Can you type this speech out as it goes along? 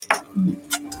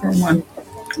One.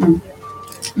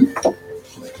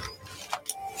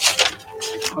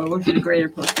 Oh, what's the greater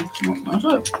person?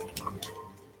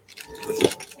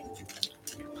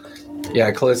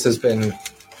 Yeah, Calissa's been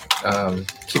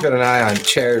keeping an eye on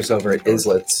chairs over at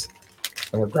Islet's,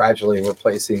 and we're gradually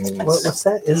replacing these. What's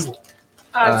that? Islet?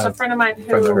 It's a friend of mine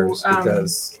who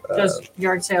does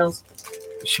yard sales.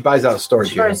 She buys out storage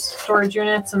She buys units. storage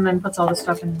units and then puts all the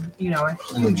stuff in, a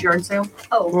huge yard sale.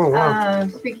 Oh, wow.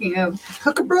 Speaking of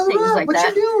Hook a brother things up. like What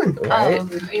that. you doing?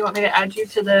 Right? You want me to add you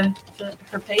to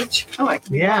her page? oh,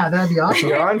 Yeah, that'd be awesome.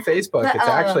 You're on Facebook. The, It's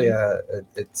actually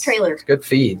it's trailer. It's a good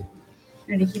feed.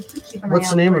 We're gonna keep an What's eye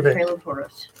the name out of for a it? trailer for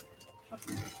us.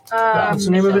 What's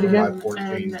the name of it again?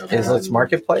 Islet's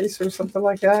Marketplace or something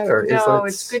like that, or No,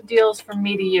 Islet's? it's good deals from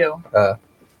me to you.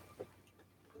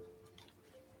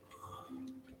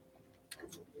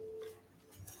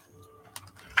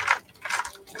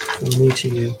 From me to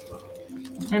you.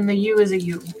 And the U is a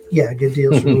U. Yeah, good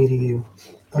deals from me to you.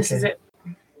 Okay. This is it.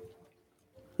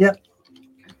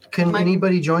 Can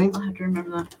anybody join? I'll have to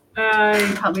remember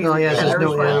that. Probably. Oh, yeah, there's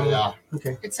no animal. Yeah.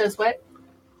 Okay. It says what?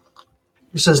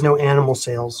 It says no animal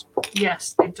sales.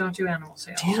 Yes, they don't do animal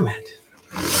sales. Damn it.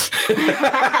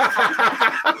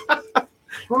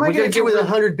 What am I going to do with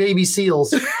 100 baby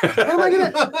seals? What am I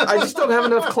going to... I just don't have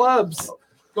enough clubs.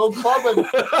 Go clubbing.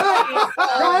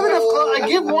 I have enough. I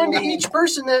give one to each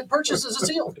person that purchases a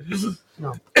seal.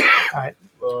 No. All right.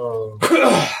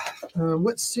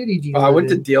 What city do you I live went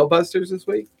to in? Deal Busters this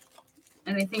week.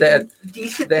 And I think That-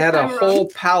 decent. They had a this time whole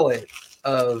around. pallet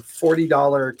of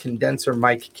 $40 condenser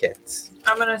mic kits.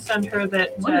 I'm gonna send her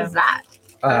that. What is that?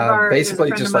 Basically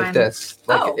there's a just friend like of mine. this.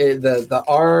 Like Oh. the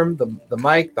arm, the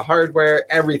mic, the hardware,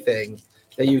 everything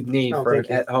that you'd need Oh, for an thank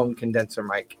you. at-home condenser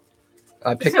mic.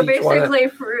 I picked So each one. basically,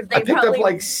 I picked up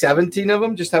like 17 of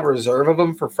them, just have a reserve of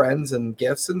them for friends and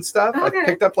gifts and stuff. Okay. I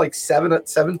picked up like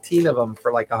 17 of them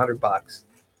for like $100,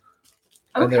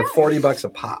 and they're $40 a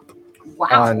pop wow.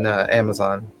 on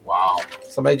Amazon. Wow.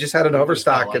 Somebody just had an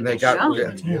overstock and they got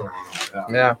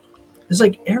yeah. Is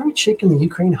like every chick in the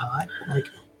Ukraine hot? Like,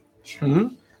 Hmm?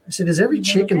 I said, is every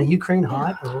chick in the Ukraine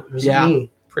hot? Or is Yeah. it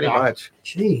me? Pretty Yeah. much.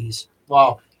 Jeez.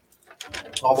 Well,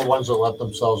 all the ones that let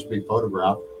themselves be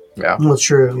photographed. Yeah. Well,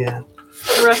 true. Yeah.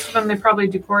 The rest of them they probably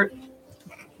deport.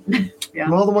 Yeah.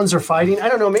 Well, the ones are fighting. I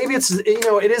don't know. Maybe it's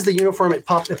it is the uniform. It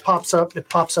pops up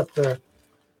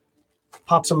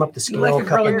them up the scale Like a a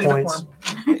couple color points.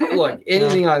 uniform. Look,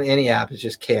 anything on any app is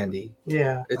just candy.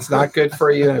 Yeah. It's not good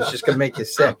for you and it's just going to make you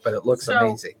sick, but it looks So-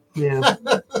 amazing. Yeah.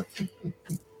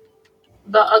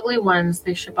 The ugly ones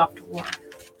they ship off to war.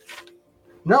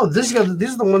 No, these are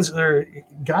the ones that are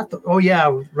got the. Oh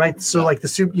yeah, right. So like the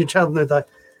soup you tell them the.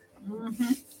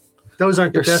 Those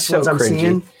aren't the You're best so ones I'm cringy.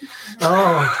 seeing.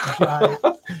 Oh God.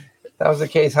 If that was the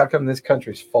case, how come this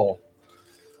country's full?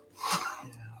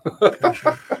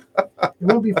 It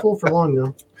won't be full for long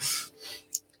though.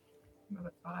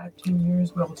 Another 5-10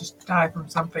 years, we'll just die from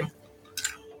something.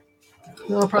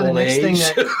 No, probably the Old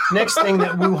next age. next thing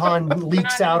that Wuhan We're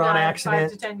leaks not out gonna on die in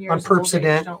accident. 5 to 10 years on of old age,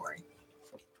 percent. Don't worry.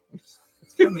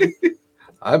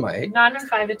 I might. Not in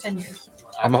 5 to 10 years.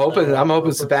 I'm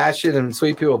hoping Sebastian and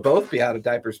Sweet Pea will both be out of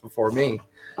diapers before me.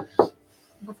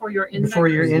 Before you're in. Before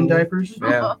you're in diapers.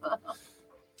 Yeah.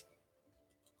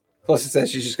 Plus, it says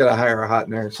she's just gonna hire a hot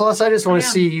nurse. Plus, I just want to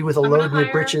Yeah. see you with a I'm load gonna in your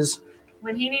hire- britches.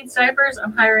 When he needs diapers,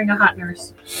 I'm hiring a hot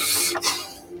nurse.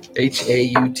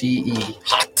 HAUTE.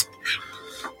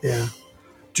 Yeah.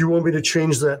 Do you want me to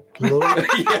change that load?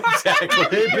 Yeah, exactly.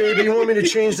 Hey, baby, you want me to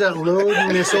change that load in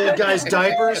this old guy's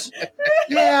diapers?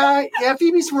 Yeah,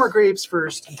 feed me some more grapes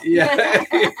first. Yeah.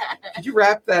 Could you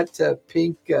wrap that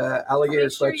pink alligator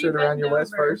Make sure you sweatshirt around your bend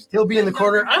waist over. first? He'll be in the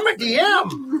corner. I'm a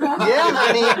DM. Yeah,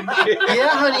 honey. Yeah,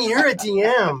 honey, you're a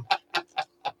DM.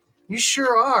 You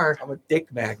sure are. I'm a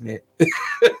dick magnet.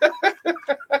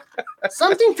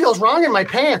 Something feels wrong in my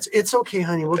pants. It's okay,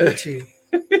 honey. We'll get to you.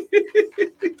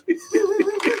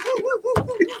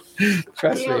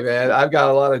 Trust me, man. I've got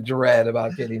a lot of dread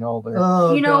about getting older.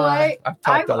 Oh, You know God. what? I've talked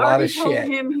I've a lot already of told shit.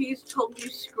 him he's totally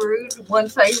screwed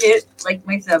once I hit like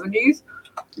my 70s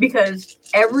because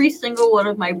every single one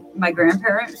of my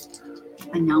grandparents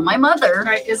and now my All mother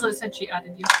right, Isla said she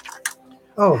added you.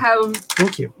 Oh, have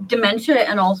thank you. dementia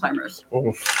and Alzheimer's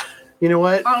You know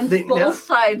what? on They- both now-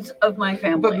 sides of my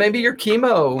family. But maybe your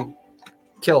chemo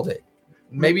killed it.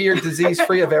 Maybe you're disease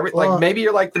free of everything. Well- Like maybe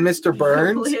you're like the Mr.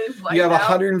 Burns. Live You have wiped out.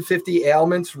 150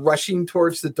 ailments rushing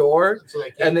towards the door, So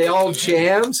they can't- and they all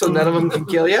jam, so none of them can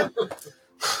kill you.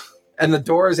 And the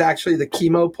door is actually the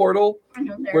chemo portal,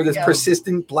 There where you this go.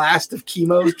 persistent blast of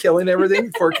chemo is killing everything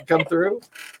before it can come through.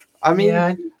 I mean,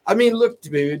 Yeah, look,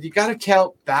 dude, you got to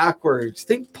count backwards.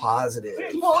 Think positive.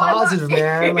 positive,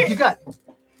 man. Like you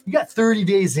got 30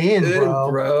 days in,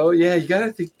 bro. Yeah, you got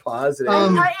to think positive.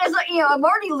 Um, It's like, I'm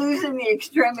already losing the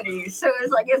extremities, so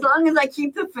it's like as long as I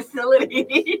keep the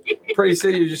facility. Pretty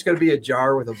soon, you're just going to be a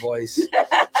jar with a voice.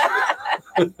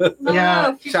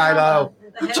 Yeah, Shiloh,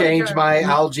 change my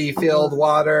algae-filled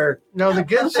water. No, the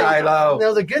good thing. Shiloh.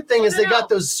 No, the good thing is they got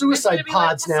those It's suicide gonna be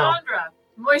pods like now. Cassandra.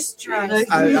 Moisturize.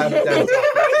 I'm done talking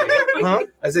to you. Huh?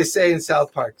 As they say in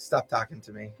South Park, stop talking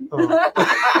to me. Oh.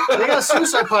 They got a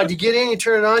suicide pod. You get in, you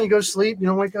turn it on, you go to sleep, you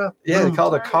don't wake up. Yeah, they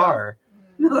call it a car.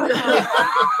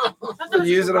 Been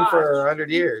using them for 100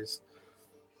 years.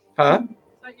 Huh?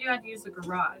 But you had to use the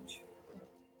garage.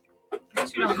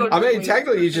 I mean,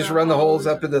 technically, you just run the holes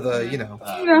up into the,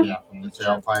 From the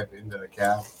tailpipe into the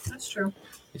cab. That's true.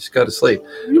 you just go to sleep.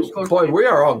 Boy, we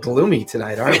are all gloomy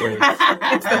tonight, aren't we?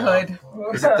 It's the hood.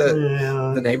 Is it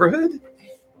Yeah. the neighborhood?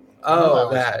 Oh,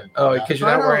 that. Oh, because you're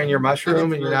not wearing your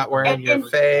mushroom and you're not wearing your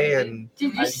fey and.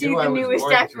 Did you I see knew the I was newest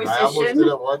going to. I almost did acquisition?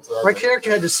 it once. My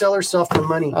character had to sell herself for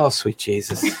money Oh, sweet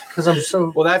Jesus. because I'm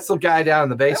so Well, that's the guy down in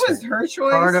the That was basement. her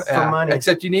choice. hard up for Yeah, money.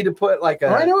 except you need to put like a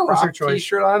I know it was her crop choice.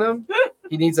 t-shirt on him.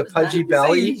 He needs a pudgy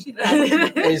belly.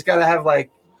 And he's got to have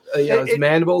like, his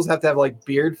mandibles have to have like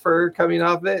beard fur coming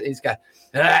off it. He's got,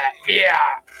 yeah.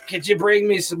 Could you bring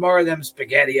me some more of them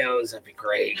SpaghettiOs? That'd be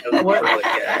great. That'd be What? really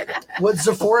good. What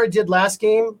Zephora did last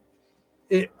game,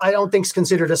 I don't think is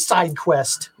considered a side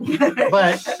quest,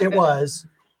 but it was.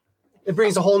 It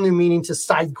brings a whole new meaning to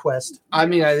side quest. I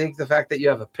mean, I think the fact that you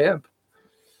have a pimp.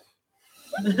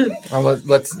 Well,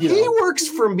 let's. He works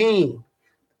for me.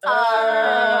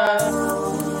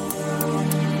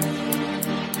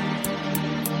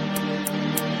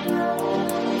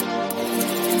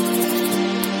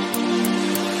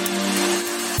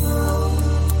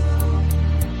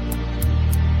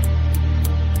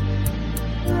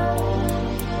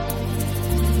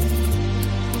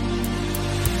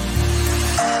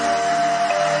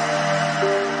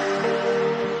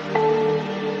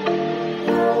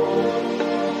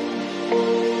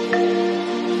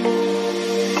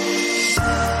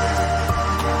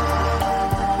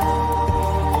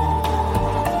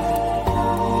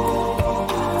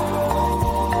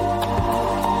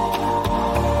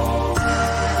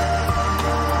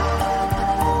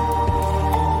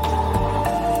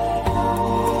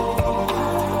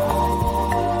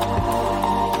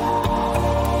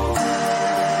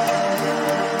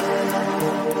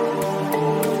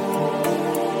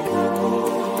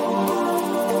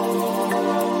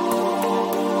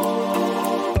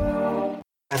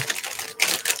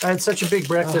 I had such a big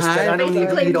breakfast that I don't need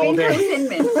to eat all day. Thin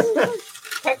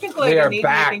mints. Technically, We I are didn't need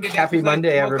back. anything to do Happy because I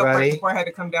Monday, woke up right everybody. before I had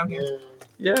to come down here.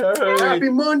 Yeah. Happy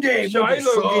Monday. Shiloh gets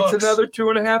motherfuckers. another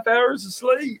 2.5 hours of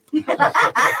sleep. Come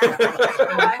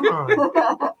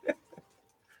on.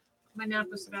 My nap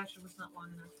with Sebastian was not long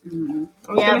enough.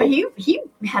 Yeah, but he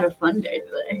had a fun day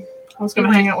today. I was going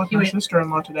to hang out with my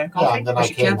sister-in-law today. Yeah, and then I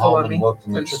She came canceled home on me and looked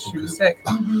in the because she chicken was coop. sick.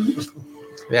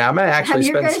 Yeah, I'm gonna actually Have you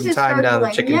spend guys some just time down in the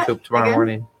started chicken lighting coop it tomorrow again?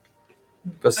 morning.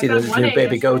 Go see the got one new egg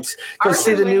baby yesterday. goats. Go Ours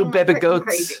see are the new laying baby freaking goats.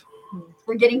 crazy.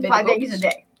 We're getting Baby 5 eggs goats? a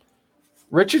day.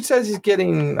 Richard says he's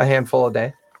getting a handful a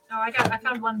day. No, I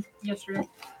found one yesterday.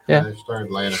 Yeah. They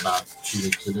started laying about 2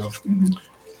 weeks ago.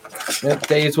 Yep,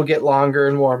 days will get longer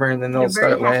and warmer, and then they'll They're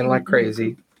very start laying happy like with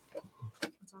crazy.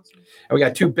 That's awesome. And we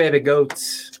got 2 baby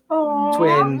goats,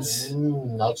 twins,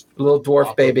 That's little dwarf Lots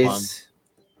of babies.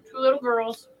 2 little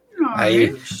girls.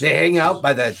 They hang out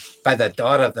by the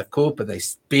door of the coop and they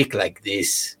speak like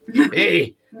this.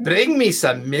 Hey, bring me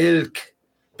some milk.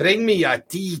 Bring me your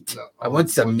teeth. I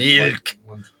want some milk.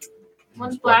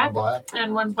 One's black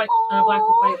and one's white, black with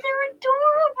Oh, white they're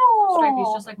stripes,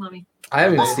 adorable. just like mommy. I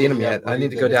haven't seen them yet. I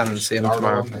need to go down and see them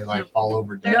tomorrow. They like fall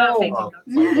over They're dead. not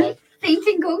fainting goats.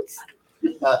 Fainting goats.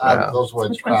 Those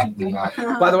words crack me up.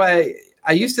 By the way,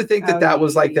 I used to think that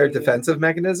was like their defensive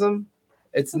mechanism.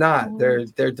 It's not. They're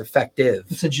defective.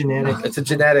 It's a genetic. It's a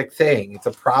genetic thing. It's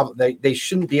a problem. They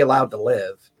shouldn't be allowed to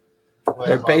live.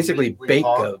 They're basically baked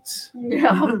goats.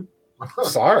 Yeah.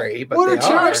 Sorry, but What they are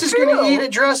T-Rex are. is going to eat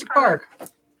at Jurassic Park?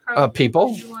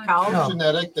 People, No.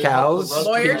 Genetic, they cows, have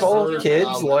the rest of people, the kids,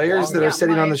 birds, lawyers that are Yeah,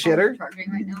 sitting on my the shitter, phone's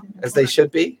charging right now. as they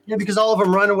should be. Yeah, because all of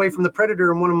them run away from the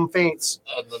predator and one of them faints.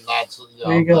 And then that's,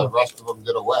 There you go. the rest of them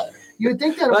get away. You would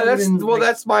think that Well, would have been like,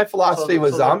 that's my philosophy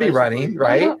with so zombie they're running, basically-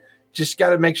 right? Yeah. Just got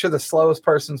to make sure the slowest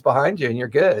person's behind you, and you're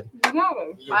good.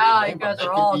 Wow, you guys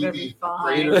are all gonna be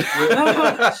fine.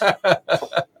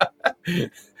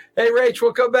 Hey, Rach,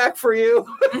 we'll come back for you.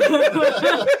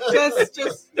 just stay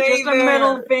Just a there.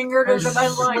 middle finger to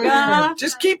the like,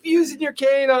 Just keep using your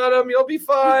cane on them. You'll be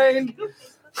fine.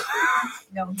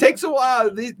 No. Takes a while.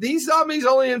 These zombies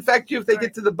only infect you if they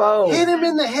get to the bone. Hit him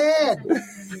in the head.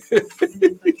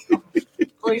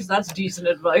 Please, that's decent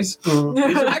advice. These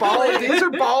are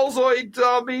ballzoid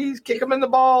zombies. Kick them in the If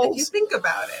you balls. think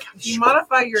about it, if you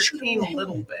modify your cane a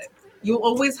little bit, you'll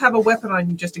always have a weapon on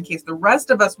you just in case. The rest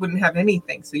of us wouldn't have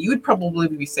anything, so you would probably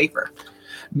be safer.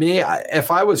 Me,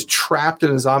 if I was trapped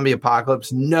in a zombie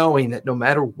apocalypse, knowing that no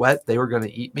matter what, they were going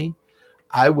to eat me,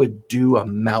 I would do a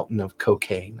mountain of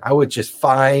cocaine. I would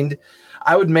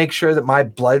make sure that my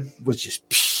blood was just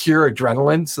pure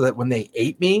adrenaline so that when they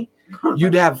ate me,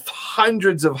 you'd have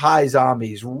hundreds of high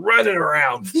zombies running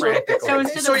around frantically.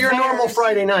 So your normal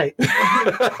Friday night.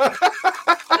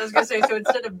 I was gonna say, so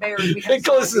instead of bears, we have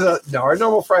Nicholas our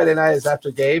normal Friday night is after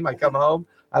game. I come home,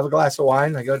 I have a glass of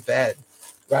wine, I go to bed,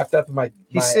 wrapped up in my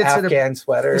Afghan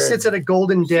sweater. He sits at a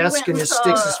golden desk and just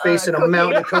sticks his face in a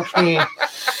mountain of cocaine.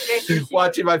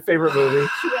 watching my favorite movie.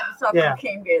 Yeah.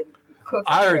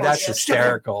 I heard that's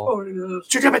hysterical. I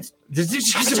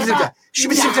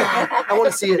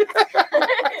want to see it.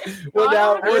 Well,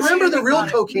 now I remember the real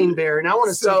cocaine bear, and I want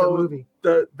to see the movie.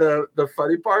 The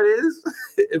funny part is,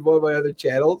 in one of my other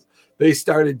channels, they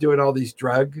started doing all these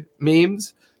drug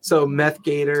memes. So meth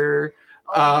gator,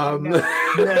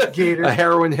 Meth gator. a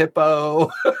heroin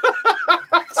hippo,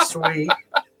 Sweet.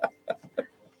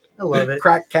 I love it.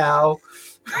 crack cow.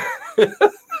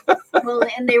 Well,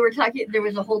 and they were talking. There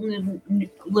was a whole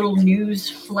little news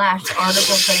flash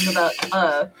article thing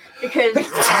about because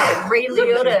Ray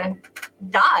Liotta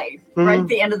died right at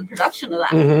the end of the production of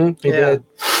that. Mm-hmm. He did.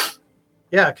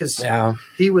 Yeah, because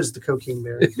he was the cocaine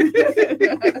bear.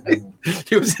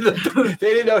 He was in the.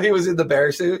 They didn't know he was in the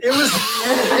bear suit. It was.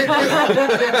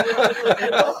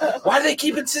 Why do they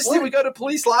keep insisting we go to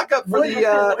police lockup for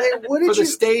the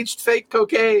staged fake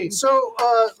cocaine? So,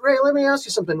 Ray, let me ask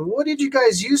you something. What did you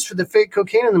guys use for the fake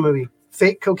cocaine in the movie?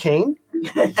 Fake cocaine?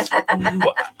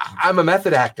 I'm a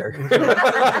method actor.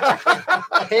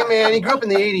 Hey, man, you grew up in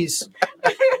the 80s.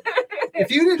 If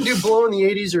you didn't do blow in the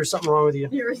 80s, there's something wrong with you.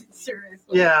 You're serious.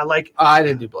 Yeah, like I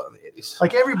didn't do blow in the 80s.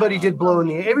 Like everybody did blow in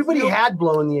the 80s. Everybody had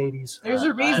blow in the 80s. There's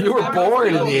a reason. You were born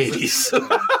in the 80s.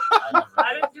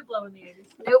 I didn't do blow in the 80s.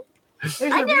 Nope. There's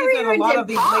I a never reason a even lot did of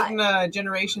these pot. latent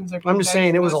generations are. I'm just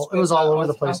saying, it was all over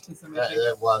the place.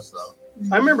 It was, though.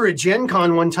 I remember at Gen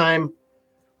Con one time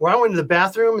where I went to the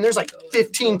bathroom and there's like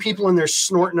 15 people in there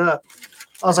snorting up.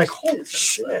 I was like, holy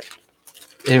shit.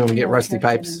 Anyone get rusty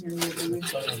pipes?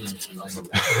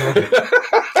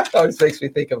 Always makes me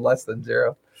think of Less Than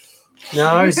Zero. No,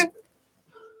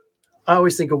 I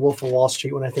always think of Wolf of Wall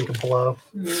Street when I think of blow.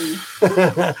 Wolf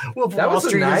of That Wall was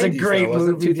Street is a great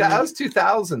movie. That was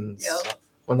 2000s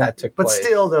when that took But place.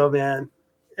 still, though, man,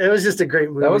 it was just a great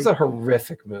movie. That was a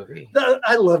horrific movie.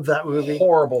 I love that movie.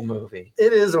 Horrible movie.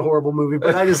 It is a horrible movie,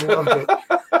 but I just loved it.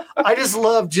 I just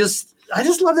love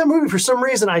that movie for some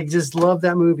reason. I just love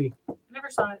that movie. Never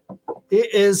saw it.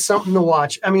 It is something to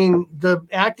watch. I mean, the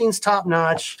acting's top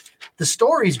notch. The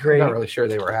story's great. I'm not really sure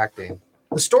they were acting.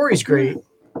 The story's great.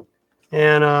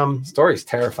 And The story's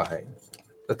terrifying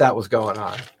that was going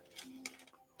on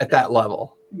at that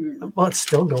level. well, it's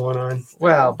still going on.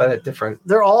 Well, but at different.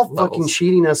 They're all levels. fucking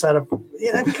cheating us out of.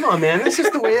 Yeah, come on, man. That's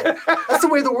just the way. That's the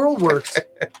way the world works.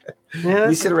 Yeah.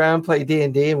 We sit around, play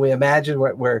D&D, and we imagine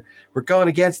we're going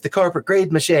against the corporate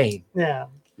greed machine. Yeah.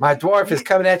 My dwarf is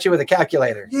coming at you with a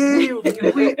calculator. Yeah.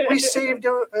 We saved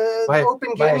the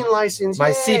open gaming license. My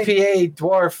Yay. CPA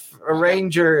dwarf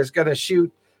ranger is going to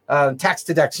shoot tax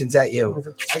deductions at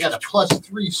you. I got a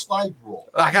 +3 slide rule.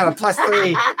 I got a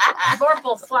 +3.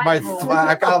 Vorpal slide rule.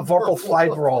 I got a Vorpal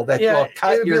slide roll that Yeah, will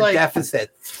cut it'd be your like-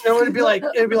 deficit. No, it'd be like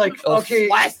It'll okay,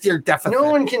 blast your deficit. no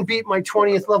one can beat my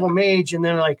 20th level mage, and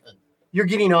then like you're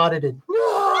getting audited.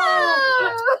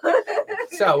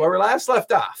 So where we last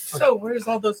left off, So where's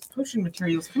all those potion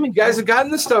materials coming? you guys have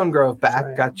gotten the Stone Grove back,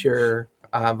 Right. got your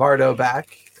Vardo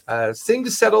back. Seemed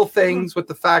to settle things with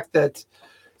the fact that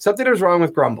something was wrong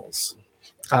with Grumbles.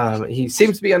 He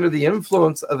seems to be under the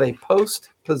influence of a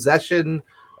post-possession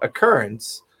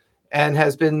occurrence and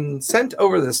has been sent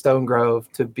over to the Stone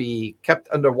Grove to be kept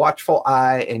under watchful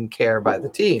eye and care by the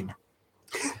team.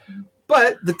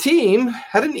 But the team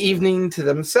had an evening to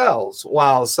themselves.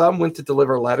 While some went to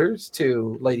deliver letters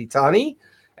to Lady Tawny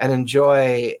and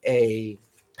enjoy a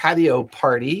patio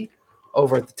party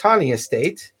over at the Tawny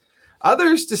estate,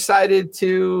 others decided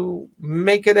to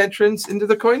make an entrance into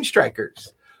the Coin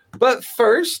Strikers. But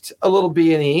first, a little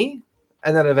B&E,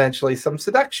 and then eventually some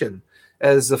seduction,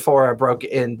 as Zephora broke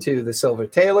into the Silver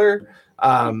Tailor,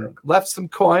 Left some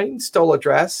coin, stole a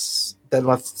dress, then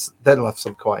left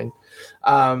some coin.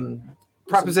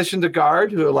 Propositioned a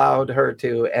guard who allowed her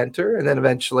to enter, and then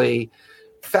eventually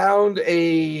found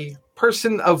a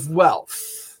person of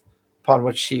wealth upon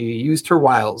which she used her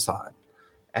wiles on,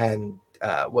 and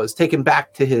was taken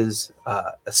back to his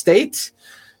estate,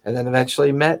 and then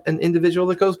eventually met an individual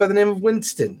that goes by the name of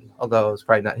Winston, although it's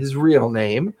probably not his real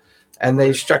name. And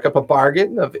they struck up a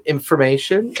bargain of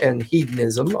information and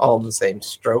hedonism, all in the same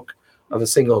stroke of a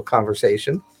single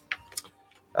conversation.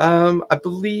 I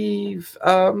believe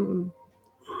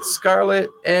Scarlet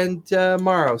and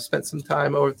Morrow spent some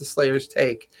time over at the Slayer's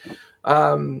Take.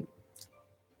 The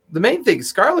main thing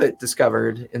Scarlet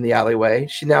discovered in the alleyway,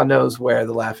 she now knows where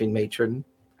the Laughing Matron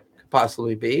could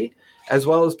possibly be, as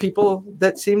well as people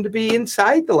that seem to be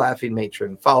inside the Laughing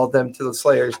Matron. Followed them to the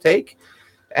Slayer's Take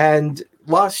and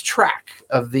lost track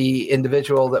of the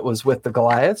individual that was with the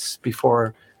Goliaths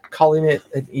before calling it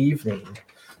an evening.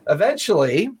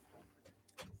 Eventually,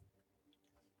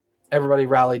 everybody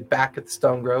rallied back at the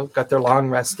Stone Grove, got their long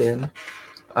rest in,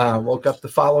 woke up the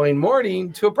following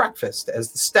morning to a breakfast,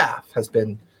 as the staff has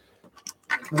been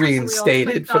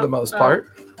reinstated for the most part.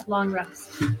 Long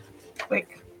rest.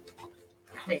 Quick.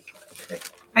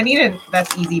 I need a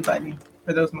that's easy button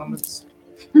for those moments.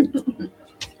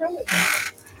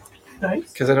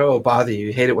 Nice. Because I know it'll bother you.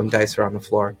 You hate it when dice are on the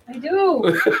floor. I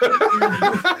do.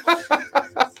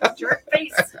 Jerk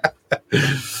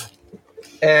face.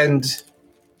 And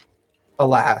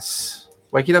alas,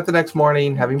 waking up the next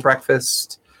morning, having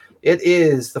breakfast. It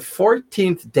is the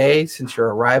 14th day since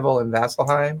your arrival in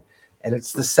Vasselheim, and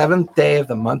it's the 7th day of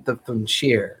the month of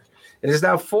Thunshir. It is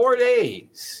now 4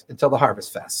 days until the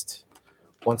Harvest Fest.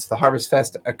 Once the Harvest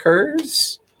Fest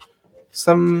occurs,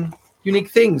 some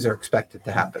unique things are expected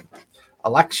to happen.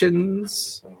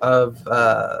 Elections of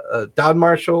Don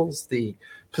Marshals, the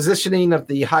positioning of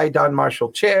the High Don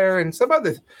Marshal chair, and some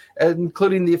other,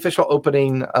 including the official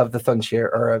opening of the Thunshir,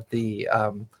 or of the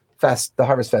fest, the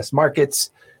Harvest Fest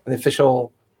markets, and the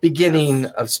official beginning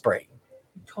of spring.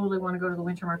 Totally want to go to the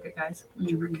winter market, guys.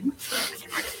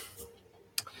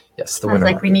 Yes, the Sounds winter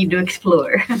like we need to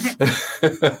explore.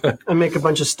 And make a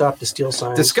bunch of stuff to steal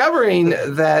signs. Discovering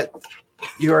that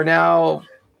you are now,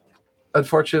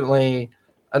 unfortunately,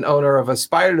 an owner of a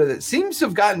spider that seems to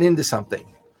have gotten into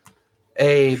something.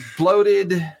 A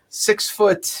bloated 6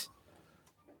 foot.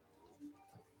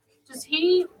 Does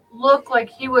he look like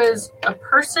he was a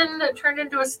person that turned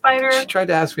into a spider? She tried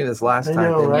to ask me this last I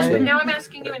time. know, didn't right? she? But now I'm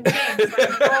asking you in game, so I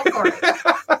can go for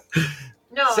it.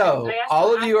 No. So, I asked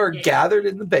all you of you are after game. gathered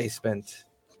in the basement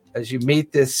as you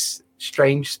meet this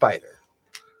strange spider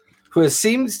who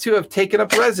seems to have taken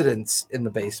up residence in the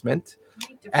basement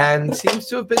and seems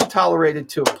to have been tolerated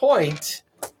to a point,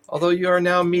 although you are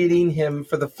now meeting him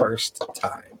for the first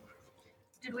time.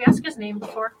 Did we ask his name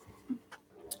before?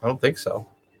 I don't think so.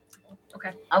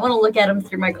 Okay. I want to look at him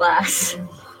through my glass.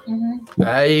 Mm-hmm.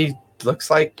 He looks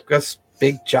like a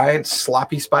big, giant,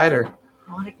 sloppy spider.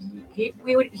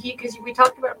 Because we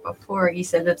talked about it before. He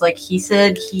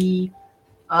said he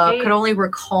could only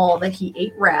recall that he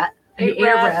ate rat. Ate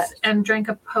rats and drank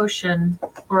a potion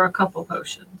or a couple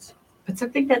potions. But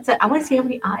something that's I want to see how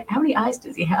many eyes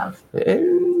does he have?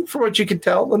 And from what you can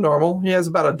tell, the normal. He has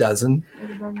about a dozen.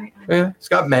 Yeah, he's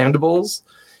got mandibles.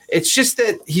 It's just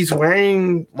that he's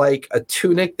wearing like a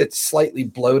tunic that's slightly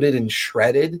bloated and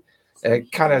shredded, and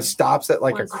it kind of stops at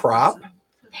like a crop.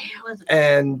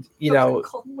 And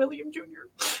Call him William Jr.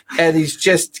 And he's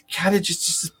just kind of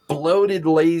just bloated,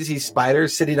 lazy spider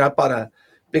sitting up on a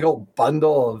big old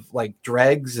bundle of like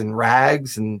dregs and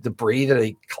rags and debris that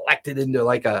he collected into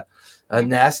like a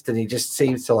nest, and he just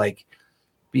seems to like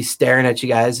be staring at you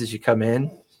guys as you come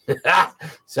in.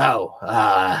 So,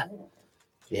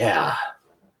 yeah.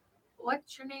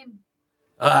 What's your name?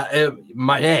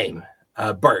 My name,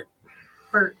 Bert.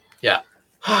 Bert. Yeah.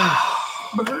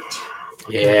 Bert.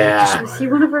 Yeah. Is he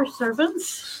one of our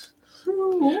servants?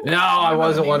 No, I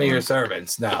wasn't one of your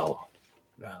servants. No.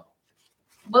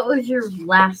 What was your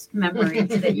last memory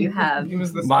that you have? He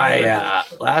was the My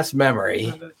last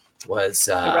memory was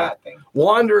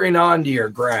wandering onto your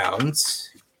grounds,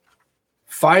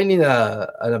 finding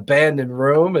an abandoned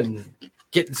room, and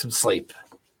getting some sleep.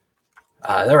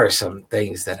 There were some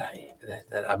things that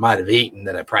I might have eaten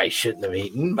that I probably shouldn't have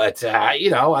eaten, but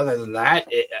other than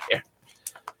that,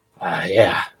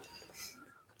 yeah.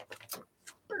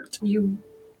 You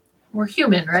were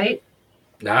human, right?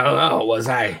 No, was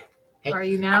I? Are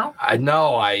you now? I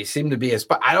know I seem to be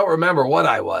I don't remember what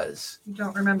I was. You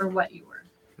don't remember what you were.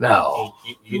 No.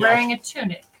 You're wearing a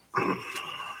tunic.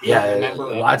 Yeah,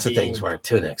 lots of things wear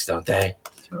tunics, don't they?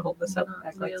 To hold this up.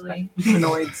 Not really.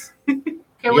 Humanoids.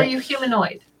 Okay, were you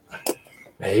humanoid?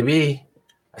 Maybe.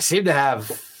 I seem to have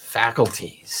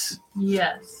faculties.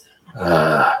 Yes. Do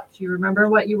Do you remember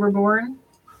what you were born?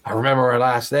 I remember her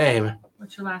last name.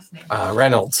 What's your last name?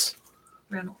 Reynolds.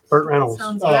 Reynolds. Burt Reynolds.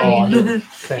 Sounds Oh, very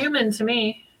Okay. human to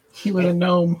me. He was a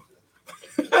gnome.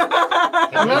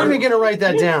 I'm not even going to write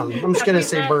that down. I'm just going to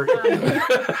say Burt. Have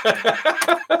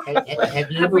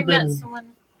you Have ever we met been? someone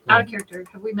out of character?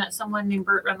 Have we met someone named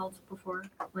Burt Reynolds before?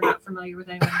 We're not familiar with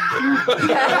anyone.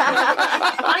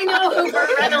 I know who Burt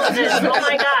Reynolds is. Oh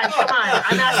my God! Come on,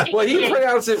 I'm asking. Well, he you.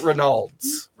 pronounced it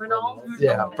Reynolds. Reynolds.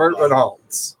 Yeah, Burt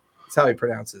Reynolds. That's how he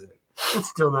pronounces it. It's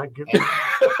still not good.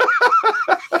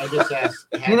 I just asked.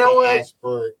 You know what? Asked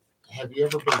Bert, have you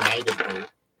ever been knighted? Bert?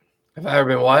 Have I ever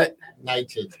been what?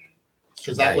 Knighted,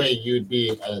 because that way you'd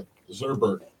be a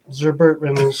Zerbert. Zerbert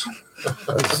Reynolds.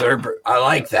 Zerbert. I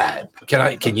like that.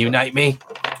 Can you knight me?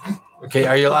 Okay,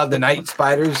 are you allowed to knight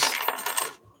spiders?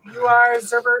 You are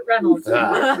Zerbert Reynolds.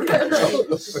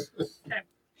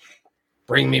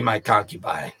 Bring me my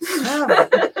concubine.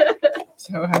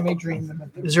 So I may dream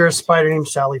them. At Is there a spider named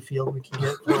Sally Field we can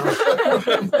get?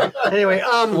 Anyway,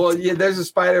 Well, yeah, there's a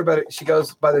spider, but she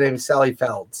goes by the name Sally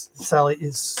Felds. Sally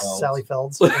Felds. Sally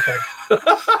Felds. Okay,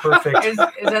 perfect. Is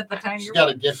that the time She's you're got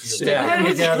a gift for you. Yeah. Them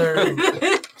together,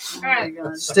 Oh my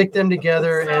God. stick them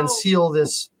together, and seal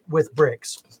this with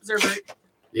bricks. Zerbert.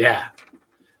 Yeah.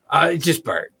 Just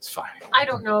Bert. It's fine. I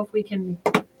don't know if we can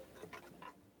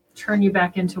turn you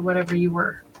back into whatever you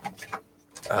were.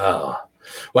 Oh.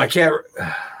 Well,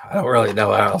 I don't really know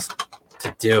what else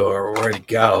to do or where to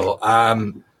go.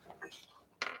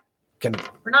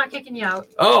 We're not kicking you out.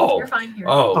 Oh. You're fine here.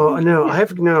 Oh. Oh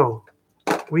no,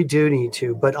 we do need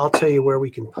to, but I'll tell you where we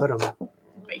can put them.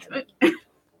 Basement.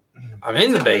 I'm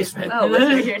in the basement. Oh, that's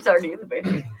right here. It's already in the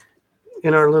basement.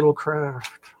 In our little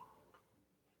craft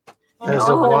as a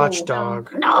No.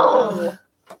 watchdog. No.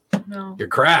 No. Your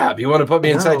crab. You want to put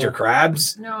me inside No. your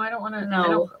crabs? No, I don't want to.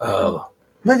 No. Oh.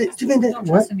 But I don't what?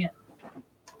 trust him yet.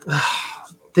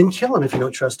 Then kill him if you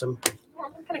don't trust him. Well,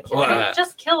 I'm not gonna kill Well, him.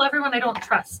 Just kill everyone I don't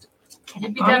trust.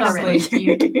 You'd be dead already.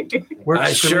 Honestly.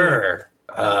 Works for me. Sure.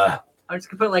 I'm just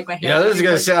gonna put like my hand. Yeah, this is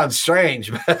gonna sound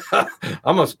strange, but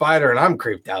I'm a spider and I'm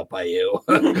creeped out by you.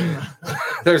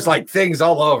 There's like things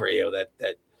all over you that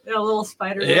A little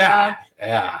spider. yeah.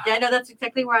 Yeah, I know that's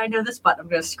exactly where I know this spot. I'm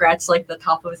gonna scratch like the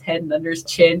top of his head and under his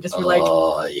chin, just be like.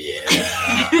 Oh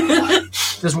yeah.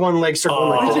 There's one leg circle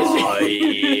like this. Oh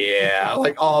yeah.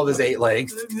 Like all of his 8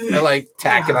 legs. They're like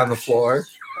tacking on the floor.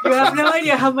 You have no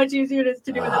idea how much easier it is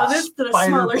to do with this than a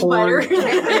Spider smaller porn.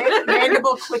 spider.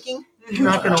 Mandible clicking. I'm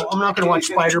not gonna watch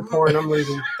spider porn. I'm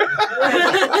leaving. No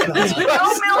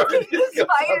milking the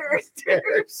spiders.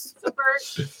 Stairs.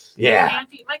 Zerbert. Yeah. Can't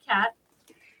eat my cat.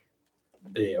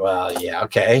 Yeah. Well, yeah,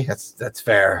 okay. That's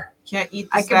fair. Can't eat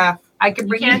I the can- staff. I can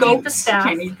bring You you can't eat goats. the staff.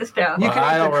 Can't eat the staff. You Well, can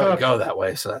I eat don't the really cook. go that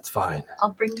way, so that's fine.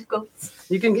 I'll bring the goats.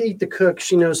 You can eat the cook.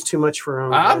 She knows too much for her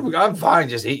own. I'm fine.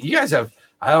 Just eat. You guys have.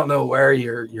 I don't know where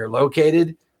you're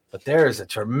located, but there is a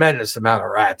tremendous amount of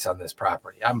rats on this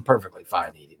property. I'm perfectly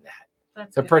fine eating that.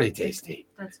 That's They're good. pretty tasty.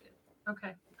 That's good.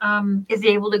 Okay. Is he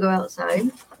able to go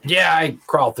outside? Yeah, I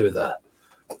crawl through the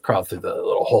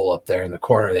little hole up there in the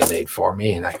corner they made for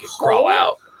me, and I can crawl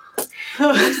out.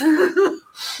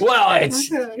 Well, it's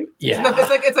yeah.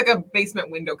 It's like a basement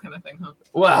window kind of thing, huh?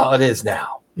 Well, it is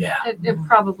now. Yeah. It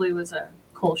probably was a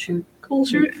coal chute. Cool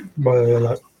shoot.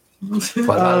 But, But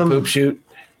not a poop shoot.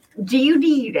 Do you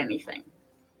need anything?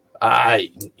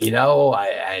 I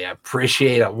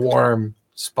appreciate a warm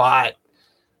spot.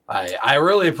 I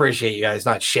really appreciate you guys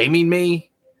not shaming me.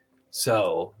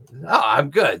 So, I'm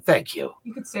good. Thank you.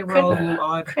 You could say we're all a little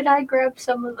odd. Could I grab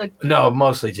some of the? No,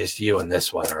 mostly just you and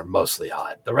this one are mostly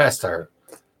odd. The rest are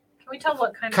Can we tell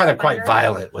what kind kind of of quite spider?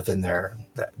 violent within their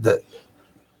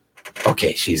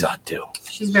Okay, she's odd too.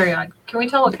 She's very odd. Can we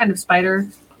tell what kind of spider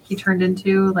he turned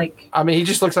into? Like, I mean, he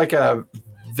just looks like a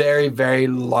very, very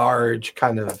large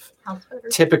kind of House spider?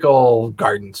 typical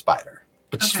garden spider,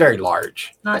 but just Okay. very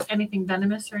large. not anything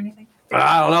venomous or anything?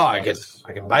 I don't know. I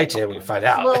can bite you and we can find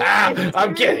out. Well,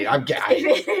 I'm kidding. I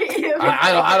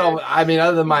don't. I mean,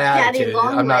 other than my Daddy attitude,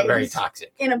 long I'm not very legs.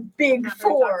 toxic. In a big Not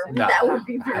very form, toxic. that No, would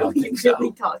be I don't really, think so.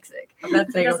 really toxic. I'm not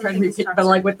saying I'm Doesn't trying to think be it's picky, but toxic.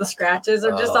 like with the scratches,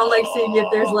 I'm just all like seeing if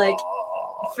there's like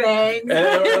fangs.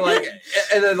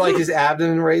 and then like his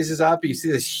abdomen raises up. You see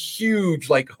this huge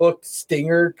like hooked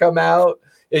stinger come out.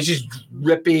 It's just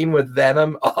dripping with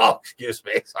venom. Oh, excuse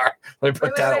me. Sorry. Let me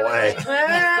put that away.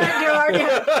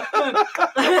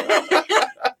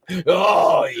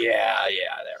 Oh yeah.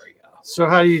 There we go. so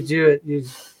how do you do it? You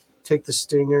take the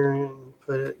stinger and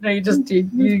put it. No, you just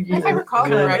If I recall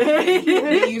correctly,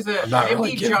 they use a I'm not empty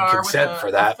really giving jar consent with for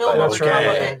a that, film but on top of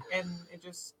okay. it, and it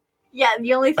just. Yeah,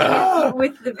 the only thing is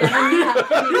with the venom you have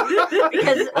to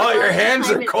because a Oh, lot your of the hands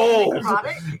time are it's cold.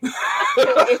 necrotic.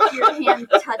 So if your hand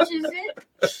touches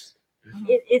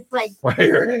it's like Why are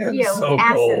your hands so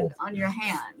acid cold? on your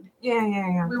hand.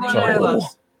 Yeah. We Make want sure to- it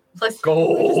gloves. Let's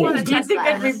Gold. wanna Do you test think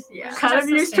that. I'd be Yeah. kind of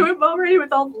used to it already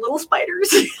with all the little spiders?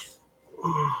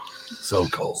 So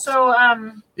cold. So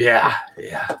Yeah.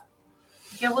 yeah,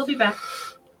 we'll be back.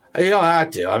 You don't have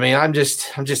to. I mean, I'm just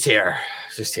here.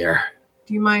 Just here.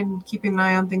 Do you mind keeping an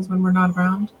eye on things when we're not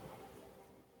around?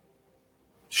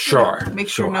 Sure. Make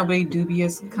sure nobody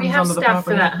dubious comes We have onto the staff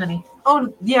for property. that, honey.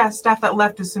 Oh, yeah, staff that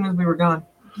left as soon as we were gone.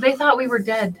 They thought we were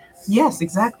dead. Yes,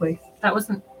 exactly. That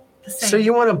wasn't the same. So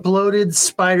you want a bloated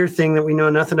spider thing that we know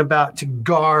nothing about to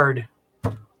guard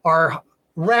our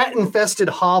rat-infested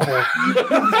hovel?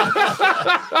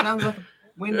 Sounds like a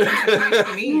win-win situation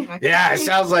to me. Yeah, it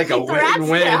sounds like a Keep the rats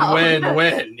down.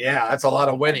 win. Yeah, that's a lot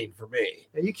of winning for me.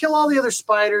 You kill all the other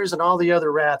spiders and all the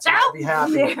other rats, and I'll be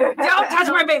happy. Don't touch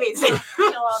my babies. Kill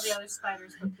all the other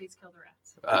spiders, but please kill the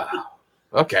rats.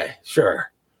 Okay,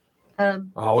 sure.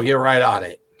 I'll get right on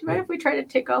it. Do you mind if we try to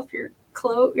take off your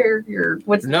clothes? Your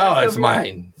what's No, left it's over-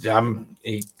 mine.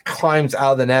 He climbs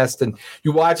out of the nest, and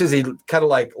you watch as he kind of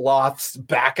like lofts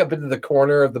back up into the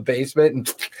corner of the basement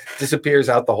and disappears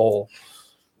out the hole.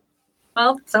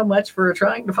 Well, so much for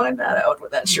trying to find that out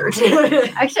with that shirt.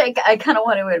 Actually, I kind of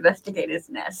want to investigate his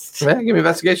nest. Yeah, give me an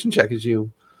investigation check as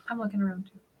you. I'm looking around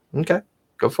too. Okay,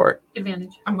 go for it.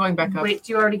 Advantage. I'm going back up. Wait,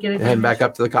 do you already get it? Head back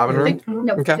up to the common room.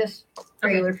 No, Okay. just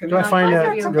regular for me. Do I find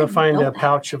I'll a give you- do I find a Don't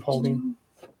pouch of holding?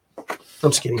 I'm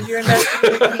just kidding. Is your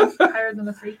investigation higher than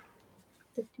the 3?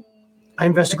 I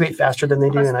investigate faster than they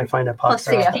do, and I find a Plus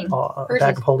pouch, 16. a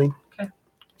bag of holding,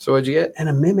 So what'd you get? and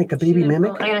a mimic, a baby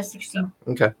mimic. I got a 16.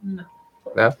 Okay. No.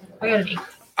 No? I got an 8.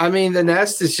 I mean, the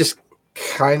nest is just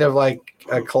kind of like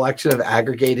a collection of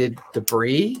aggregated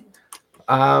debris.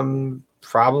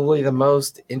 Probably the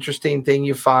most interesting thing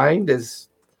you find is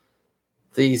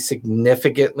the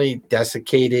significantly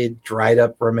desiccated, dried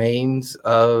up remains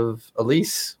of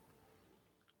Elise.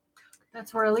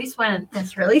 That's where Elise went.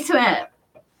 That's really sweet.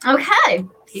 Okay.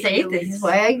 Peter See, this Elise. is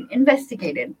why I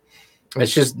investigated.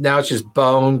 It's just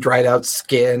bone, dried out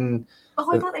skin.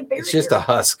 Oh, I thought I buried It's just her. a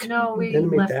husk. No, we Didn't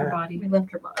make left her that. body. We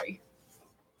left her body.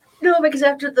 No, because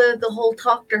after the whole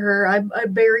talk to her, I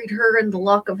buried her in the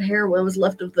lock of hair what was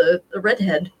left of the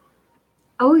redhead.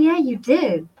 Oh, yeah, you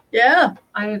did. Yeah.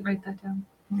 I didn't write that down.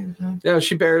 No,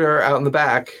 she buried her out in the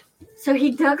back. So he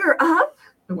dug her up?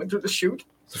 I went through the chute.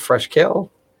 It's a fresh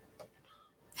kill.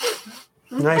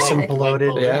 Nice and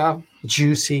bloated, Yeah.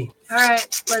 juicy. All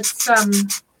right,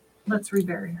 let's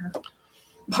rebury her.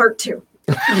 Part 2.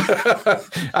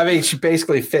 I mean, she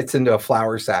basically fits into a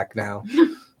flour sack now.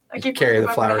 I keep Carry the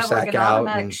thinking flour I'm gonna have, sack like, an out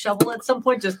automatic and- shovel at some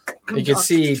point. Just You can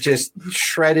see just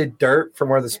shredded dirt from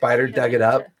where the spider dug it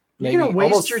up. You're Maybe gonna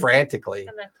waste almost your- frantically.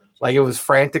 Like it was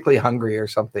frantically hungry or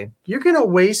something. You're gonna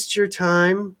waste your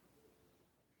time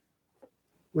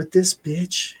with this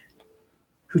bitch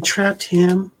who trapped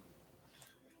him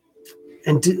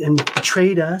and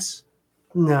betrayed us.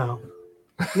 No,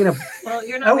 Well,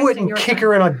 you're not I wasting wouldn't your kick time.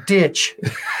 her in a ditch.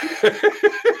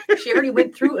 She already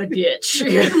went through a ditch.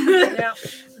 Yeah.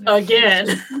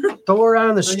 Again. Throw her out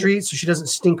on the street so she doesn't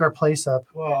stink our place up.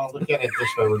 Well, look at it this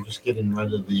way: we're just getting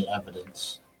rid of the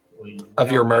evidence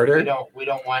Of your murder? We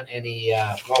don't want any.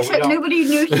 Well, we Except don't. nobody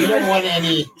knew We she don't was. want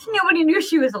any Nobody knew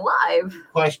she was alive.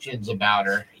 questions about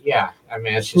her. Yeah, I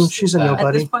mean, it's Well, just. she's a that- nobody.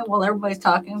 At this point, while everybody's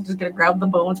talking, I'm just gonna grab the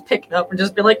bones, pick it up, and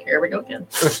just be like, "Here we go again."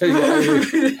 Yeah,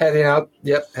 you're heading out.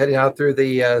 Yep, heading out through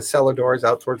the cellar doors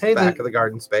out towards Hey, the back the- of the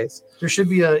garden space. There should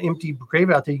be an empty grave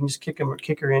out there. You can just kick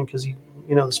her in because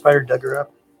the spider dug her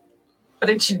up. But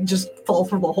it should just fall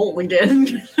through the hole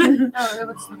again. No, it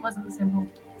wasn't the same hole.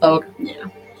 Oh, Yeah.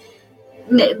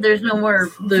 There's no more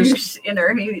juice in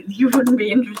her. He wouldn't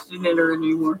be interested in her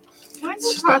anymore. Can I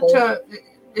It's just talk a hole. to?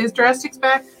 Is Drastics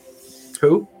back?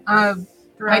 Who?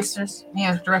 Durastus.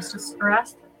 Yeah, Drastics.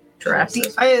 Durast?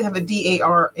 Jurassic. I have a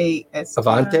DARAS.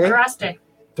 Avante? Duraste.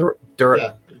 Dur-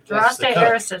 Yeah, that's the Duraste cook.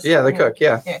 Arasis. yeah, the cook.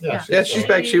 Yeah. Yeah, Yeah, she's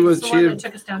back. She was. the one She. that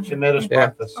took us down She here. made us Yeah.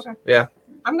 breakfast. Okay.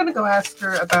 I'm gonna go ask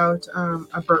her about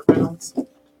a Burt Reynolds.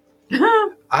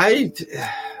 I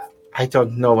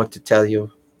don't know what to tell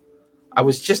you. I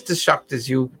was just as shocked as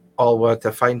you all were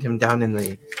to find him down in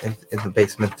the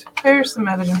basement. There's some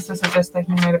evidence to suggest that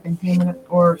he might have been human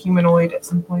or humanoid at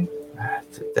some point.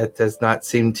 That does not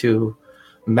seem to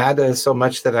matter so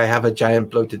much that I have a giant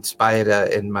bloated spider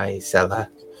in my cellar.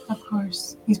 Of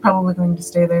course, he's probably going to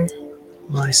stay there.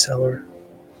 My cellar.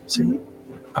 See?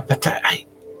 But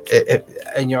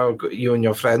and you and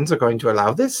your friends are going to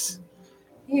allow this?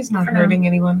 He's not hurting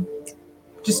anyone.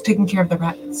 Just taking care of the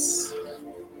rats.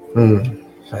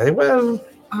 Very well.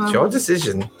 It's your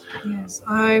decision. Yes,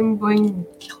 I'm going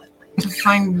to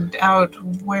find out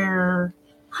where.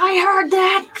 I heard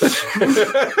that.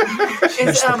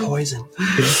 It's the poison.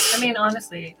 I mean,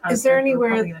 honestly, Is there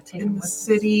anywhere in the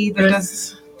city that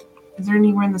does? Is there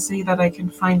anywhere in the city that I can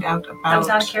find out That about? was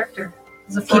out of character.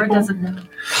 Zafora People. doesn't know.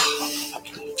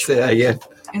 Say that again.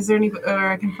 Is there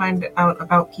anywhere I can find out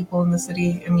about people in the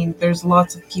city? I mean, there's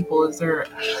lots of people. Is there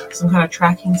some kind of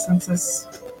tracking census?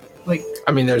 Like,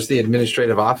 I mean, there's the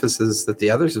administrative offices that the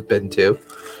others have been to.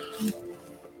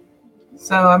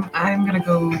 so I'm gonna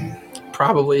go.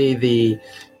 Probably the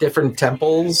different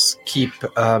temples keep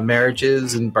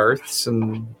marriages and births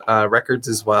and records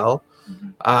as well.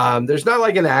 There's not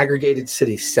like an aggregated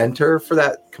city center for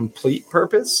that complete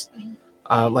purpose,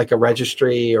 like a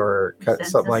registry or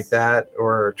something like that,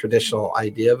 or a traditional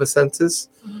idea of a census.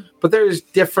 But there's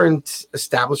different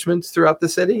establishments throughout the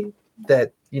city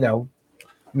that,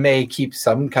 may keep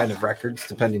some kind of records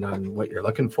depending on what you're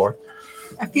looking for.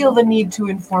 I feel the need to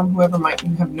inform whoever might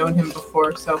have known him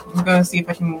before, so I'm gonna see if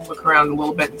I can look around a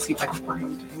little bit and see if I can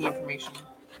find any information.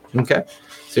 Okay.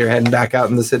 So you're heading back out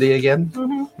in the city again?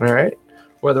 All right.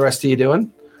 What are the rest of you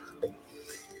doing?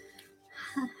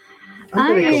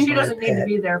 She doesn't need to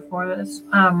be there for this.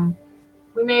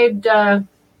 We made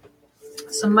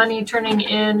some money turning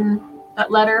in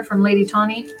that letter from Lady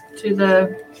Tawny to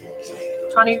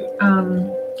the Tawny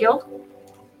Guild.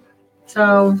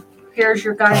 So here's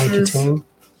your guys'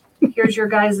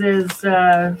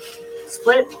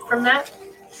 split from that,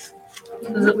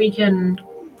 so that we can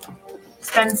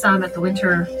spend some at the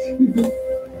winter.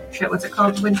 What's it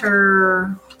called?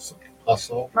 Winter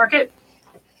Hustle. market.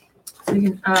 So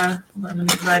you can, hold on, let me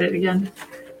divide it again.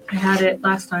 I had it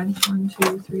last time. 1,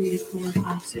 2, 3, 4,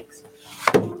 5, 6.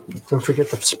 Don't forget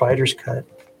the spider's cut.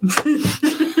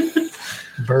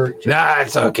 Bert. Nah,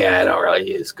 it's okay. I don't really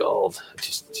use gold.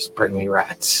 Just bring me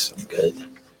rats. I'm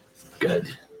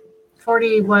good.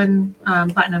 41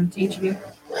 platinum to each of you.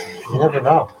 You never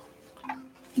know.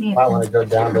 I want to go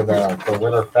down to the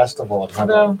winter festival and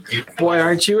have Although, Boy,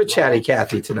 aren't you a chatty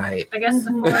Cathy tonight? I guess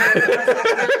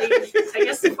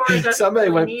Sephora doesn't Somebody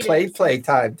really went need play it.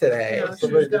 time today. No,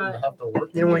 somebody she's didn't got- have to work.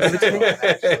 You don't want to give it to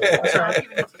me? Sorry, I'll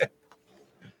give it to you.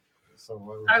 So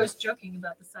what I was joking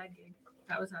about the side gig.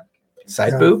 That was out of character.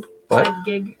 Side boob? What? Side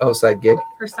gig. Oh, side gig.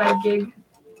 Her side gig.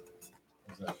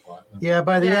 is that platinum? Yeah,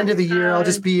 by the end of the year, I'll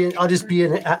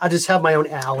just have my own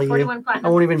alley. 41 I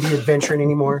platinum. won't even be adventuring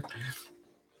anymore.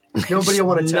 Nobody will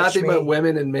want to touch Nothing me. but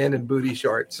women and men in booty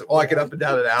shorts walking up and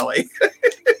down an alley.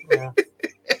 Yeah.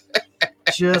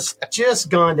 Just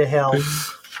gone to hell.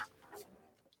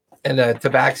 And a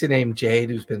tabaxi named Jade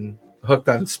who's been hooked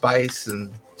on spice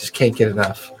and just can't get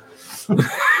enough. I'll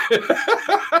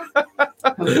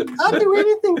do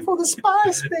anything for the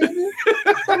spice, baby.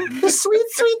 The sweet,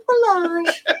 sweet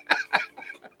melange.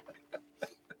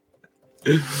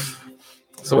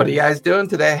 So what are you guys doing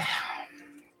today?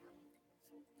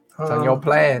 What's on your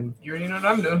plan? You already know what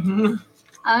I'm doing.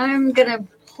 I'm gonna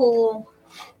pull.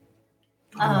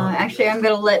 Actually, I'm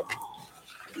gonna let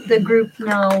the group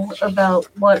know about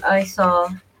what I saw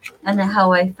and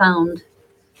how I found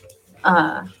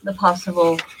the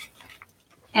possible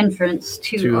entrance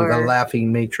to To our the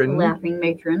laughing matron. laughing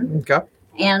matron Okay.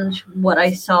 and what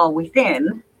I saw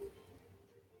within.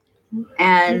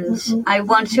 And I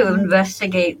want to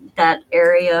investigate that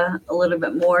area a little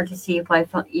bit more to see if I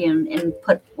and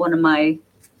put one of my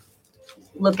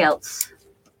lookouts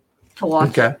to watch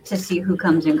Okay. to see who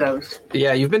comes and goes.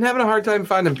 Yeah, you've been having a hard time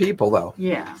finding people though.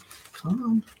 Yeah.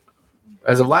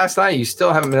 As of last night, you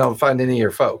still haven't been able to find any of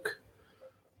your folk.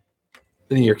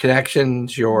 Any of your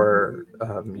connections, your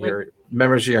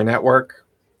members of your network.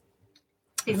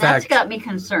 See, In that's fact- got me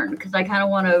concerned because I kind of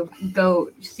want to go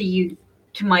see you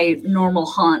to my normal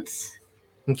haunts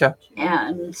Okay.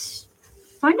 and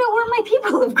find out where my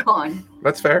people have gone.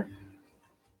 That's fair.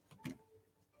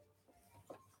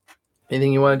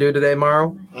 Anything you want to do today,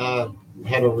 Morrow?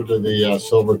 Head over to the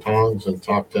Silver Tongs and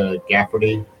talk to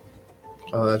Gafferty.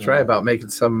 Oh, that's right. About making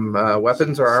some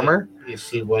weapons or armor. You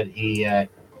see what he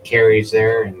carries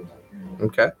there, and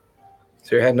Okay.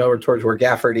 So you're heading over towards where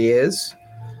Gafferty is.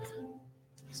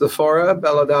 Sephora,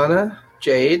 Belladonna,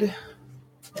 Jade.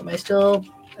 Am I still?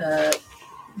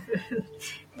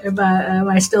 Am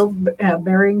I still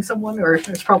burying someone, or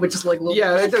it's probably just like little?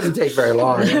 Yeah, it doesn't take very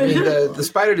long. I mean, the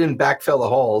spider didn't backfill the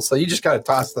hole, so you just got to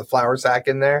toss the flour sack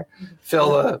in there,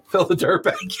 fill the dirt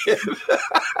back in,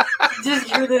 Just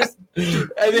hear this. and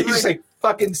then you just like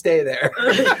fucking stay there.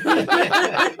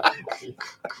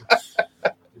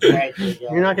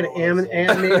 You're not going to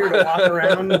animate her to walk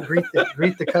around and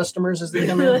greet the customers as they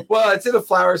come in? Well, it's in a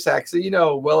flour sack, so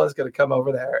Willa's going to come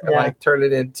over there and like turn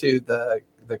it into the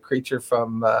creature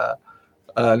from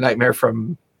Nightmare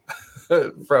from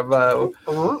what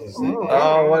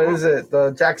is it?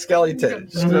 The Jack Skellington.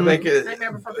 Just gonna make it.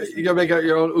 You're gonna make out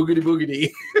your own oogity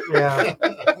boogity. Yeah.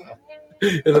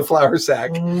 In the flour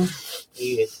sack.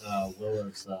 Eat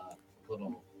Willa's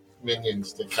little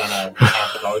minions to kind of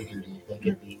have guard duty. They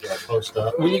can be post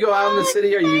up. When you go out in the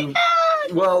city, are you?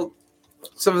 Well,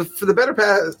 so for the better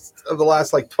part of the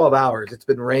last 12 hours, it's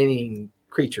been raining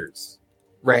creatures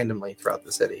randomly throughout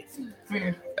the city.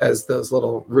 Weird. As those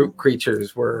little root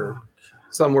creatures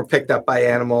some were picked up by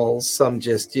animals, some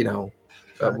just,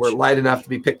 were light enough to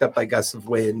be picked up by gusts of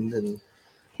wind. And,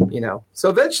 so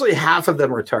eventually half of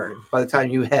them return by the time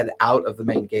you head out of the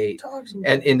main gate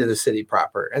and into the city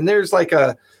proper. And there's like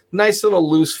a nice little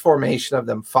loose formation of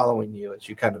them following you as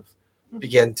you kind of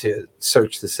begin to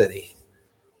search the city.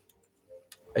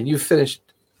 And you finished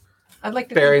I'd like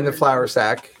to burying the flour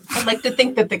sack. I'd like to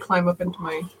think that they climb up into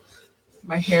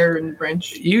my hair and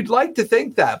branch. You'd like to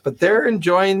think that, but they're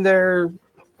enjoying their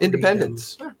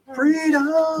independence. Freedom.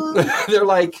 They're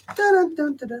like, Dun,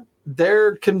 dun, dun, dun.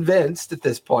 they're convinced at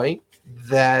this point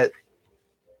that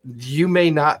you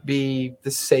may not be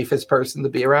the safest person to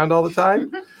be around all the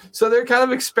time. So they're kind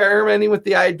of experimenting with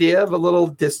the idea of a little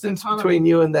distance between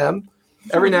you and them.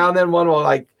 Every now and then one will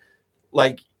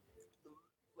like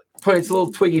points a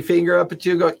little twiggy finger up at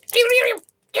you, go,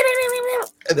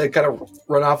 and then kind of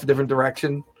run off a different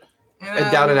direction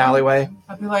and down an alleyway.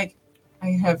 I'll be like,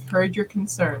 I have heard your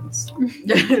concerns.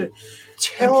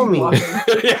 Tell me.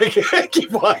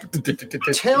 Keep walking.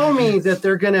 Tell me that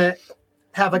they're going to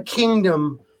have a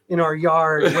kingdom in our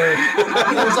yard where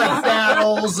there's like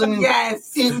battles and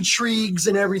intrigues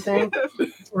and everything,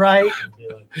 right?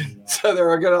 So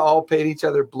they're going to all paint each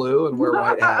other blue and wear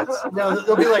white hats. No,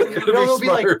 they'll be like the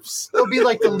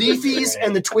leafies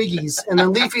and the twiggies, and the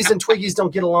leafies and twiggies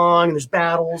don't get along, and there's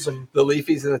battles and the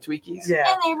leafies and the tweakies. Yeah,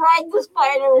 and they ride the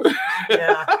spiders.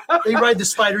 Yeah, they ride the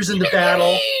spiders into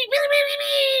battle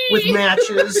with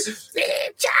matches.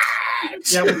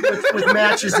 Yeah, with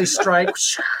matches they strike.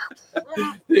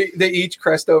 They each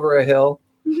crest over a hill.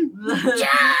 You say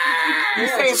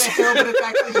the hill, but it's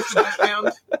actually just a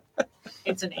background.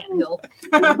 It's an anthill.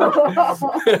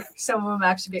 Some of them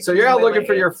actually get. So you're out looking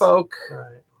for your folk.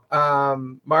 Right.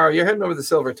 Maro, you're heading over the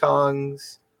Silver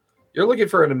Tongs. You're looking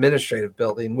for an administrative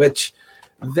building, which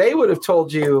they would have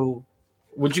told you.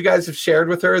 Would you guys have shared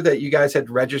with her that you guys had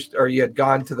registered or you had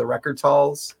gone to the records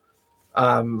halls?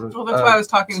 Well, that's why I was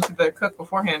talking to the cook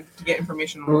beforehand to get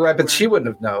information. Right, but she wouldn't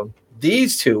have known.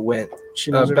 These two went.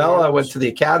 Bella went to the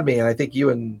academy, and I think you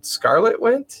and Scarlett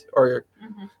went,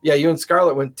 you and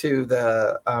Scarlett went to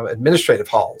the administrative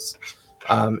halls.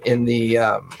 In the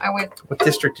I went. What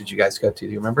district did you guys go to?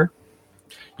 Do you remember?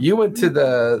 You went to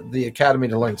the academy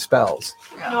to learn spells.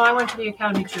 No, I went to the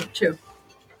academy too.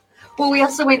 Well, we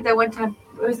also went that one time.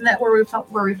 Wasn't that where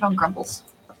we found Grumbles?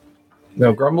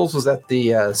 No, Grumbles was at the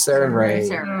Saren Ray.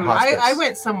 I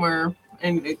went somewhere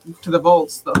to the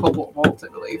vaults, the Hobart vault, I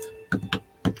believe.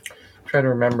 Trying to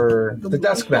remember the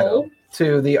Dusk Meadow,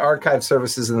 to the archive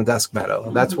services in the Dusk Meadow.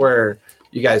 That's where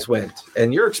you guys went,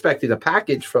 and you're expecting a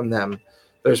package from them.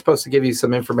 They're supposed to give you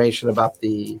some information about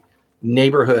the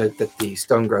neighborhood that the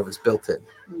Stone Grove is built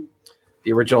in,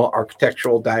 the original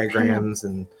architectural diagrams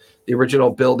and the original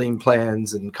building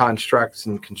plans and constructs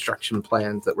and construction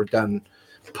plans that were done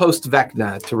post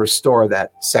Vecna to restore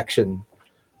that section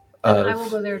of I will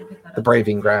go there to pick that the up.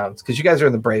 Braving Grounds, because you guys are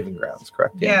in the Braving Grounds,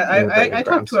 correct? Yeah, You're in the Braving I talked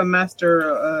Grounds. to a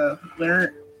master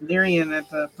Lyrian at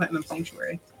the Platinum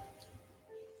Sanctuary.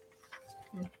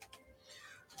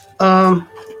 That's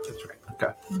right.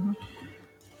 Okay. Mm-hmm.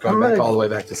 Going I'm back gonna- all the way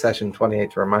back to session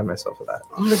 28 to remind myself of that.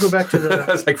 I'm gonna go back to the.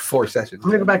 That's like 4 sessions.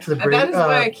 I'm gonna go back to the. And that is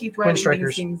why I keep writing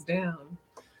Strikers. these things down.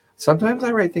 Sometimes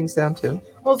I write things down too.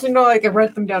 Well, so I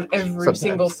write them down every Sometimes.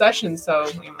 single session, so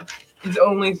it's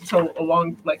only until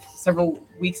several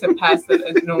weeks have passed that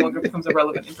it no longer becomes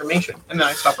irrelevant information, and then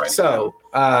I stop writing. So,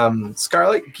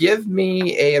 Scarlett, give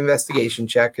me a investigation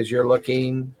check because you're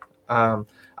looking.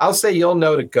 I'll say you'll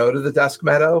know to go to the Dusk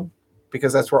Meadow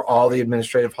because that's where all the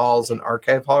administrative halls and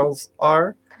archive halls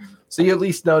are. So you at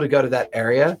least know to go to that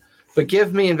area. But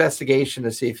give me investigation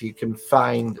to see if you can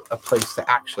find a place to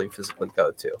actually physically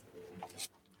go to.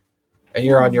 And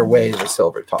you're on your way to the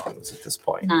Silver Tongs at this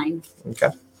point. 9. Okay.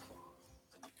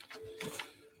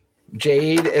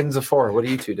 Jade and Zephora, what are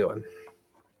you two doing?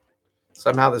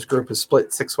 Somehow this group is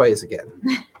split 6 ways again.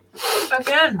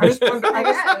 Again.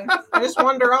 I just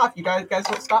wander off. You guys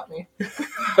don't stop me.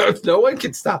 No one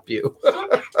can stop you.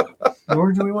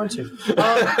 Nor do we want to.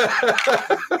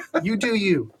 You do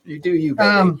you. You do you,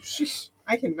 baby.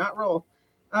 I cannot roll.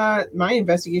 My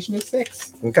investigation is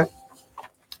 6. Okay.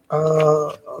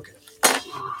 Okay.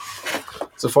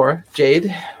 Sephora,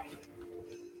 Jade.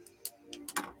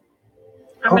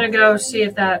 I'm going to go see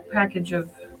if that package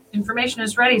of information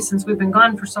is ready since we've been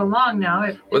gone for so long now.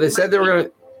 Well, they said they were going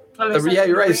to. Yeah,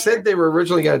 you're right. They said Said they were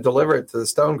originally going to deliver it to the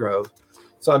Stone Grove.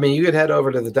 So, I mean, you could head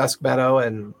over to the Dusk Meadow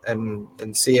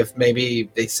and see if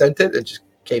maybe they sent it. It just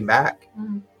came back.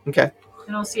 Okay.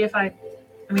 And I'll see if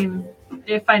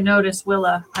if I notice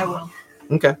Willa, I will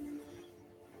Okay.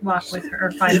 walk with her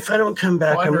or find If I don't come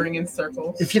back, Wandering in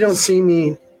circles. if you don't see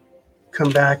me come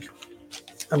back,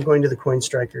 I'm going to the Coin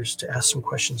Strikers to ask some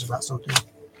questions about something.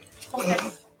 Okay.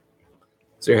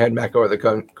 So you're heading back over to the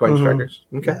Coin Strikers.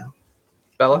 Okay. Yeah.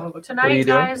 Bella, what are you Tonight, doing?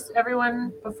 guys,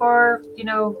 everyone, before,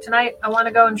 tonight I want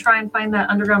to go and try and find that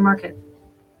underground market.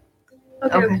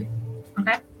 Okay.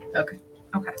 Okay? I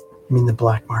mean the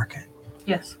black market.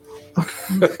 Yes.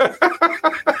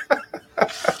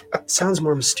 Sounds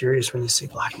more mysterious when you say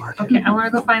black market. Okay, I want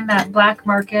to go find that black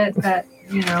market that,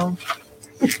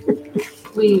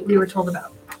 we were told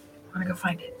about. I want to go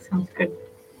find it. Sounds good.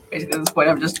 Basically, at this point,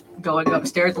 I'm just going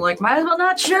upstairs and might as well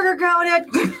not sugarcoat it.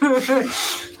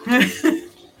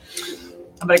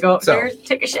 I'm going to go upstairs,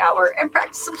 take a shower, and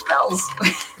practice some spells.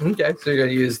 Okay, so you're going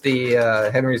to use the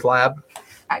Henry's lab.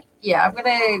 I'm going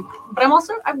to, but I'm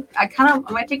also, I'm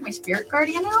going to take my spirit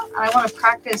guardian out, and I want to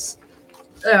practice,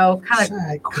 kind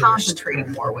of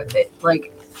concentrating more with it.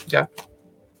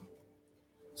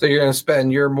 So you're going to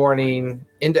spend your morning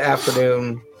into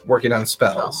afternoon working on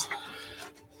spells.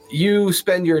 You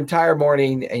spend your entire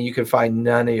morning and you can find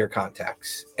none of your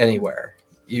contacts anywhere.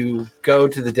 You go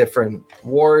to the different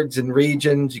wards and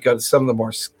regions. You go to some of the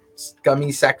more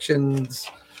scummy sections.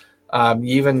 You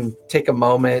even take a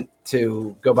moment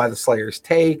to go by the Slayer's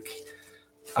Take.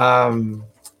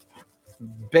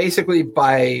 Basically,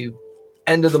 by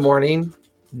end of the morning,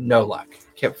 no luck.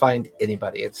 Can't find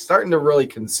anybody. It's starting to really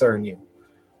concern you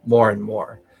more and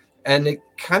more. And it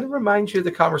kind of reminds you of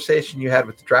the conversation you had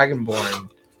with the Dragonborn,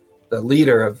 the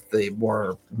leader of the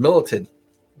more militant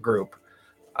group,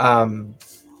 about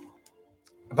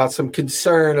some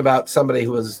concern about somebody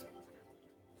who was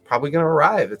probably going to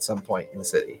arrive at some point in the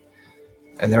city.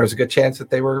 And there was a good chance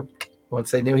that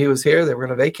once they knew he was here, they were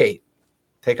going to vacate,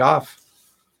 take off.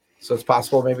 So it's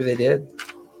possible maybe they did.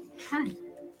 Okay.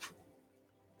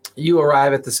 You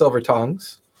arrive at the Silver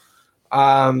Tongues.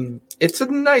 It's a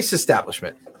nice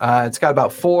establishment. It's got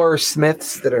about 4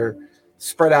 smiths that are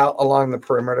spread out along the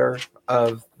perimeter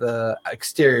of the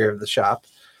exterior of the shop.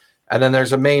 And then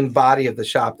there's a main body of the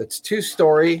shop that's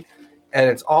 2-story, and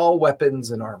it's all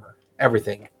weapons and armor.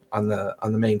 Everything on the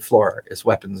main floor is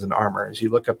weapons and armor. As you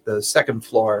look up the second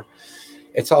floor,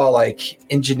 it's all like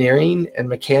engineering and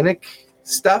mechanic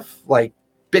stuff, like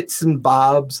bits and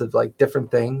bobs of like different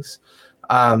things.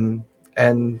 And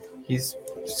he's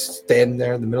standing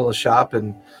there in the middle of the shop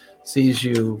and sees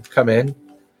you come in.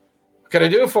 What can I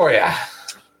do for you?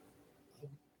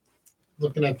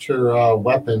 Looking at your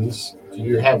weapons, do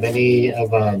you have any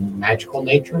of a magical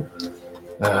nature?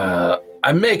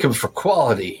 I make them for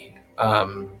quality.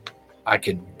 I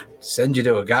could send you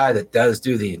to a guy that does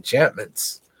do the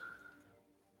enchantments.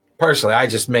 Personally, I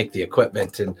just make the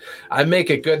equipment, and I make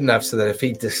it good enough so that if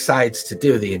he decides to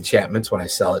do the enchantments when I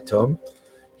sell it to him,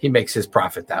 he makes his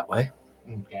profit that way.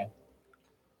 Okay.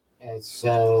 And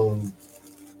so,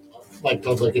 I'd like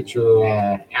to look at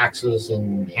your axes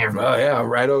and hammers. Oh, yeah,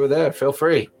 right over there. Feel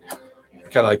free.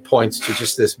 Kind of like points to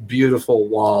just this beautiful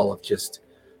wall of just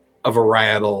a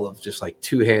varietal of just like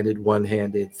 2-handed,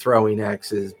 1-handed throwing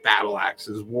axes, battle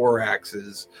axes, war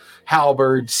axes,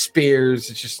 halberds,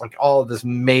 spears. It's just like all of this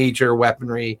major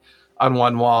weaponry on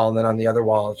one wall. And then on the other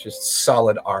wall, it's just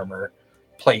solid armor,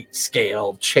 plate,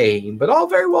 scale, chain, but all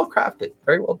very well crafted,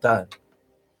 very well done.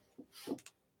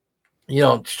 You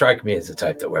don't strike me as the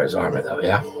type that wears armor, though,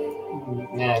 yeah?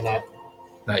 No,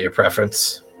 Not your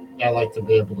preference? I like to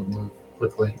be able to move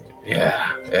quickly.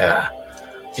 Yeah.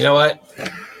 You know what?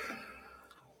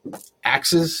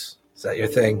 Axes? Is that your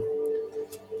thing?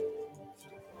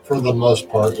 For the most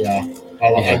part, yeah.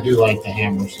 I do like the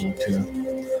hammers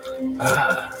too.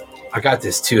 I got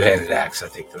this 2-handed axe I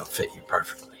think that'll fit you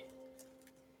perfectly.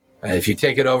 And if you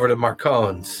take it over to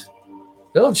Marcone's,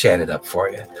 they'll enchant it up for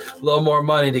you. A little more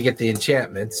money to get the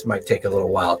enchantments. Might take a little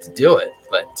while to do it,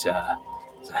 but it's a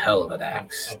hell of an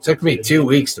axe. It took me 2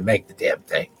 weeks to make the damn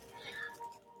thing.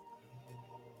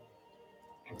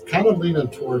 I'm kind of leaning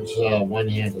towards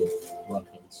one-handed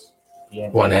weapons. Yeah,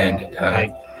 One-handed, huh?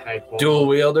 high quality. Dual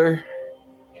wielder.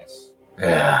 Yes.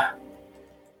 Yeah,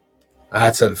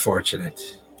 that's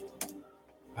unfortunate.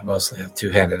 I mostly have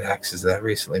two-handed axes that I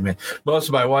recently made. Most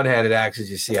of my one-handed axes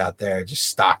you see out there are just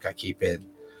stock I keep in.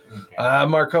 Okay.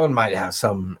 Marcone might have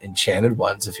some enchanted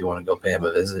ones if you want to go pay him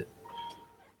a visit.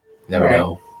 Never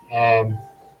All right. know.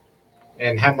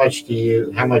 And how much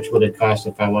would it cost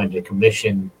if I wanted to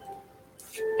commission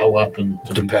a weapon?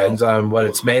 Depends on what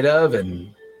it's made of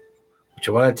and what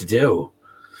you want it to do.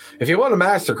 If you want a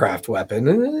mastercraft weapon,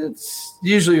 it's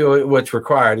usually what's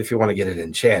required if you want to get it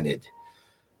enchanted.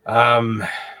 I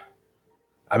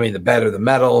mean, the better the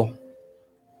metal,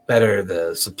 better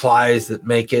the supplies that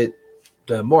make it,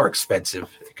 the more expensive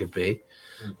it could be.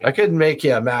 Okay. I could make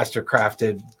you a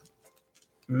mastercrafted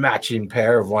matching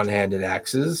pair of one-handed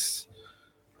axes,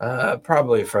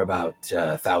 probably for about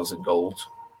 1,000 gold.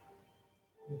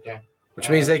 Okay. Which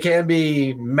means they can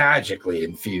be magically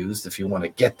infused if you want to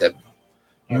get them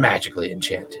magically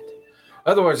enchanted.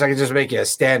 Otherwise, I could just make you a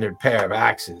standard pair of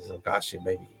axes. It'll cost you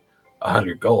maybe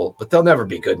 100 gold, but they'll never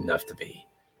be good enough to be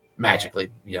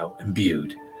magically,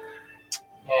 imbued.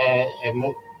 And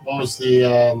what was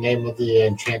the name of the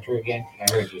enchanter again?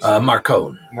 I heard you say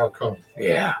Marcone. Marcone.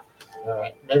 Yeah. All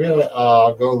right. Maybe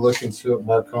I'll go look and see what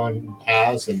Marcone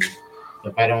has, and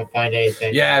if I don't find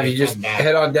anything, Yeah, if you just come back.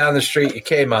 head on down the street, you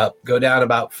came up, go down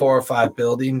about 4 or 5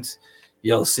 buildings,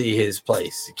 you'll see his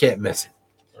place. You can't miss it.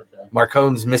 Okay.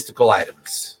 Marcone's Mystical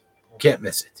Items. Can't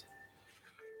miss it.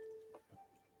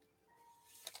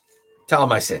 Tell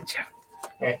him I sent you. All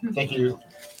right. Thank you,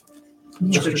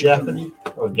 Mr. Jaffany.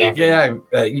 Or Gaffney.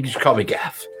 Yeah, you can just call me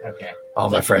Gaff. Okay. All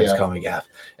my friends Yeah. call me Gaff.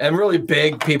 And really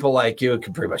big people like you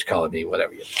can pretty much call me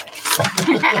whatever you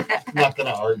like. I'm not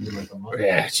gonna argue with him.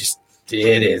 Yeah,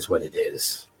 it is what it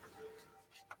is.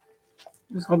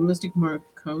 It's called Mystic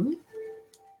Marcone.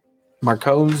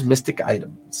 Marcone's Mystic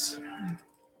Items.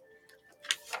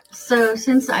 So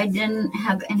since I didn't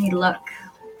have any luck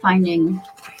finding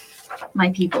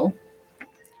my people,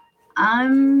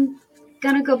 I'm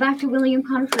gonna go back to William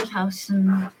Conifer's house and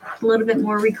a little bit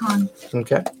more recon.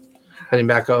 Okay. Heading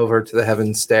back over to the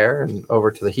Heaven Stair and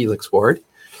over to the Helix Ward.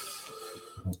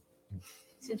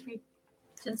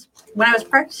 Since when I was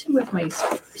practicing with my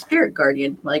spirit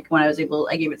guardian, like when I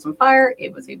gave it some fire,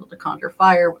 it was able to conjure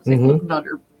fire, was able to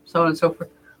conjure so on and so forth.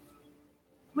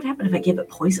 What happened if I gave it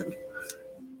poison?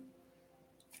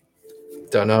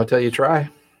 Don't know until you try.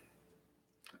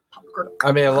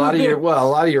 I mean, a lot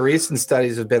of your recent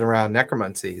studies have been around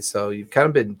necromancy, so you've kind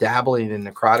of been dabbling in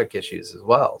necrotic issues as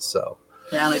well. So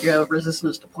Yeah, and I do have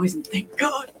resistance to poison. Thank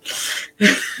God.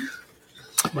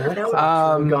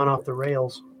 Well, we've gone off the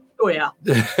rails. Oh yeah.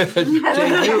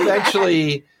 Jay, you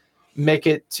eventually make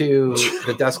it to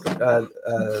the dusk.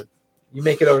 You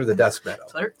make it over to the Dusk Meadow.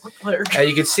 Clear. And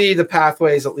you can see the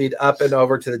pathways that lead up and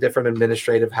over to the different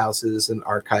administrative houses and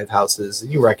archive houses,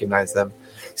 and you recognize them.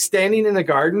 Standing in the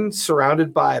garden,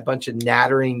 surrounded by a bunch of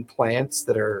nattering plants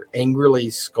that are angrily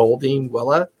scolding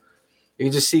Willa, you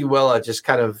can just see Willa just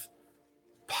kind of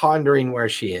pondering where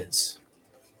she is.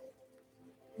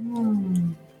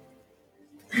 No.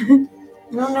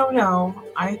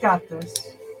 I got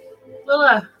this.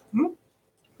 Willa,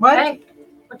 What? hey,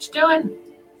 what you doing?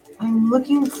 I'm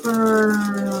looking for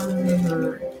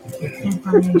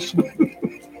information.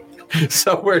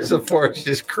 So where's the force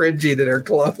just cringing in her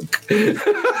cloak?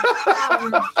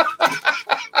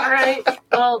 All right.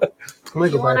 Well, I'm gonna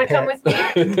you go buy want a to come pet.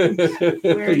 with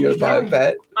me? Where are You're you my going?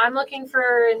 pet. I'm looking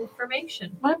for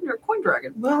information. What happened to a coin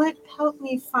dragon? Will it help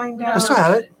me find I out still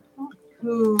have it.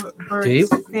 who you?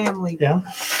 Bert's family? Yeah.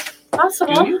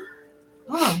 Possible.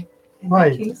 Oh, in Why?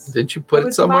 that case, Did you I put it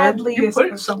would somewhere? gladly You put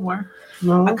it somewhere.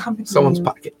 No. accompany Someone's you.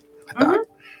 pocket. I thought.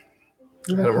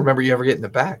 I don't remember you ever getting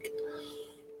it back.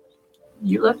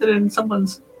 You left it in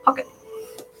someone's pocket.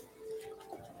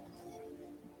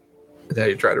 Now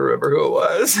you're trying to remember who it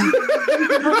was.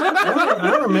 I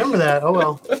don't remember that. Oh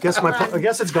well. I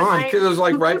guess it's gone. Because it was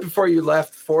like right before you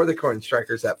left for the Corn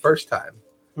Strikers that first time.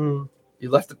 Hmm.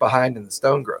 You left it behind in the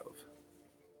Stone Grove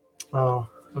Oh,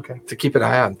 okay. to keep an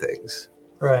eye on things.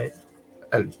 Right.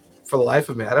 And for the life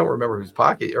of me, I don't remember whose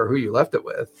pocket or who you left it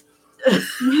with.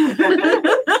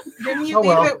 Didn't you Oh, leave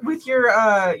well. it with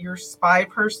your spy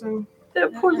person?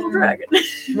 That poor little dragon.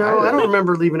 No, I don't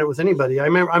remember leaving it with anybody. I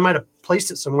remember I might have placed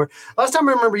it somewhere. Last time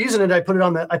I remember using it, I put it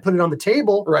on the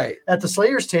table Right. at the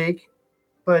Slayer's take.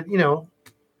 But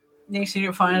Next thing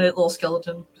you find it, little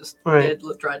skeleton, just Right.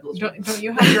 dead, dried little. Don't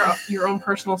you have your own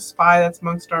personal spy that's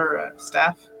amongst our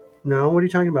staff? No, what are you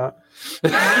talking about?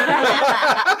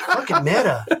 Fucking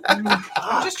meta.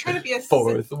 I'm just trying to be a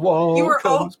Fourth wall You were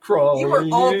comes crawling. You were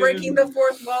all in. breaking the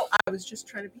fourth wall. I was just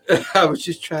trying to be. I was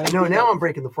just trying. No, now I'm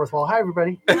breaking the fourth wall. Hi,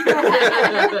 everybody.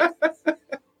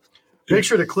 Make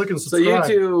sure to click and So you subscribe.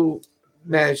 two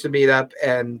manage to meet up,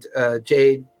 and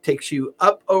Jade takes you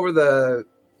up over the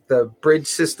bridge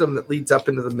system that leads up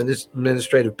into the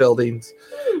administrative buildings.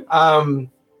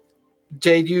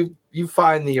 Jade, you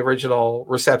find the original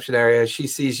reception area. She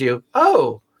sees you.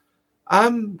 Oh,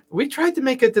 we tried to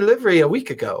make a delivery a week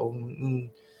ago.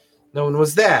 No one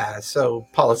was there, so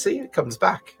policy, it comes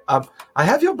back. I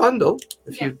have your bundle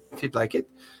if you'd like it.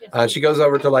 She goes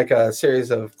over to like a series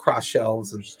of cross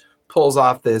shelves and pulls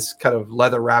off this kind of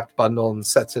leather wrapped bundle and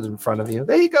sets it in front of you.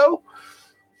 There you go.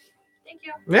 Thank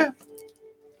you. Yeah.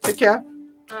 Take care.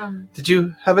 Did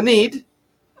you have a need?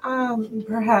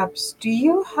 Perhaps. Do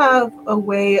you have a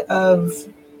way of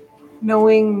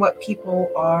knowing what people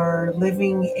are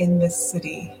living in this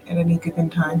city at any given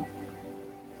time?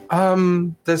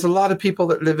 There's a lot of people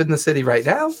that live in the city right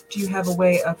now. Do you have a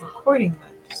way of recording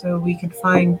that so we can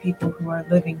find people who are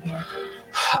living here?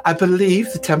 I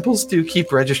believe the temples do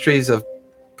keep registries of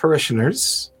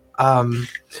parishioners.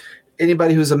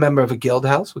 Anybody who's a member of a guild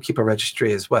house will keep a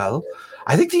registry as well.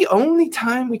 I think the only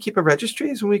time we keep a registry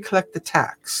is when we collect the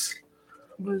tax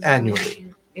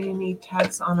annually. Any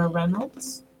tax on a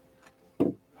Reynolds?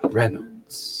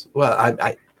 Reynolds. Well,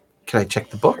 I can I check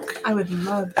the book? I would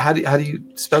love. How do you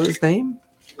spell his name?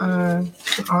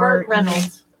 Burt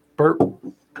Reynolds. Burt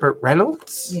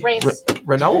Reynolds? Reynolds.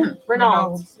 Renault?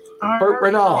 Reynolds. Burt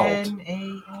Renault.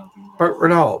 R-N-A-L-D. Burt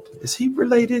Renault. Is he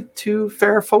related to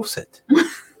Farrah Fawcett?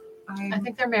 I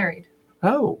think they're married.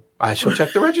 Oh, I shall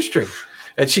check the registry.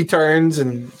 And she turns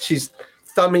and she's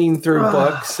thumbing through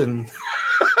books and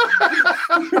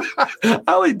I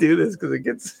only do this because it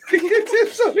gets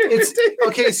so irritating.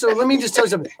 Okay, so let me just tell you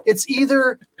something. It's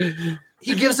either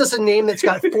he gives us a name that's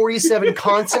got 47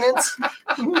 consonants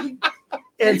and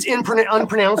it's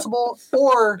unpronounceable,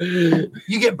 or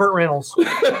you get Burt Reynolds.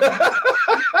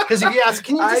 Because if you ask,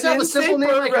 can you just have a simple name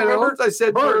like Reynolds? I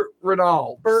said Burt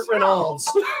Reynolds. Burt Reynolds.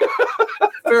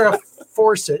 Farrah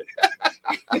Fawcett.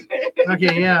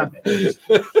 Okay, yeah.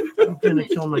 I'm gonna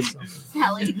kill myself.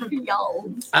 Sally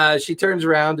Fields. She turns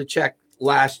around to check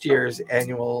last year's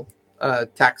annual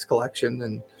tax collection,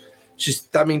 and she's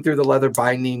thumbing through the leather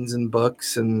bindings and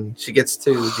books, and she gets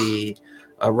to the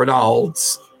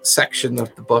Reynolds section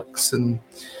of the books and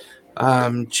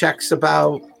checks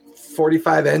about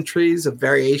 45 entries of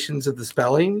variations of the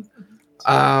spelling.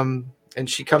 And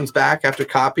she comes back after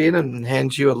copying and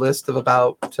hands you a list of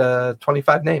about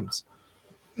 25 names.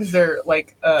 Is there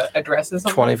like addresses?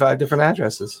 25 different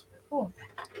addresses. Cool.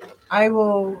 I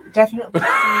will definitely see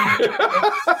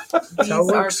if these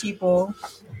are people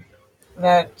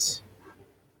that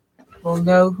will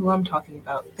know who I'm talking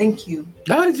about. Thank you.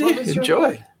 No,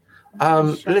 enjoy.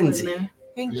 Lindsay.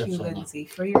 Thank Yes, you, I know. Lindsay,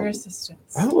 for your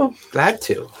assistance. Oh, well, glad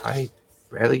to. I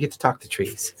rarely get to talk to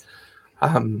trees.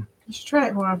 You should try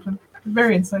it more often.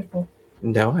 Very insightful.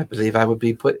 No, I believe I would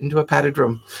be put into a padded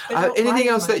room. They don't Anything like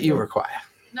else that you mine. require?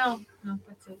 No,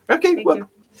 that's it. Okay, Thank well, you.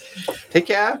 take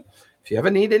care. If you ever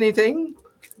need anything,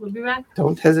 We'll be back.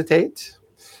 don't hesitate.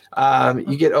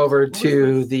 You get over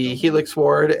to the Helix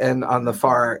Ward, and on the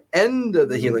far end of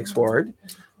the Helix Ward,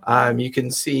 you can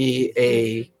see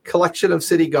a collection of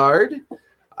city guard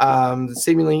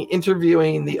seemingly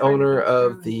interviewing the owner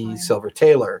of the Silver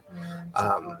Tailor.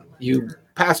 You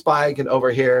pass by and can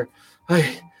overhear,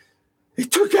 they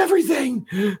took everything.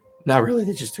 Not really,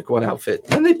 they just took one outfit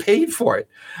and they paid for it.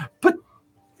 But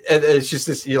and it's just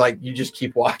this, you just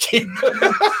keep walking.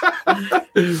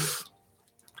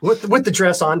 With the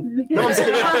dress on. No, I'm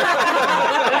kidding.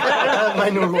 I have my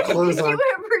normal clothes Did on. you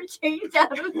ever change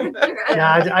out of the dress?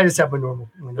 Yeah, I just have my normal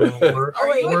work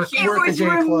Oh, work it a was day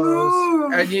clothes.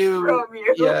 removed And you from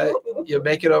you. yeah, you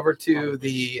make it over to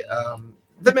the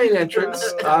main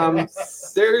entrance.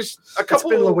 There's a It's couple.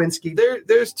 been Lewinsky.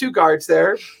 There's two guards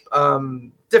there,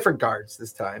 different guards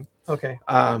this time. Okay.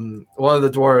 One of the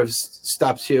dwarves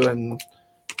stops you and,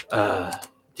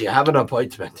 do you have an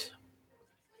appointment?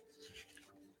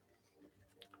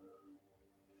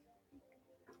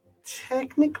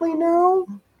 Technically, no.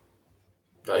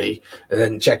 And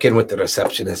then check in with the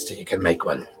receptionist and you can make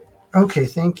one. Okay,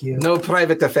 thank you. No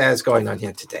private affairs going on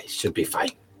here today. Should be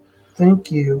fine.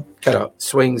 Thank you. Kind of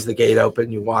swings the gate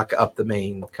open. You walk up the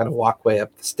main kind of walkway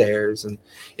up the stairs and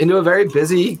into a very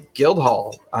busy guild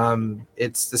hall.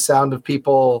 It's the sound of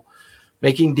people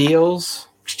making deals,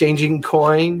 exchanging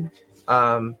coin,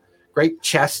 great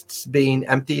chests being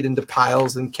emptied into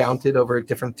piles and counted over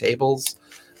different tables.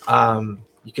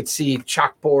 You could see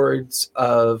chalkboards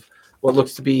of what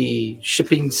looks to be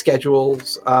shipping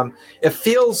schedules. It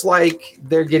feels like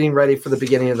they're getting ready for the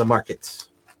beginning of the market.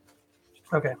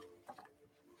 Okay.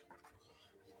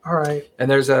 All right. And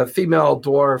there's a female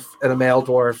dwarf and a male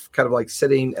dwarf kind of like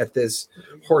sitting at this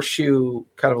horseshoe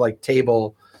kind of like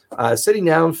table, sitting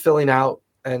down, filling out.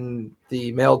 And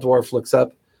the male dwarf looks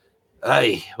up.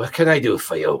 Hey, what can I do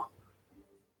for you?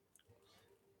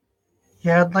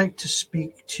 Yeah, I'd like to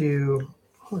speak to,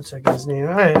 what's that guy's name?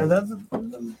 All right,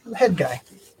 the head guy.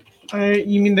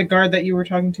 You mean the guard that you were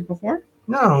talking to before?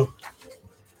 No.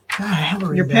 God, I have it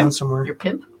Your written down pimp? somewhere. Your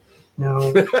pimp?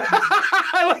 No.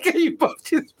 I like how you both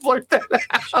just blurt that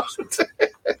out.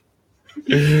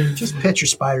 Just pet your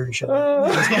spider and shit.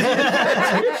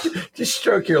 Just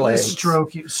stroke your legs. Just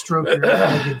stroke your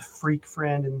good freak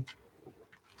friend and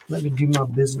let me do my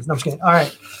business. No, I'm just kidding. All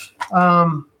right.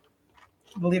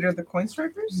 The leader of the coin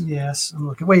strikers? Yes, I'm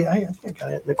looking. Wait, I think I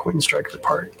got it in the coin striker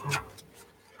part.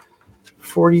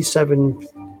 47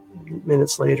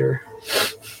 minutes later.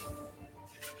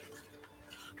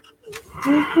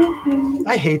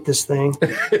 I hate this thing.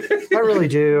 I really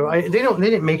do. They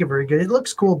didn't make it very good. It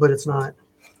looks cool, but it's not.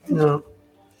 No.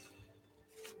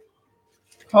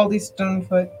 Holly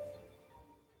Stonefoot.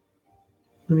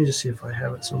 Let me just see if I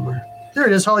have it somewhere. There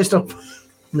it is, Holly Stonefoot.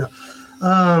 No.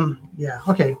 Yeah,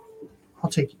 okay. I'll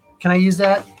take it. Can I use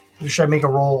that? Or should I make a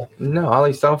roll? No,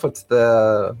 Holly Stonefoot's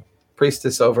the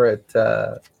priestess over at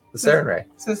the Serenray.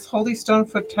 It says Holy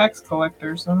Stonefoot tax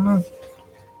collectors. I don't know.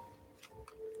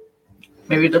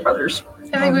 Maybe they're brothers.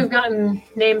 I think we've gotten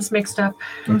names mixed up.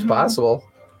 It's possible.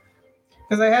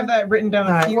 Because I have that written down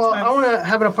All a right, few well, times. I want to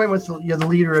have an appointment with the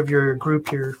leader of your group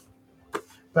here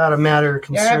about a matter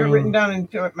Yeah, I have it written concerning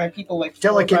down in my people like 4 or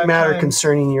delicate 5 matter times.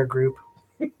 concerning your group.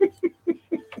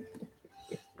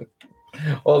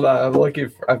 Hold on, I'm looking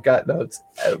for. I've got notes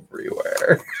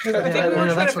everywhere. 'Cause I think Yeah, we were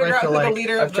yeah, trying that's to what I figure out feel who the like.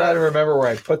 leader I'm of trying to the. remember where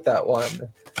I put that one.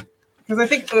 Because I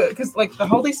think, because like the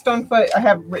Holy Stonefoot, I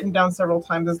have written down several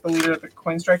times as the leader of the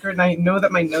coin striker, and I know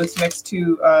that my notes next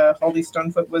to Holy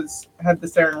Stonefoot had the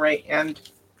Saren Ray and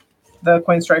the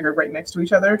coin striker right next to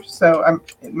each other. So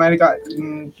it might have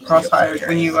gotten cross-hired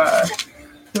when you,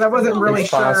 because I wasn't really It's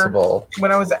sure possible.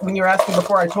 when you were asking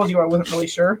before. I told you I wasn't really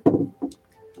sure. I'm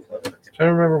trying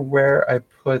to remember where I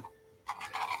put.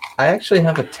 I actually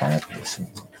have a tab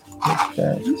missing.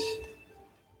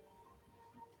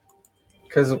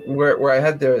 Because where I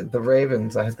had the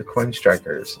Ravens, I had the coin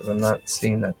strikers, and I'm not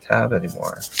seeing that tab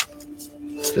anymore.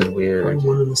 It's weird. Probably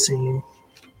one and the same.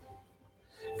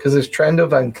 Because there's Trendo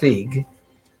van Krieg,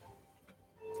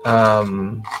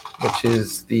 which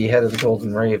is the head of the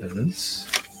Golden Ravens.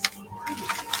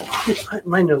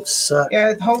 My notes suck.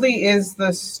 Yeah, Holy is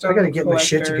the stone I got to get my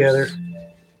shit together.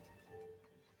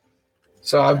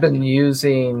 So I've been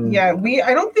using. Yeah,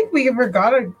 I don't think we ever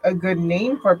got a good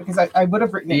name for it because I would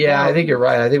have written it Yeah, down. I think you're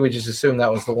right. I think we just assumed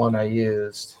that was the one I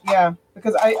used. Yeah,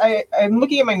 because I'm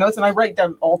looking at my notes and I write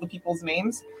down all the people's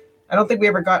names. I don't think we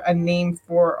ever got a name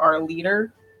for our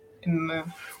leader.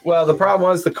 Well, the problem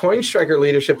was the coin striker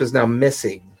leadership is now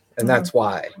missing, and that's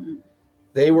why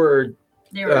they went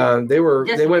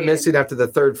missing after the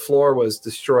third floor was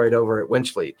destroyed over at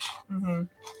Winchleach. Mm-hmm.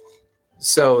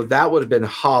 So that would have been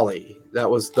Holly. That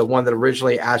was the one that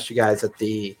originally asked you guys at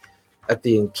the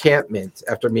encampment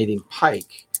after meeting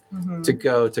Pike to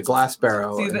go to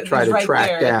Glassbarrow and try to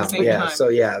track down. Yeah. Time. So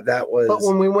yeah, that was. But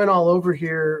when we went all over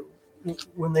here,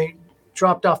 when they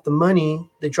dropped off the money,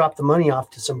 they dropped the money off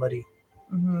to somebody.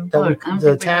 Mm-hmm.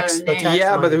 The tax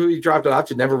yeah, money. but who you dropped it off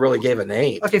to never really gave a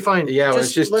name. Okay, fine. Yeah, it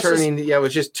was just turning. Yeah, it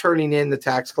was just turning in the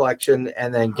tax collection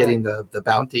and then getting the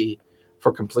bounty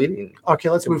for completing.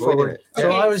 Okay, let's move forward. It. So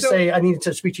Okay, I would so- say I need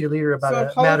to speak to your leader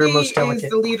about So a matter Holly most delicate. is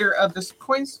the leader of this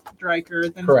coin striker.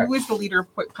 Then Correct. who is the leader of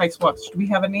Pikes Watch? Do we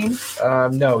have a name?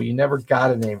 No, you never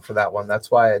got a name for that one. That's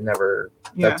why I never.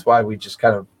 Yeah. That's why we just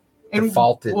kind of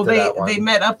defaulted well, to that one. they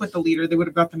met up with the leader. They would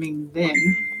have got the name then.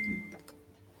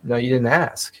 No, you didn't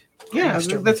ask. Yeah,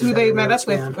 Start that's who with they the met notes, up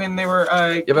with man. when they were.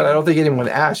 Yeah, but I don't think anyone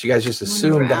asked. You guys just When you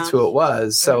assumed were that's who it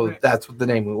was. So Right. that's the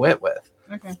name we went with.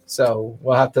 Okay. So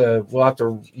we'll have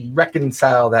to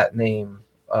reconcile that name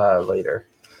later.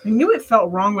 I knew it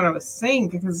felt wrong when I was saying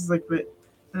because like, but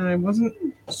I wasn't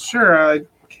sure. I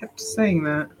kept saying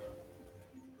that.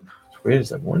 It's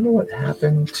weird. I wonder what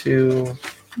happened to.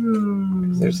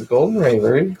 There's the Golden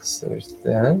Ravens. There's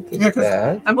that. There's Yeah, 'cause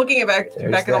that. I'm looking at back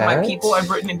There's at all my that. people. I've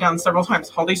written it down several times.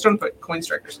 Holy Stonefoot coin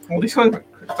strikers. Holy Stonefoot.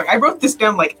 It's like I wrote this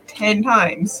down like 10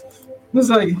 times. It was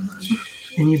like,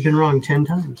 And you've been wrong 10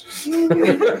 times.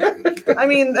 I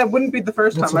mean, that wouldn't be the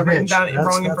first That's time a I've written bitch. down That's-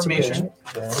 wrong that's a information.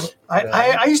 That.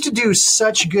 I used to do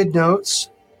such good notes,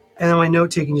 And then my note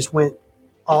taking just went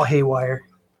all haywire.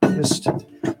 I used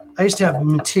to have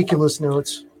meticulous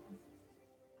notes.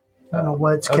 I don't know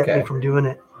what's kept me from doing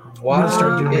it. Why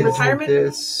start doing is retirement?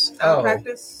 this?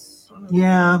 Practice.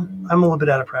 Yeah, I'm a little bit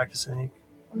out of practice, I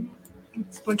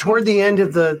think. Toward the end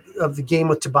of the game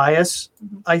with Tobias,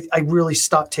 I really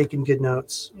stopped taking good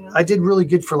notes. Yeah. I did really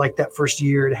good for like that first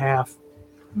year and a half.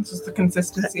 It's just the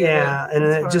consistency. Yeah, of it. and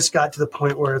then It's it hard. just got to the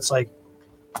point where it's like,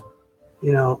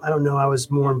 I don't know. I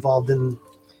was more involved in.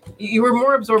 You were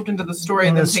more absorbed into the story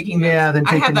In than this- taking notes. yeah, than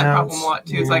I had taking that notes. problem a lot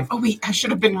too. It's Yeah. like, oh wait, I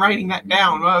should have been writing that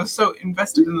down. Well, I was so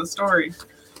invested in the story.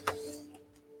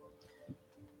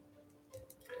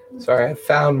 Sorry, I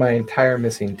found my entire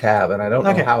missing tab, and I don't know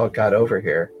Okay. how it got over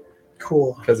here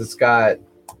Cool. because it's got.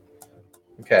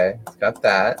 Okay, it's got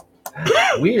that.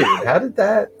 Weird. How did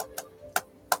that?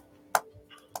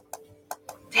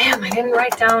 Damn, I didn't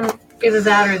write down either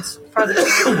that or it's farther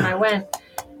down than I went.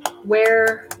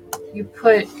 Where you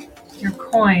put your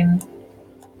coin.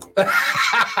 I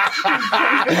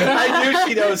knew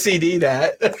she'd OCD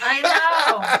that. I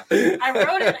know. I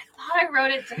wrote it. I thought I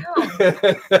wrote it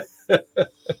down.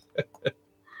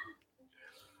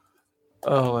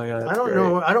 Oh my god! I don't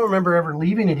know. I don't remember ever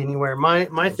leaving it anywhere. My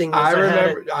thing was I had it-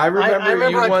 remember. I remember. I remember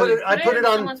you I wanted, put it in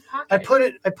on. someone's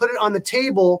pocket. I put it on the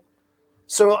table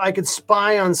so I could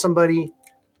spy on somebody,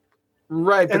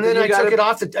 right, but and then you I gotta- took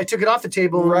it off the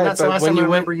table, Right, and that's the but last when time I you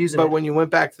went- remember using But it. when you went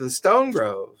back to the Stone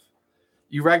Grove,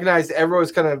 you recognized everyone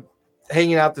was kind of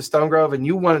hanging out the Stone Grove, and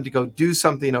you wanted to go do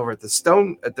something over at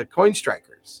the Coin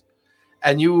Strikers,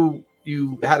 and you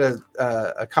had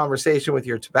a conversation with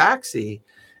your tabaxi,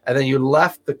 and then you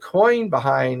left the coin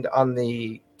behind on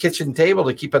the kitchen table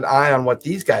to keep an eye on what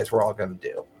these guys were all going to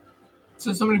do,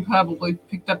 So somebody probably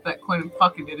picked up that coin and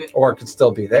pocketed it. or it could still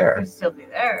be there. It'd still be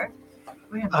there.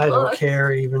 We have to I don't look.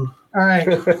 care even. All right,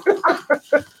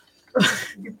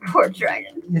 You poor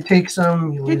dragon. you take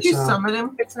some. You Did leave you some. summon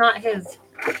him? It's not his.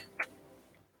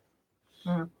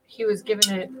 Hmm. He was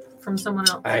given it from someone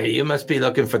else. You must be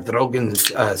looking for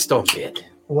Drogon's Stonebeard.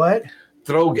 What?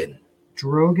 Drogon.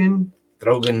 Drogon?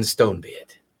 Drogon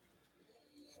Stonebeard.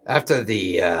 After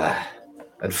the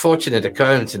unfortunate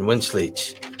occurrence in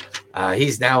Winchleach,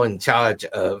 he's now in charge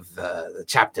of the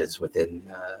chapters within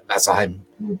Vasselheim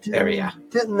area.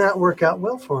 Didn't that work out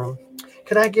well for him?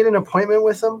 Could I get an appointment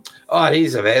with him? Oh,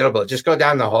 he's available. Just go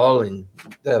down the hall and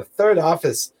the third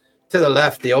office to the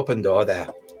left, the open door there.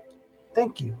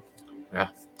 Thank you.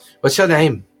 What's your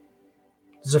name?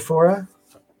 Zephora?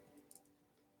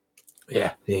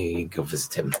 Yeah, you can go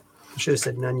visit him. I should have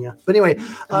said Nunya. But anyway,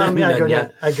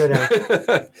 Nunya. I go down.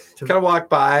 Kind of walk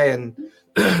by, and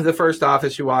the first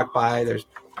office you walk by, there's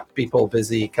people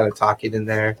busy kind of talking in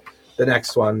there. The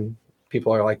next one,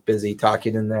 people are like busy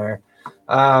talking in there.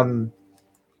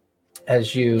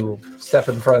 As you step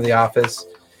in front of the office,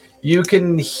 you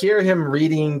can hear him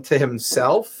reading to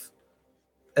himself.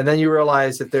 And then you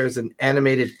realize that there's an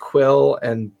animated quill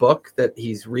and book that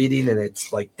he's reading, and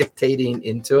it's like dictating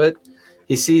into it.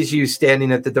 He sees you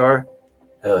standing at the door.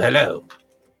 Oh, hello.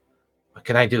 What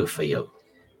can I do for you?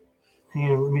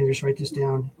 Hang on, let me just write this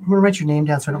down. I'm going to write your name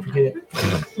down so I don't forget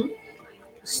it.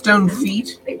 Stone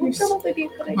feet. It would probably be a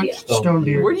good idea.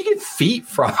 Stonebeard. Where do you get feet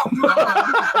from?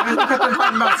 I look up and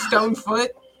talking about stone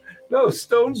foot. No,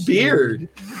 stone beard.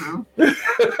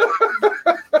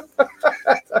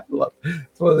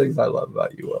 It's one of the things I love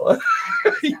about you, Willa.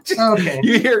 Okay.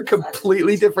 You hear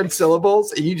completely different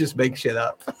syllables, and you just make shit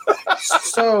up.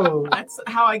 So, That's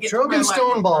how I get to my Drogon life.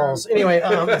 Stone Balls. Anyway,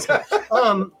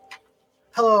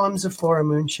 hello, I'm Zephora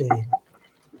Moonshade.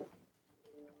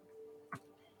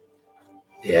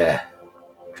 Yeah,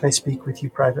 Can I speak with you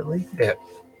privately?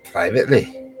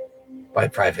 privately. Why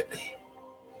privately?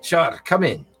 Sure, come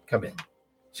in. Come in.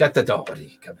 Shut the door. Come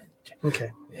in.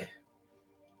 Okay. Yeah.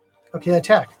 Okay,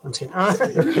 attack. I'm saying.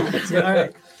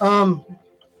 Yeah, all right.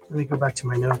 Let me go back to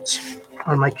my notes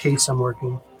on my case I'm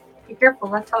working. Be careful.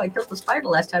 That's how I killed the spider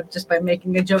last time, just by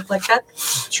making a joke like that.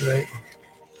 That's right.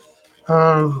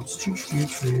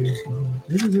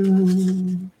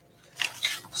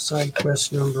 Side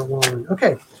quest number 1.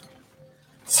 Okay.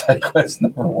 Side quest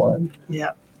number 1.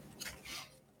 Yeah.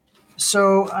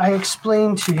 So I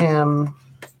explained to him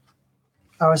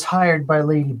I was hired by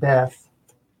Lady Beth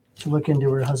to look into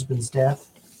her husband's death.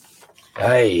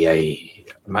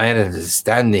 My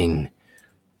understanding,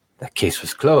 that case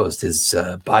was closed. His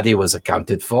body was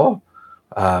accounted for.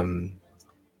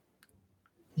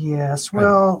 Yes,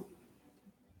 well,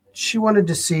 she wanted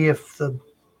to see if the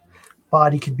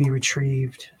body could be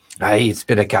retrieved. It's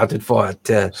been accounted for.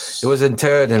 It was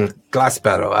interred in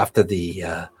Glassbarrow after the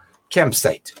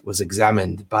campsite was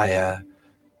examined by a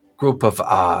group of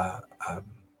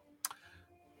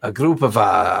a group of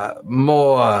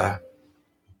more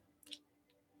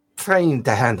trained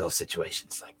to handle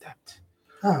situations like that.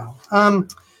 Oh.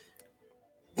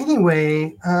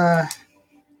 Anyway, and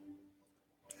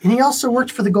he also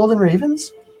worked for the Golden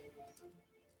Ravens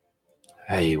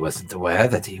I wasn't aware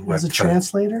that he worked as a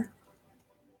translator.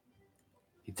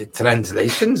 He did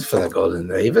translations for the Golden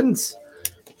Ravens.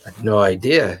 I had no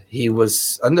idea. He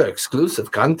was under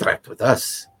exclusive contract with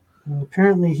us. Well,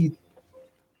 apparently he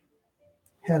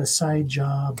had a side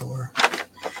job or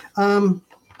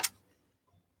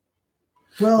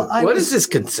What is this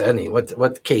concerning?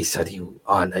 What case are you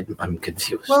on? I'm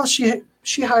confused. Well, she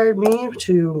hired me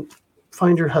to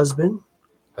find her husband.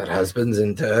 Her husband's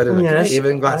interred in a cave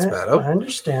in Glassbarrow. I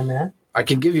understand that. I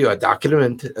can give you a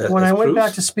document. When I went proof.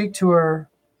 back to speak to her,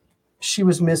 she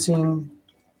was missing.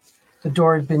 The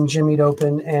door had been jimmied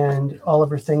open and all of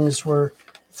her things were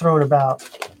thrown about.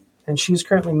 And she's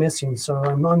currently missing. So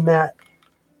I'm on that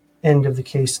end of the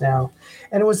case now.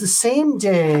 And it was the same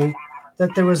day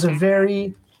that there was a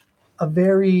very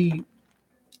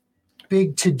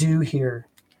big to-do here.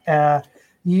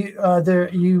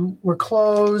 You were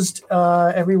closed.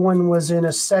 Everyone was in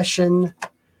a session.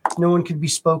 No one could be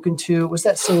spoken to. It was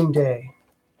that same day.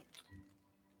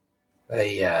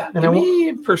 Give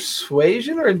me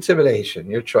persuasion or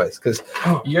intimidation, your choice, because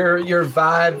your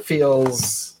vibe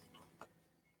feels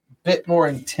a bit more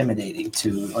intimidating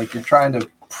too. Like you're trying to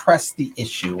press the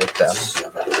issue with them.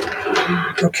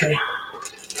 Okay.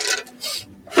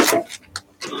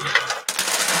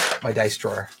 My dice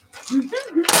drawer.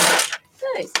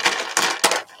 Nice.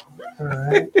 All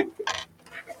right.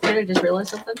 Did I just realize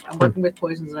something? I'm working with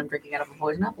poisons and I'm drinking out of a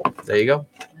poison apple. There you go.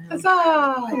 Huzzah!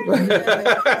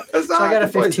 So I got a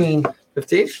 15.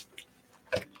 15?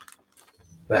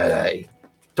 But I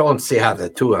don't see how the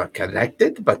two are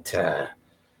connected, but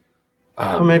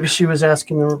Or maybe she was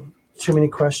asking her too many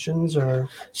questions, or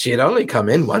she had only come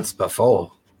in once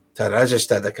before to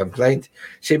register the complaint.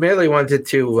 She merely wanted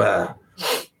to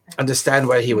understand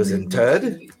where he was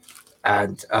interred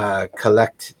and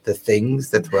collect the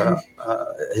things that were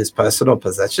his personal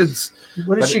possessions.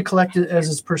 what did she collect as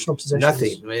his personal possessions?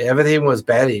 Nothing. Everything was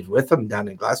buried with him down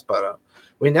in Glassborough.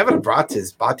 We never brought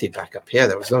his body back up here.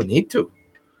 There was no need to.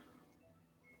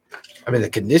 I mean, the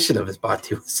condition of his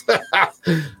body was...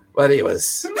 but he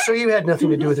was... So you had nothing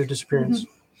to do with her disappearance?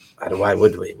 Why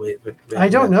would we? I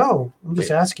don't know. I'm just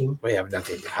asking. We have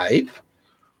nothing to hide.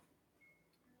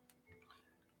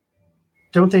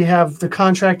 Don't they have the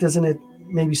contract? Doesn't it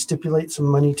maybe stipulate some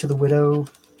money to the widow?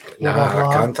 No,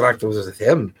 our contract was with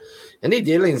him. Any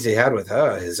dealings he had with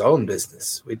her, his own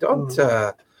business. We don't.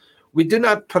 We do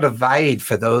not provide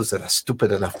for those that are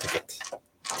stupid enough to get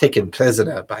taken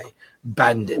prisoner by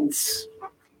bandits.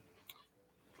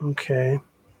 Okay.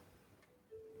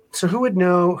 So who would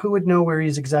know where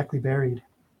he's exactly buried?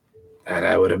 And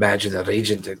I would imagine the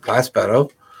regent at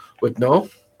Glassbarrow would know.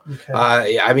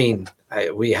 Okay.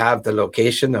 We have the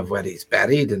location of where he's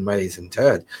buried and where he's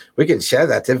interred. We can share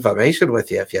that information with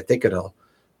you if you think it'll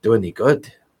do any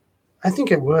good. I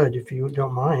think it would, if you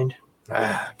don't mind.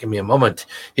 Give me a moment.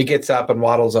 He gets up and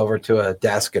waddles over to a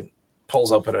desk and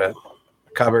pulls open a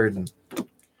cupboard. And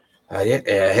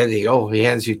here you go. He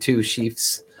hands you 2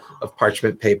 sheets of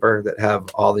parchment paper that have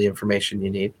all the information you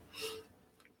need.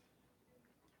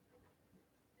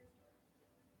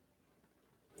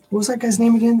 What was that guy's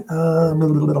name again?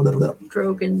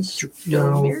 Drogon's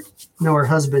No. Stonebeard. No, her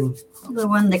husband. The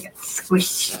one that got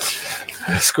squished.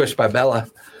 Squished by Bella.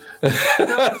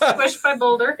 Squished by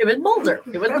Boulder. It was Boulder.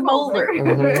 It was the Boulder.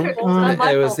 Mhm. Not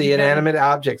my It was fault. the inanimate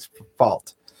object's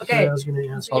fault. Okay. I was going to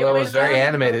ask. Although it was very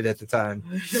animated at the time.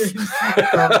 You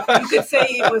could say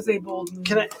it was a bold move.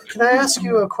 Can I ask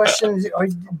you a question?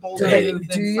 Bolder Hey, move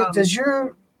than some. Does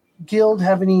your guild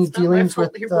have any It's not my dealings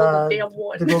fault with that he rolled a damn the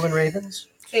one. Golden Ravens?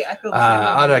 Hey, I feel the same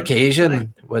way. On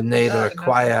occasion, when they Yeah,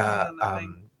 require nothing on the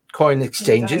thing. coin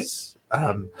exchanges,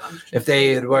 if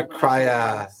they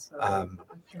require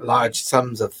large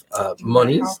sums of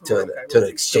money to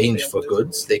exchange for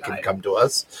goods, they can come to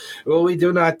us. Well, we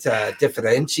do not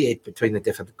differentiate between the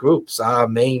different groups. Our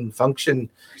main function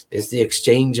is the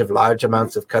exchange of large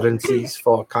amounts of currencies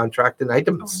for contracted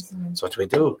items. That's what we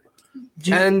do.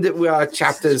 Do you, And our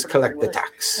chapters collect the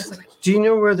tax. do you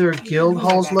know where their guild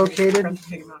hall's located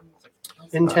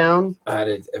in town?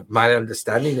 My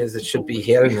understanding is it should be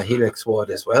here in the Helix Ward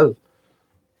as well.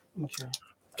 Okay.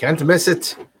 Can't miss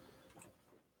it.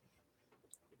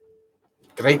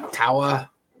 Great tower,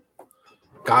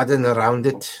 garden around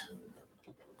it.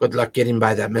 Good luck getting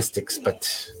by the mystics,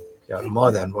 but you're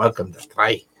more than welcome to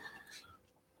try.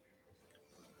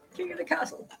 King of the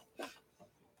castle.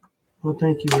 Well,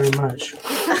 thank you very much.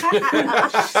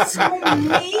 So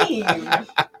mean.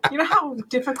 You know how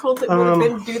difficult it would have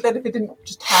been to do that if it didn't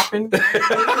just happen?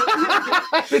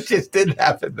 It just didn't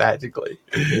happen magically.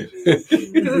 Because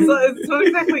it's not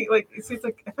exactly like it's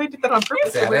like if I did that on purpose.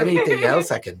 Is there anything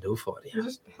else I can do for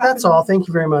you? That's all. Thank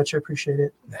you very much. I appreciate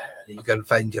it. You can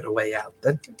find your way out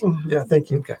then. Yeah,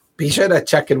 thank you. Okay. Be sure to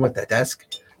check in with the desk.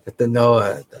 Let them know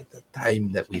the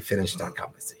time that we finished our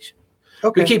conversation.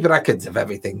 Okay. We keep records of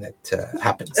everything that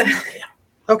happens.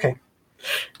 Okay.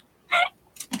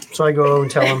 So I go and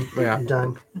tell him Yeah. I'm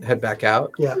done. Head back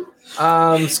out. Yeah.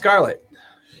 Scarlett,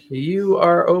 you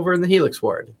are over in the Helix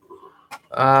ward.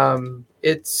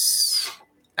 It's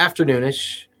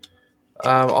afternoonish.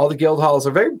 All the guild halls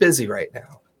are very busy right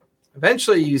now.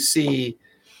 Eventually, you see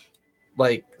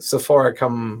like Sephora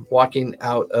come walking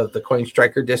out of the Coin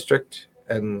Striker district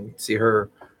and see her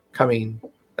coming,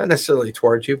 not necessarily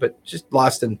towards you, but just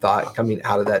lost in thought, coming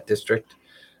out of that district.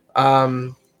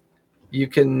 You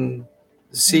can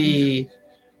see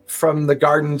from the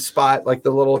garden spot, like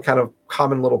the little kind of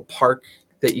common little park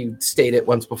that you stayed at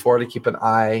once before to keep an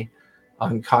eye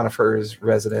on Conifer's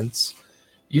residence.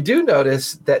 You do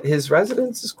notice that his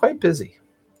residence is quite busy.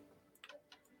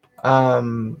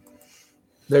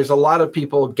 There's a lot of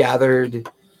people gathered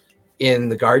in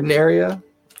the garden area.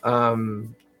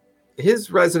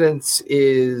 His residence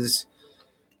is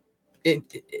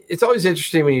it's always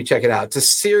interesting when you check it out. It's a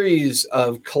series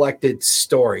of collected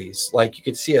stories. Like you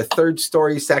could see a third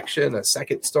story section, a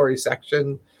second story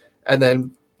section, and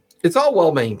then it's all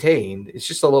well maintained. It's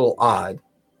just a little odd.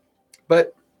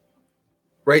 But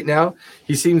right now,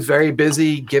 he seems very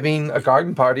busy giving a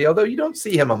garden party, although you don't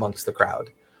see him amongst the crowd.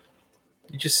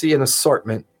 You just see an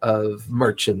assortment of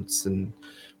merchants and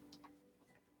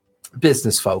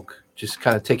business folk just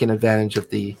kind of taking advantage of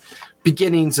the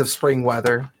beginnings of spring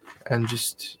weather and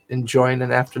just enjoying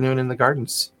an afternoon in the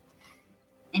gardens.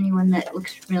 Anyone that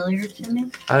looks familiar to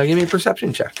me? Give me a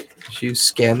perception check. You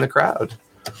scan the crowd.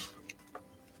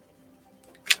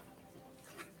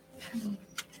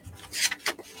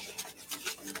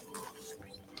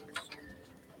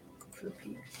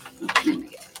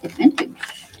 Advantage.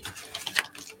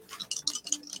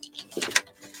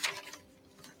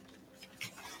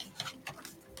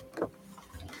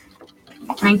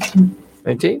 Nineteen.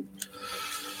 19.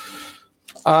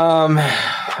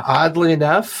 Oddly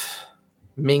enough,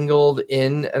 mingled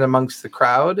in and amongst the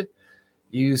crowd,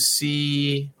 you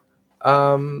see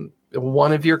one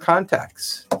of your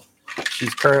contacts.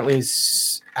 She's currently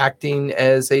acting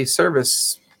as a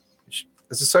service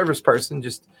person,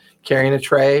 just carrying a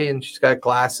tray, and she's got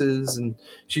glasses, and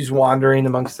she's wandering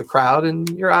amongst the crowd, and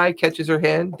your eye catches her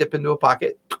hand, dip into a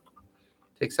pocket,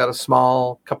 takes out a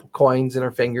small couple coins in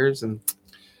her fingers, and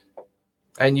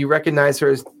you recognize her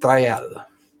as Thriel,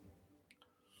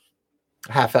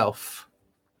 half elf,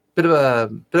 bit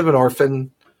of an orphan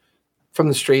from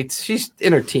the streets. She's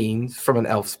in her teens from an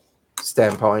elf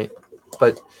standpoint,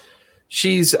 but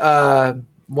she's one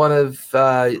of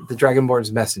the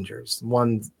Dragonborn's messengers.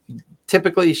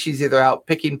 Typically, she's either out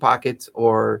picking pockets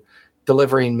or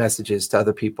delivering messages to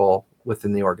other people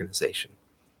within the organization.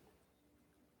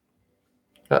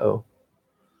 Uh-oh.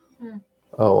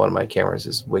 Oh, one of my cameras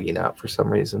is wigging out for some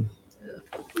reason.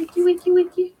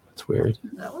 Wiki. It's weird.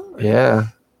 That one? Yeah.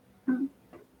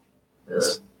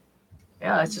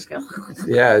 Yeah, it's just going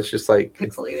Yeah, it's just like,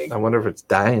 pixelating. I wonder if it's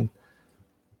dying.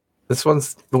 This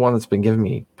one's the one that's been giving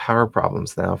me power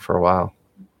problems now for a while.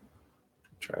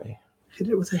 Try. Hit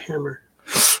it with a hammer.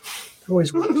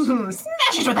 Always works.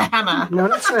 Smash it with a hammer. No,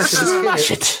 not smash it. Just hit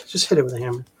Smash it. it. Just hit it with a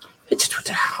hammer. Hit it with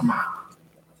a hammer.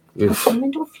 Oof. Turn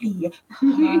into a flea.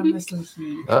 Harmlessly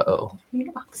flea. Uh-oh. In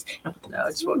a box. No,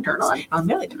 it just won't turn on. I'll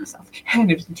mail it to myself.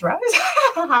 And if it's rise,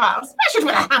 smash it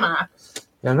with a hammer.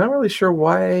 Yeah, I'm not really sure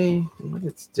what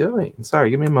it's doing. Sorry,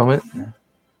 give me a moment. I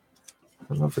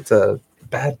don't know if it's a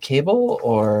bad cable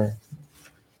or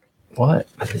what,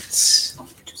 but it's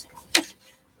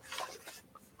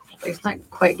not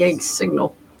quite getting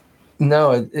signal.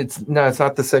 no, it's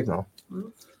not the signal.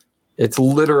 It's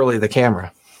literally the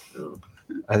camera.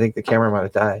 I think the camera might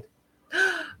have died.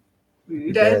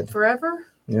 You dead forever?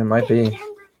 Yeah, it might be.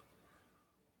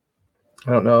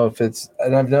 I don't know if it's,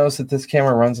 and I've noticed that this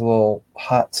camera runs a little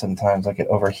hot sometimes, like it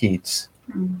overheats.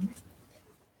 Mm-hmm.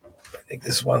 I think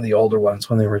this is one of the older ones,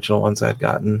 one of the original ones I'd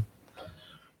gotten.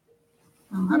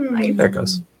 There it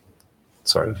goes.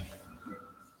 Sort of.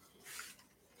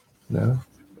 No?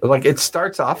 Like it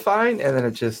starts off fine and then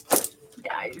it just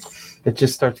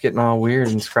starts getting all weird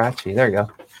and scratchy. There you go.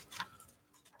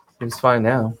 It's fine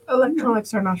now.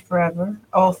 Electronics are not forever.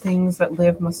 All things that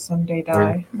live must someday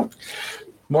die.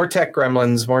 More tech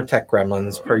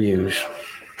gremlins per usual.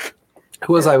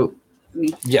 Who was I? Me.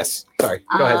 Yes. Sorry.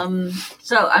 Go ahead.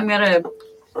 So I'm gonna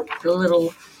do a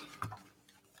little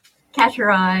catch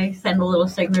her eye, send a little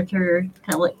signature,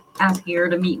 kind of like asking her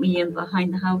to meet me in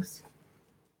behind the house.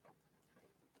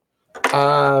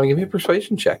 Give me a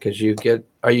persuasion check.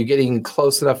 Are you getting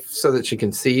close enough so that she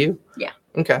can see you? Yeah.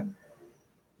 Okay.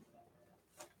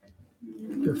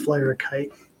 Go fly her a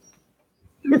kite.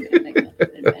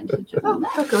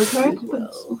 That goes right.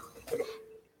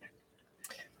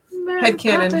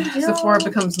 Headcanon. Sephora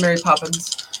becomes Mary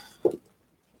Poppins.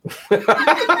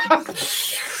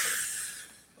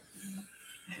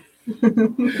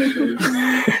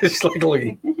 It's like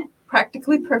looking.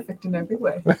 Practically perfect in every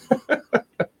way.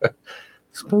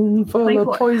 Spoonful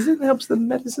Playboy. of poison helps the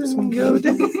medicine go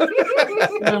down.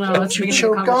 No, let's You begin the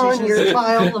choke on conversation. your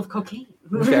pile. Full of cocaine.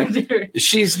 Okay.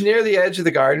 She's near the edge of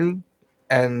the garden,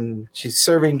 and she's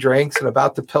serving drinks and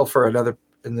about to pilfer another.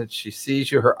 And then she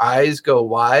sees you. Her eyes go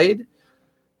wide,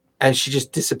 and she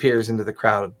just disappears into the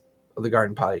crowd of the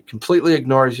garden party. Completely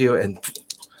ignores you and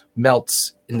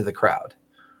melts into the crowd.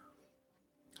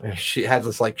 And she had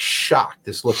this like shock,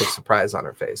 this look of surprise on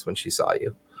her face when she saw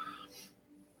you.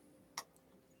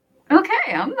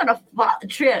 Okay, I'm gonna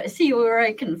try to see where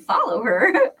I can follow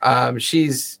her.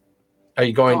 Are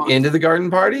you going into the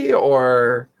garden party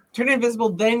or? Turn invisible,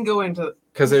 then go into.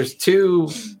 Because there's two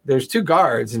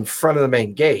guards in front of the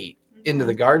main gate into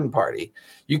the garden party.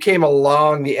 You came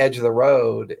along the edge of the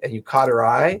road and you caught her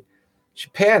eye. She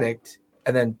panicked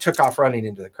and then took off running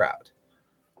into the crowd.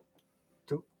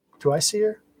 Do I see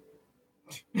her?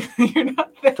 You're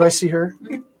not there. Do I see her?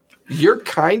 You're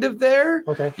kind of there.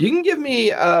 Okay. You can give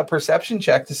me a perception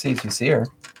check to see if you see her.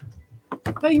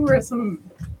 I thought you were at some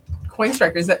coin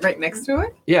striker. Is that right next to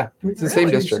it? Yeah, it's the same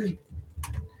Really? district.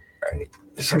 All right.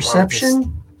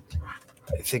 Perception?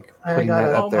 I think I putting got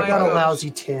that a, up there. I got a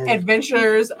lousy 10.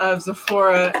 Adventures of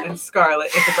Zephora and Scarlet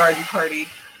at the garden party.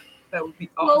 That would be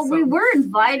Well, awesome. we were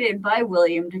invited by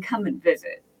William to come and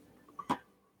visit.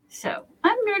 So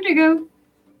I'm going to go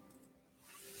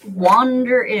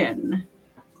wander in.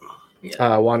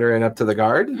 Wandering up to the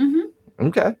guard. Mm-hmm.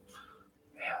 Okay.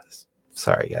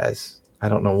 Sorry, guys. I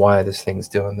don't know why this thing's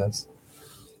doing this.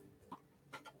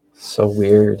 So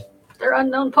weird. They're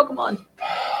unknown Pokemon.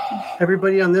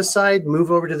 Everybody on this side,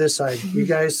 move over to this side. You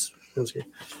guys. That's good.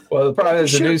 Well, the problem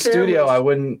is the Share new studio.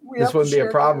 cameras. This wouldn't be a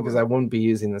problem because I wouldn't be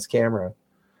using this camera.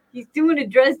 He's doing a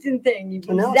Dresden thing. You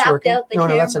And now it's zapped working. out the No,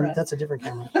 camera. that's a different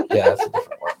camera. Yeah, that's a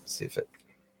different one. Let's see if it.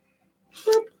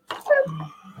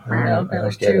 No, I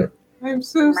there's don't get two. it. I'm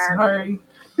so sorry.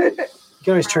 You can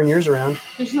always turn yours around.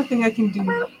 There's nothing I can do.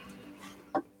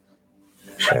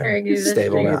 Okay, Very good. it's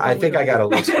stable now. I think I got a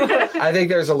loose. I think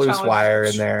there's a loose Challenge. wire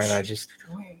in there,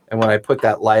 and when I put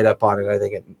that light up on it, I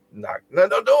think it knocked. No,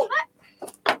 don't.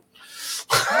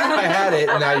 I had it,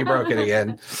 and now you broke it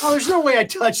again. Oh, there's no way I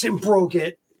touched and broke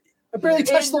it. I barely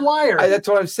touched the wire. That's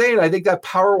what I'm saying. I think that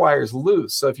power wire is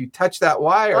loose. So if you touch that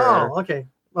wire, Oh, okay.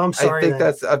 Well, I'm sorry.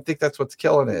 I think that's what's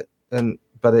killing it.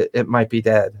 But it might be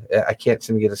dead. I can't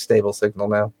seem to get a stable signal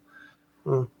now.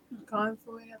 Gone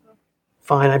forever.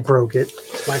 Fine, I broke it.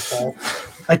 It's my fault.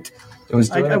 It was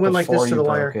doing I it went like before this to you the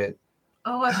broke wire. it.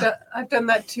 Oh, I've done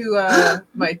that to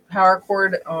my power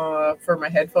cord for my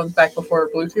headphones back before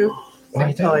Bluetooth.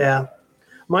 Oh yeah,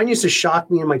 mine used to shock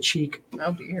me in my cheek.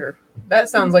 Oh dear, that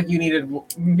sounds like you needed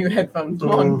new headphones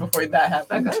long before that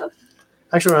happened.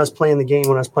 Actually, when I was playing the game,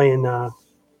 Yeah,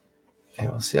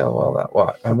 we'll see how well that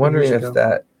works. I'm wondering years if ago.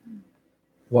 that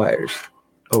wire's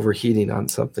overheating on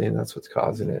something, and that's what's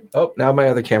causing it. Oh, now my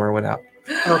other camera went out.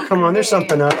 oh come on, there's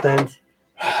something up then.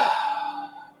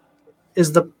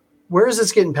 Where is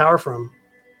this getting power from?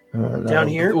 Down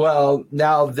here? Well,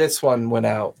 now this one went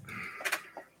out.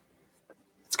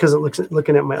 It's because it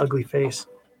looking at my ugly face.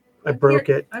 I broke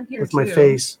it I'm here with my too.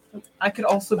 face. I could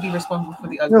also be responsible for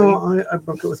the ugly. No, I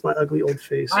broke it with my ugly old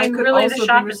face. I And could really, also the be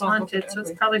shop is responsible haunted, for so it's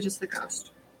everything. probably just the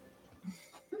ghost.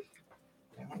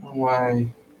 I don't know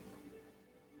why.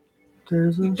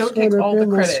 There's a Don't take sun all up the in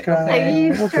credit, sky. Have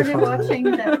you Okay, started fine. watching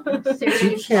that series?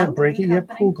 You can't break it. You have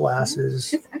Company? pool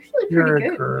glasses. It's actually You're pretty a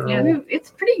good. girl. Yeah.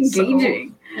 It's pretty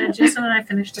engaging. Yeah, Jason and I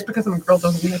finished Just it. because I'm a girl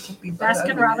doesn't mean I can't be bad.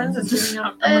 Baskin Robbins is giving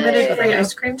out unlimited free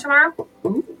ice cream tomorrow.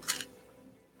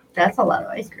 That's a lot of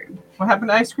ice cream. What happened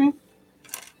to ice cream?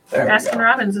 There we Baskin go.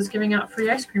 Robbins is giving out free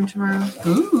ice cream tomorrow.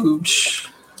 Ooh.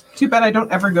 Too bad I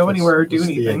don't ever go anywhere or do What's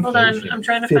the anything. Hold on, I'm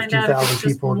trying to find out if 50,000 it's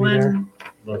just people will be there.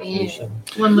 Location.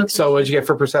 one location. So what'd you get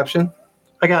for perception?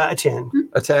 I got a 10.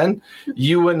 A 10?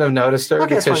 You wouldn't have noticed her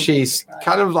Okay, that's because fine. she's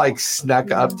kind of like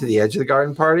snuck up to the edge of the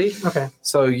garden party. Okay.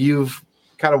 So you've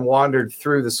kind of wandered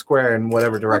through the square in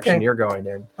whatever direction Okay. you're going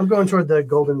in. I'm going toward the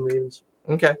golden ruins.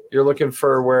 Okay, you're looking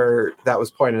for where that was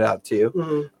pointed out to you.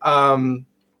 Mm-hmm.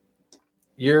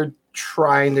 You're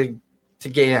trying to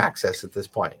gain access at this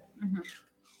point.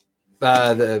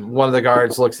 One of the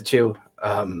guards looks at you.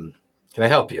 Can I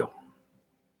help you?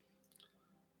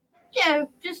 Yeah,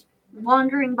 just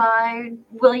wandering by.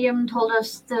 William told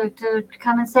us to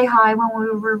come and say hi when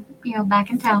we were, back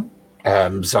in town.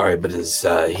 I'm sorry, but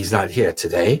he's not here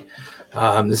today.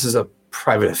 This is a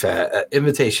private affair,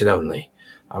 invitation only.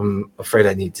 I'm afraid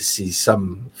I need to see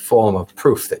some form of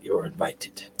proof that you were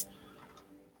invited.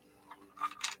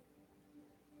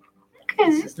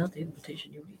 This is not the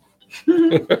invitation you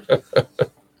need.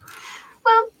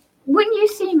 Well, when you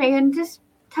see me, and just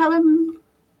tell him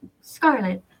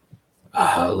Scarlet.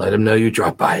 Let him know you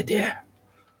dropped by, dear.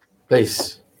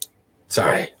 Please.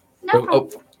 Sorry. No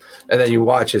problem. And then you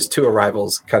watch as two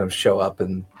arrivals kind of show up,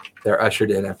 and they're ushered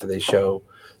in after they show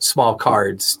small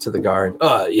cards to the guard.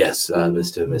 Yes,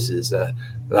 Mr. and Mrs.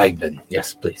 Langman.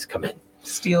 Yes, please come in.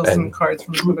 Steal And some cards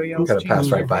from somebody else. kind of pass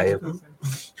right by you.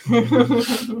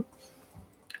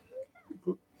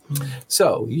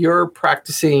 So you're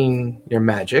practicing your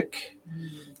magic.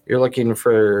 You're looking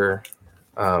for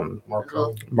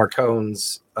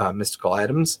Marcone's mystical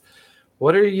items.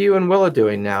 What are you and Willa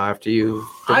doing now after you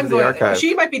go to the archive?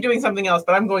 She might be doing something else,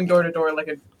 but I'm going door to door like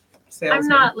a salesman. I'm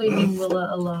not leaving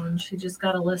Willa alone. She just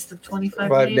got a list of 25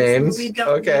 5 names. We don't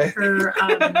Okay. need her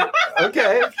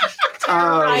Okay.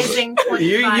 terrorizing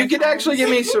 25 You can actually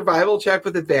give me a survival check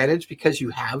with advantage because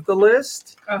you have the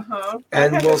list.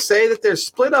 And we'll say that they're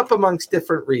split up amongst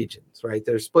different regions, right?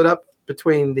 They're split up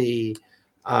between the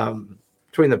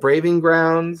braving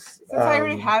grounds. Since I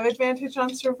already have advantage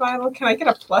on survival, can I get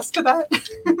a plus to that?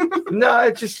 No,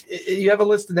 it's just you have a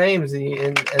list of names, and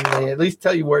they at least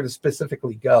tell you where to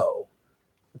specifically go,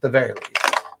 at the very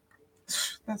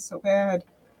least. That's so bad.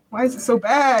 Why is it so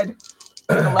bad?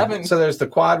 11. So there's the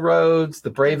Quad Roads, the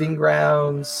Braving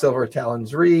Grounds, Silver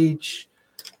Talon's Reach,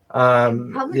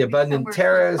 the Abundant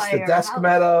Terrace, the Dusk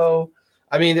Meadow.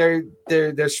 I mean,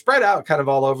 they're spread out kind of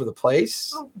all over the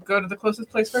place. Oh, go to the closest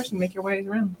place first and make your way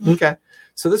around. Okay.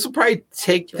 So this will probably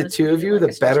take the two of you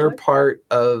the better part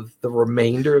of the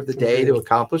remainder of the day to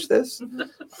accomplish this.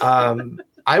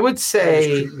 I would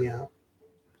say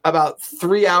about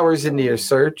 3 hours into your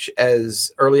search,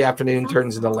 as early afternoon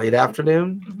turns into late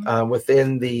afternoon,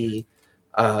 within the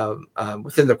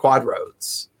Quad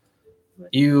Roads,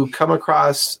 you come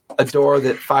across a door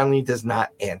that finally does not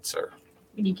answer.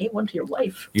 You gave one to your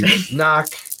wife. You knock.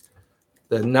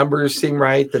 The numbers seem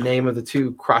right. The name of the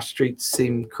two cross streets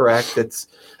seem correct. It's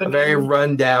a very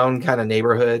run-down kind of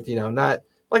neighborhood. Not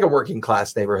like a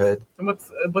working-class neighborhood. And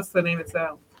what's the name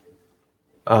itself?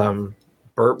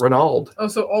 Burt Renaud. Oh,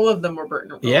 so all of them were Burt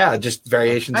Renaud. Yeah, just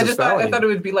variations of spelling. I thought it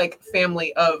would be like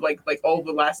family of like all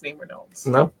the last name Renaulds.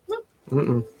 No.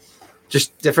 Mm-mm.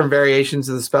 Just different variations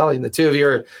of the spelling. The two of you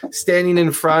are standing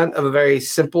in front of a very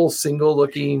simple,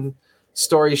 single-looking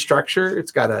story structure.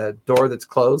 It's got a door that's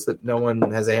closed that no one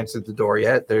has answered the door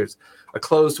yet. There's a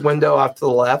closed window off to the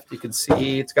left. You can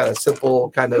see it's got a simple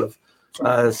kind of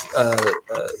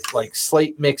like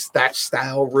slate mixed thatch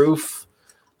style roof.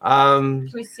 Can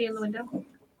we see in the window?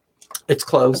 It's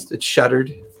closed. It's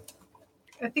shuttered.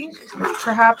 I think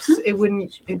perhaps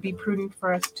it'd be prudent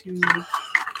for us to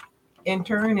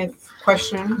enter, and if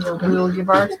questioned, we'll give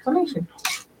our explanation.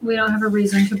 We don't have a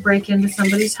reason to break into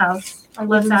somebody's house.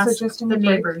 Let's ask the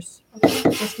neighbors.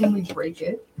 Suggesting we break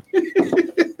it.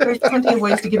 There's plenty of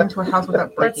ways to get into a house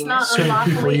without breaking Let's it. not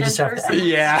unlawfully enter.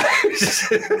 Yeah.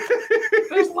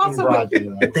 There's lots of ways.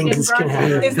 Things can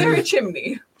happen. Is there a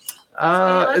chimney?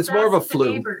 It's more of a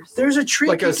flue. Neighbors. There's a tree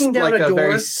Like a kicking down a door.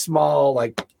 very small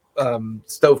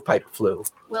stovepipe flue.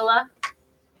 Willa,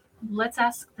 let's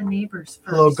ask the neighbors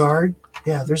first. Hello, guard.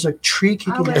 Yeah, there's a tree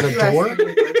kicking down a door.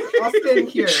 I'll stand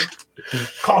here.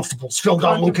 Constables filled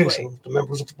on location. The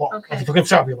members of the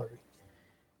constabulary.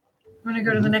 I'm going to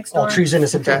go to the next door. All trees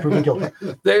innocent until proven guilty.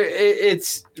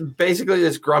 It's basically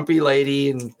this grumpy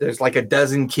lady, and there's like a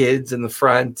dozen kids in the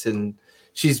front, and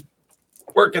she's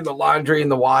working the laundry in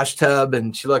the wash tub,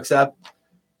 and she looks up.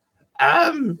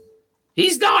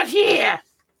 He's not here.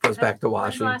 Goes back to When's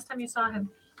washing. the last time you saw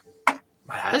him?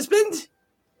 My husband?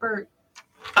 Bert.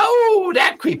 Oh,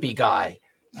 that creepy guy.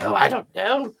 Oh, I don't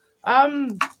know.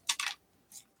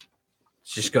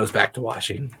 She just goes back to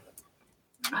washing.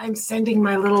 I'm sending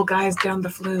my little guys down the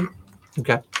flue.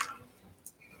 Okay.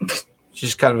 She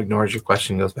just kind of ignores your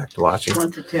question and goes back to washing.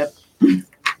 Want a tip?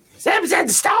 Sam said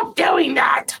stop doing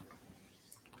that.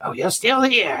 Oh, you're still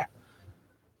here.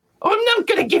 Oh, I'm not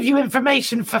going to give you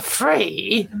information for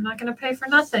free. I'm not going to pay for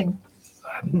nothing.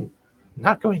 I'm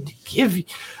not going to give you.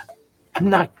 I'm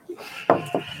not.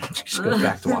 She just goes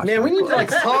back to watching. Man, we need like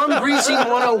palm greasing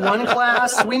 101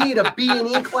 class. We need a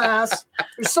B&E class.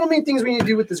 There's so many things we need to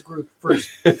do with this group first.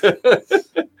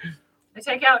 I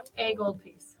take out a gold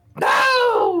piece.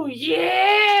 Oh,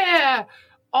 yeah.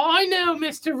 I know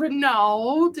Mr.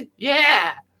 Renaud.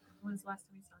 Yeah. When's the last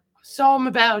time you saw him? Saw him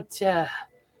about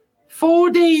 4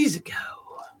 days ago.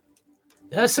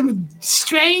 There's some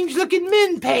strange-looking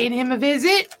men paying him a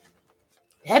visit.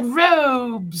 They had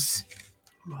robes.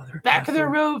 Back of their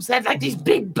robes had like these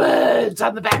big birds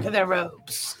on the back of their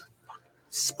robes.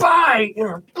 Spy!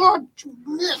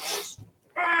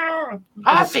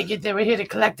 I figured they were here to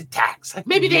collect the tax. Like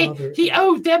maybe he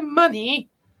owed them money.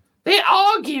 They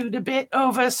argued a bit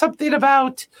over something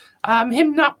about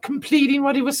him not completing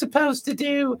what he was supposed to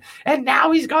do, and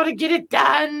now he's got to get it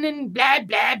done, and blah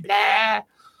blah blah.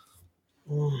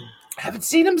 Haven't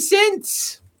seen him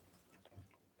since.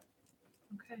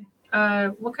 Okay.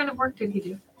 What kind of work did he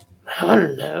do? I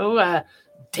don't know.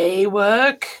 Day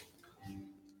work.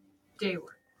 Day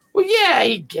work. Well, yeah,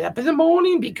 he'd get up in the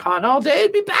morning, be gone all day,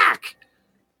 and be back.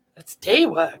 That's day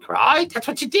work, right? That's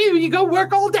what you do. You go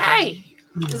work all day.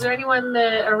 Is there anyone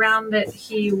around that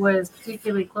he was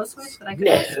particularly close with that I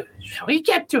could No, he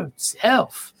kept to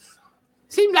himself.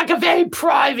 Seemed like a very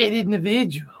private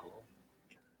individual.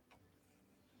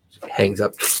 Hangs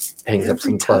up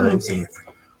some clothes and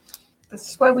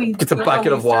This is why we gets a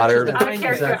bucket of water. Out of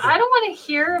character. I don't want to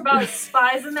hear about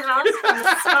spies in the house from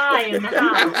a spy in the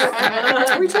house. What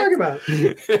are you talking about?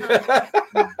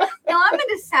 No, I'm an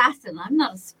assassin. I'm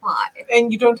not a spy.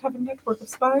 And you don't have a network of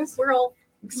spies? We're all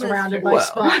surrounded by Well.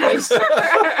 spies.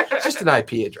 It's just an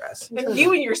IP address. And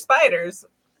you and your spiders.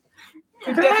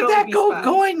 Can could I have definitely that be gold spies.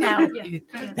 coin now? Yeah.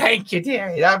 Thank you,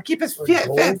 dear. I'll keep us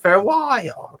fed for a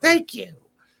while. Thank you.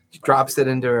 She drops it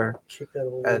into her, Kick that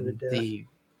old woman to and death. the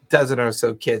dozen or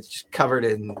so kids just covered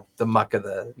in the muck of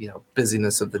the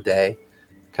busyness of the day,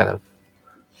 kind of.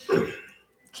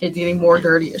 Kid's getting more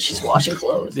dirty as she's washing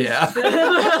clothes. Yeah.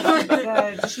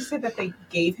 Did she say that they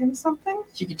gave him something?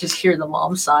 You could just hear the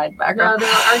mom's side No, background. they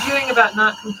were arguing about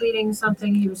not completing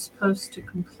something he was supposed to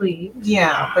complete.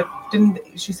 Yeah, but didn't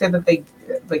she say that they,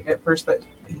 like at first, that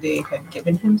they had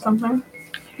given him something?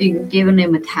 You've given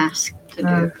him a task to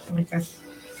do. Okay.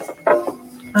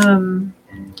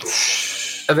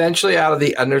 Eventually, out of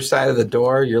the underside of the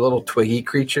door, your little twiggy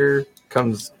creature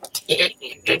comes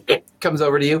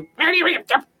over to you.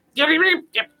 Give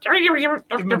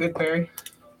him a good berry.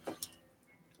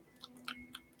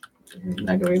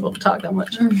 Not gonna be able to talk that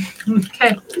much.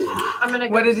 Okay. I'm gonna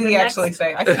go What did to he the actually next-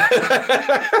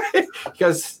 say?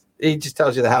 Because he just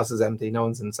tells you the house is empty, no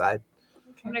one's inside,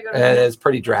 I'm gonna go to and the, it's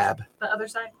pretty drab. the other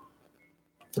side.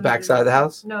 The back side of the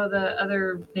house. No, the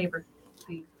other neighbor.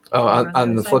 Oh,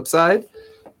 on the flip side.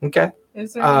 Okay.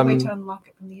 Is there a way Um, to unlock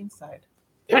it from the inside?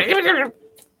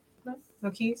 No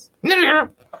keys?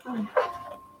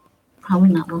 Probably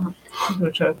not long.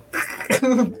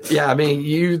 Yeah, I mean,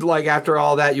 you like after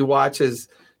all that, you watch as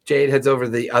Jade heads over to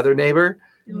the other neighbor,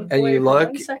 and you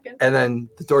look, and then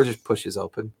the door just pushes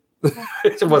open.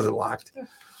 It wasn't locked.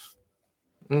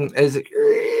 As it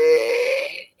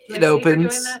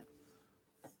opens.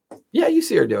 Yeah, you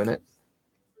see her doing it.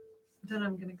 Then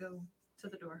I'm gonna go to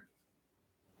the door.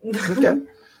 Okay.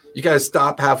 You guys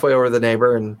stop halfway over the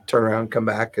neighbor and turn around, come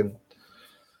back, and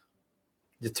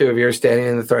the two of you are standing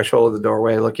in the threshold of the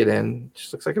doorway looking in.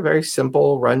 Just looks like a very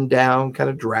simple, rundown, kind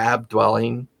of drab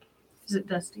dwelling. Is it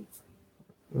dusty?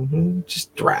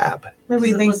 Just drab. Maybe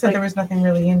Does it they look said like- there was nothing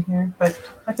really in here, but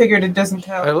I figured it doesn't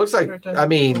tell. It looks like, I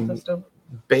mean,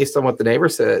 based on what the neighbor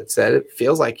said, it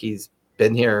feels like he's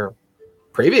been here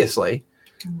previously.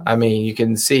 I mean, you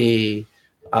can see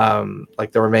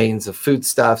like the remains of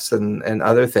foodstuffs and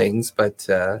other things, but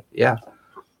yeah.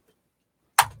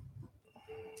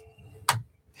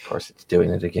 Of course, it's doing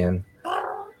it again.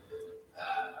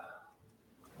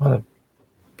 What a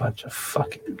bunch of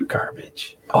fucking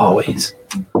garbage. Always.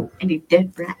 Any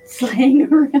dead rats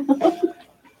laying around?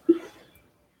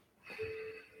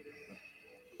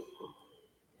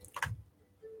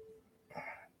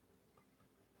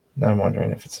 Now I'm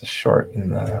wondering if it's a short in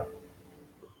the.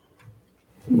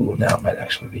 Ooh, now it might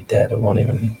actually be dead. It won't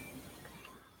even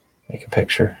make a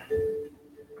picture.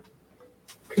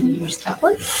 Can you use that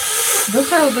one?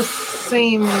 Those are the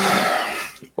same.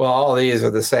 Well, all these are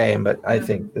the same, but I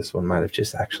think this one might have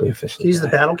just actually officially. Use the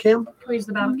died. battle cam? Can we use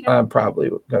the battle cam? I'm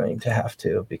probably going to have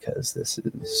to because this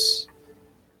is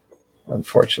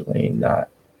unfortunately not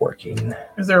working.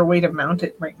 Is there a way to mount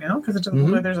it right now? Because it doesn't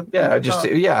look like there's a.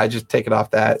 Yeah, I just take it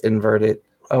off that, invert it.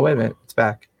 Oh, wait a minute, it's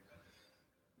back.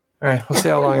 All right, we'll see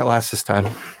how long it lasts this time.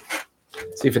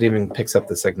 See if it even picks up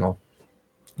the signal.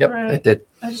 Yep, Right. it did.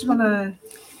 I just want to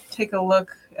take a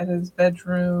look at his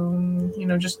bedroom.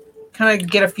 Just kind of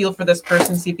get a feel for this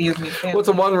person, see if he has any family. Well, it's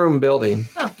a one-room building,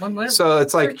 Oh, one room. so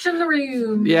it's like, Search in the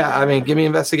room. yeah. I mean, give me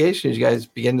investigation. You guys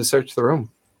begin to search the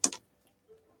room.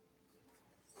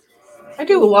 I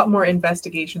do a lot more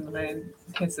investigation than I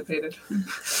anticipated.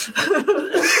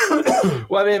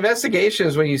 Well, I mean, investigation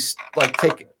is when you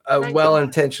take a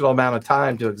well-intentional amount of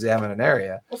time to examine an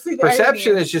area. Well, see, the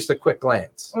Perception irony is just a quick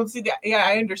glance. Well, see, yeah,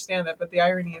 I understand that, but the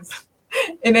irony is,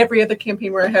 in every other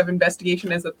campaign where I have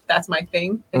investigation that's my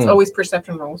thing, it's always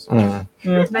perception rolls. 19?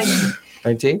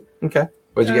 Okay.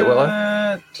 What'd you get,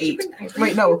 Willa? 8.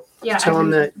 Wait, no, Yeah. Tell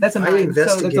him that that's a I 9, so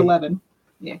investigate. that's 11.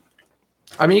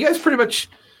 I mean, you guys pretty much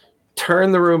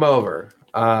turn the room over.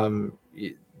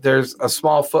 There's a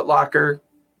small footlocker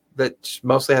that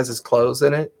mostly has his clothes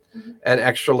in it and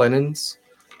extra linens.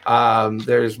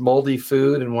 There's moldy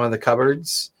food in one of the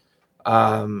cupboards.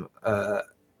 An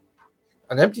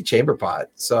empty chamber pot.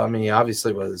 So, I mean, he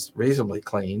obviously was reasonably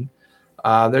clean.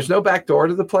 There's no back door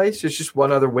to the place. There's just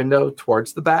one other window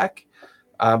towards the back,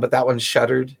 but that one's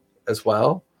shuttered as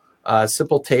well.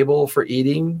 Simple table for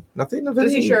eating. Nothing of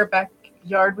Does any. he share a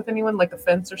backyard with anyone, like a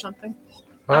fence or something?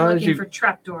 I'm as looking you- for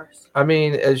trapdoors. I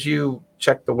mean, as you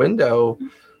check the window,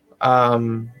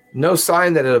 no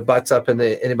sign that it abuts up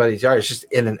into anybody's yard. It's just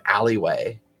in an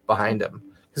alleyway behind him.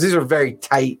 Because these are very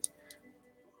tight,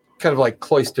 kind of like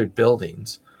cloistered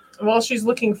buildings. While she's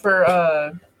looking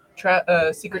for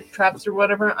secret traps or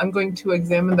whatever, I'm going to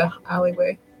examine the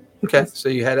alleyway. Okay, so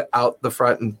you head out the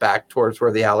front and back towards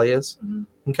where the alley is. Mhm.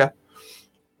 Okay.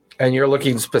 And you're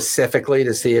looking specifically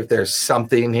to see if there's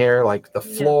something here, like the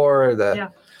floor, Yeah.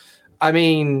 I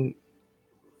mean,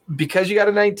 because you got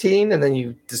a 19 and then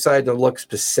you decide to look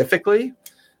specifically,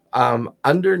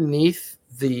 underneath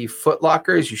the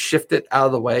footlocker, as you shift it out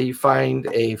of the way, you find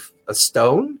a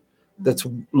stone that's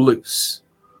loose.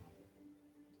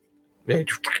 You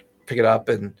pick it up,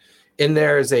 and in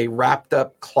there is a wrapped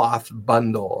up cloth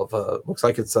bundle of looks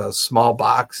like it's a small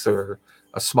box or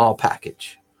a small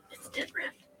package. It's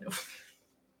different.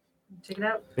 Check it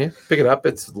out. Yeah, pick it up.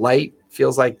 It's light,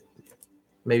 feels like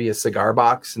maybe a cigar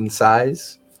box in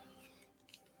size.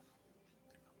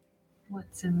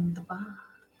 What's in the box?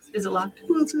 Is it locked?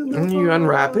 And you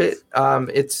unwrap it.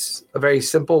 It's a very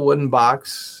simple wooden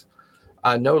box.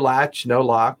 No latch, no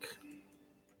lock.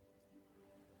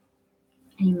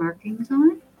 Any markings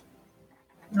on it?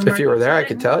 No If you were there, I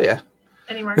markings on could it? tell you.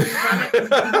 Any markings on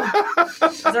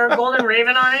it? Is there a golden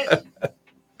raven on it?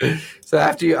 So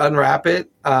after you unwrap it,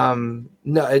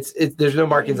 no, it's there's no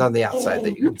markings on the outside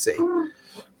that you can see.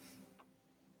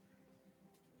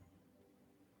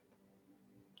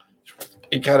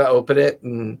 You kind of open it,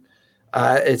 and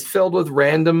it's filled with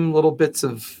random little bits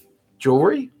of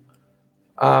jewelry.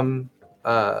 Oddly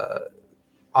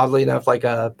enough, like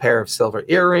a pair of silver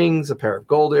earrings, a pair of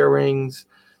gold earrings,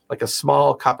 like a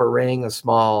small copper ring, a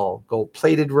small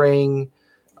gold-plated ring.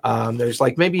 There's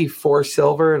like maybe 4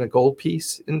 silver and a gold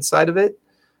piece inside of it.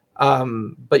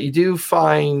 But you do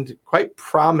find quite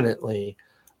prominently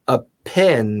a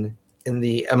pin in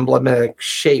the emblematic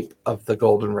shape of the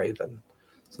golden raven.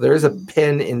 So there is a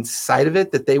pin inside of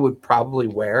it that they would probably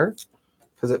wear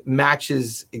because it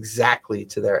matches exactly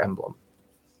to their emblem.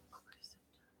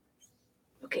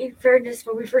 Okay, in fairness,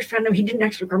 when we first found him, he didn't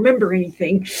actually remember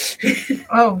anything.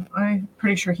 Oh, I'm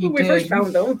pretty sure he when we did. first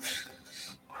found him.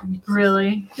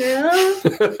 Really? Yeah. True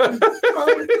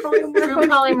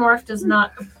polymorph does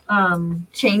not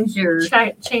Change your.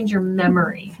 change your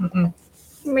memory. Mm-mm.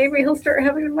 Maybe he'll start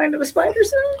having the mind of a spider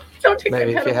soon. Don't take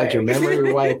Maybe that if you had your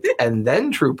memory wiped and then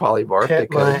true polymorph, Pet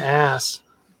it my could. ass.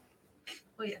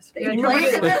 Well, yes. They Yeah,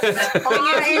 planted your this memory-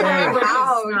 fire It's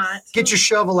house. not. Get your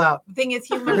shovel out. The thing is,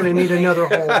 he We're gonna need another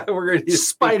hole. We're going to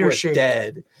Spider shape.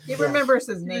 dead. He remembers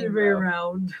his name. Very though.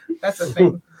 round. That's the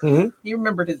thing. Mhm. He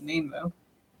remembered his name though.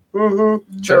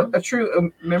 Mm-hmm. Sure. A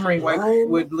true memory wipe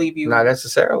would leave you. Not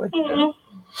necessarily.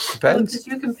 Depends. Because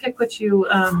you can pick what you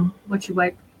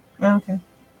wipe. Oh, okay.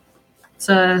 It's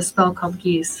a spell called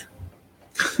geese.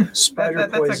 Spider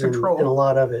That's a poison control. and a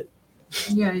lot of it.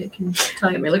 Yeah, it can tell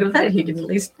I you. mean, look at that. He can at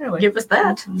least give us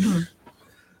that.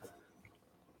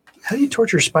 How do you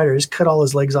torture a spider? Just cut all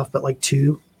his legs off, but like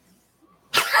 2.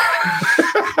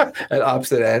 At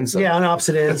opposite ends. Yeah, on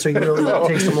opposite ends, so you really it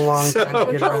takes them a long time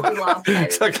to get around. Totally lopsided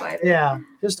It's like- spider. Yeah,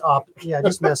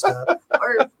 just messed up.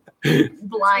 Or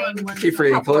blind. Keep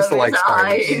pretty close to like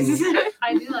spiders. eyes.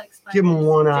 I do like spiders. Give him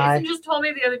one eye. Jason just told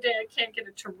me the other day I can't get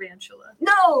a tarantula.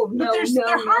 No, no, They're no,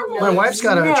 no, harmless. My no. wife's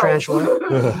got a No.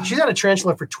 tarantula. She's had a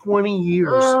tarantula for 20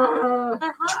 years. They're 20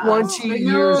 harmless.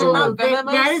 years No, old.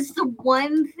 that is the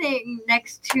one thing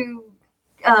next to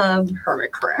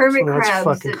Hermit crab. hermit That's crabs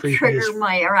fucking that creepy trigger as-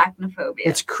 my arachnophobia.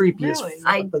 It's creepy Really? as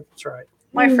fuck, but that's right.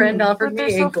 My friend offered But they're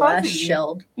me so a glass fuzzy.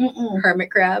 shelled Mm-mm. hermit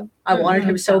crab. I wanted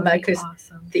him so bad because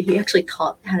awesome. he actually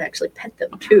taught how to actually pet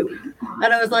them too.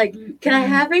 And I was like, "Can I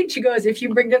have it?" She goes, "If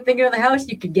you bring that thing into the house,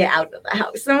 you can get out of the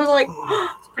house." And I was like,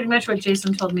 It's pretty much what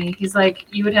Jason told me. He's like,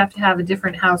 you would have to have a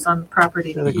different house on the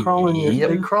property. Yeah, they crawl in your, Yep.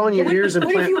 they crawl in your ears and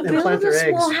 "What if you plant, and plant build a their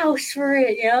eggs. small house for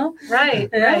it? You know?" Right,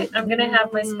 Yeah. right. I'm gonna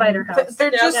have my spider house. They're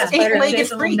just Yeah, spider eight-legged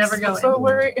Jason will freaks. never go so in.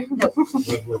 we're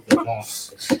Live with the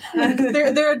cats.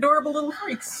 they're adorable little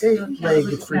freaks.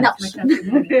 Eight-legged freaks.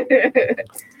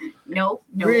 No,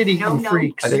 no, Really no, no.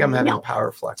 freaks. I think I'm having No. a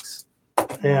power flex.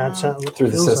 Yeah, it's not, Through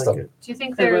the feels like system. it. Do you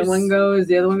think So when there's one goes,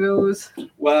 the other one goes.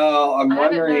 Well, I'm I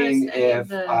haven't wondering noticed any of if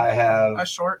the- I have. A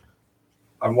short.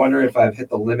 I'm wondering if I've hit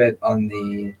the limit on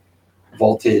the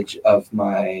voltage of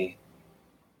my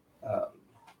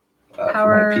for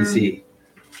Power. my PC,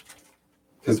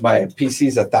 because my PC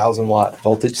is 1,000-watt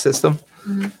voltage system,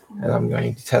 Mhm. and I'm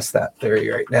going to test that theory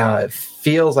right now. It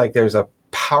feels like there's a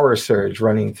power surge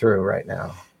running through right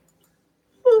now.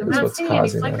 I'm That's not what's seeing any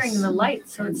causing flickering this. in the light,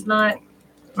 so it's not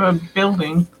A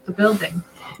building. the building.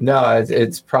 No,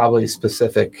 it's probably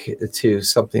specific to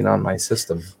something on my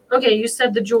system. Okay, you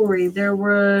said the jewelry. There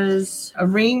was A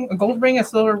ring, a gold ring, a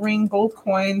silver ring, gold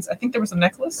coins. I think there was a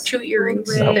necklace. 2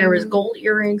 earrings. No. There was gold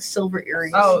earrings, silver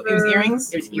earrings. Oh, it was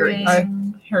earrings. It was earrings. I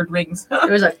heard rings.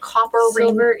 There was a copper ring.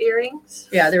 silver earrings.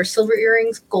 Yeah, there were silver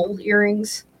earrings, gold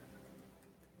earrings.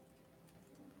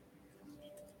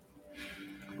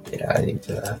 Yeah, I need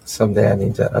to someday. I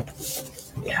need to.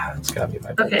 Yeah, it's gotta be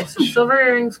my. Okay, so silver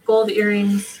earrings, gold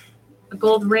earrings, a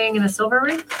gold ring, and a silver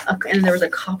ring. Okay, and there was a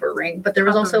copper ring, but there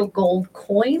was Copper also ring. gold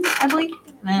coin, I believe.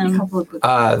 A couple of good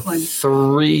coins.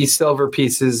 3 silver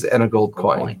pieces and a gold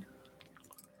coin,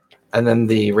 and then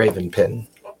the raven pin.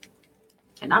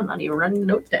 And I'm not even running the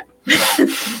notes down.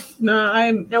 No,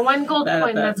 I'm. Now, one gold Bad at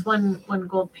coin, that. that's one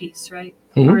gold piece, right?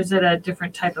 Mhm. Or is it a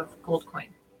different type of gold coin?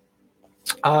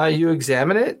 You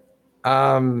examine it.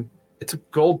 It's a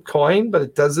gold coin, but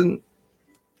it doesn't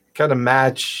kind of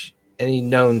match any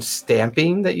known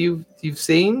stamping that you've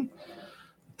seen.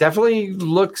 Definitely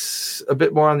looks a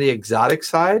bit more on the exotic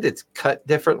side. It's cut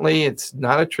differently. It's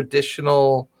not a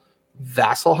traditional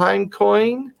Vasselheim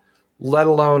coin, let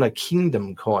alone a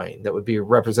kingdom coin that would be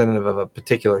representative of a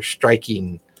particular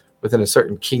striking within a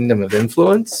certain kingdom of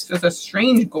influence. Just a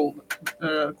strange gold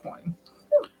coin.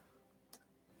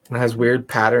 It has weird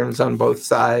patterns on both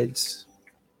sides.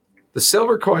 The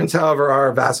silver coins, however,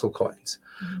 are vassal coins.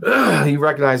 You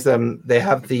recognize them. They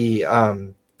have the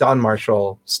Don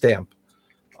Marshall stamp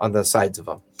on the sides of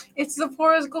them. It's the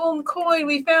Forest Golden Coin.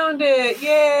 We found it.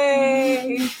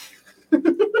 Yay!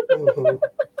 Mhm.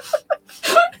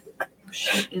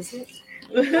 Shit, is it?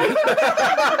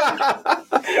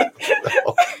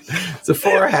 It's a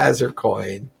 4 hazard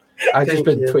coin. I've just Thank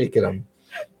been you. tweaking them.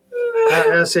 I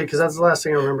gotta say, because that's the last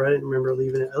thing I remember. I didn't remember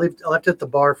leaving it. I left it at the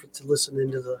bar to listen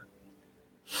into the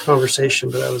conversation,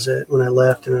 but that was it when I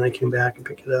left, and then I came back and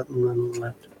picked it up and then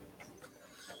left.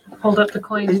 Hold up the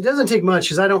coin. It doesn't take much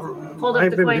because I don't. Hold up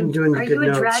I've the been coin. doing Are good you a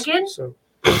notes. dragon? So.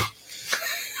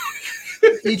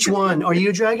 Each one. Are you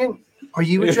a dragon? Are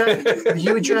you a dragon? Are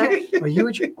you a dragon? Are you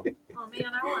a dragon? Oh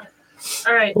man, I want it.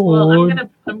 All right. Well,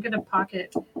 I'm gonna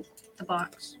pocket the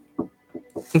box.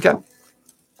 Okay.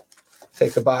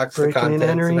 Take the box, the Breaking and contents,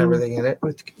 and entering. everything in it.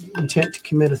 With intent to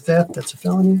commit a theft, that's a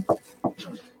felony.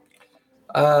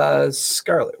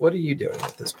 Scarlett, what are you doing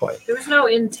at this point? There was no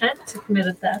intent to commit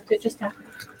a theft. It just happened.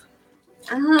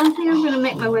 I think I'm going to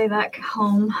make my way back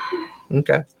home.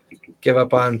 Okay. Give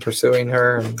up on pursuing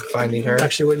her and finding her.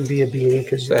 Actually, wouldn't be a beating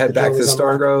because So head back to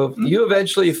Storm Grove. You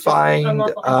eventually find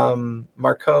Unlawful.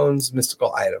 Marcone's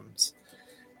mystical items.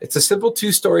 It's a simple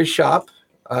 2-story shop,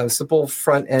 simple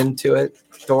front end to it.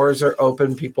 Doors are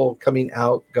open, people coming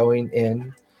out, going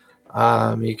in.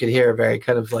 You could hear a very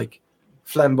kind of like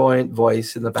flamboyant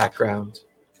voice in the background.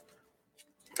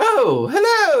 Oh,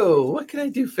 hello. What can I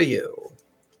do for you?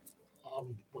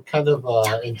 What kind of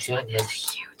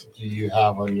enchantments do you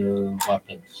have on your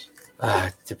weapons?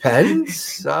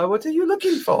 Depends. What are you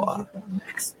looking for?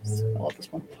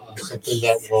 Something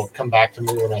that will come back to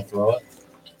me when I throw it.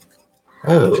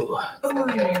 Oh,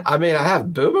 I mean, I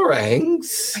have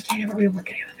boomerangs. I can't ever look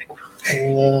at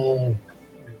it.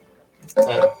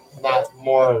 Not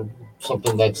more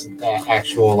something that's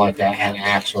actual, like an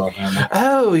axe or a hammer.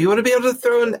 Oh, you want to be able to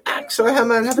throw an axe or a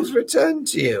hammer and have it returned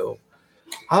to you?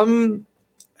 I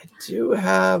do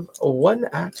have one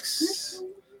axe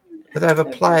that I've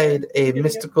applied a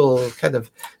mystical kind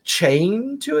of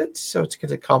chain to it, so it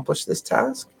can accomplish this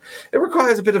task. It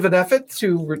requires a bit of an effort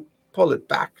to pull it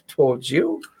back towards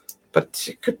you, but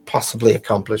it could possibly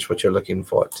accomplish what you're looking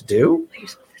for it to do.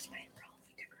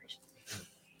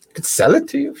 I could sell it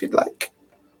to you if you'd like.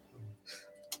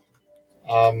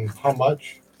 How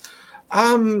much?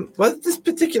 Well, this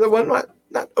particular one,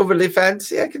 not overly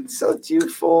fancy. I can sell it to you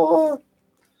for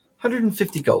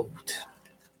 150 gold.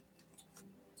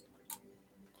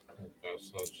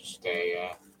 So just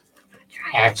a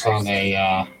axe on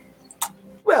a.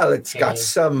 Well, it's got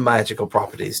some magical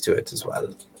properties to it as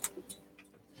well.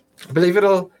 I believe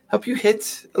it'll help you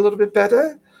hit a little bit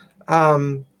better.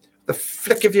 The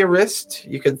flick of your wrist,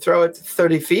 you can throw it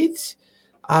 30 feet.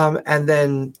 And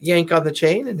then yank on the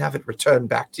chain and have it return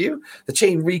back to you. The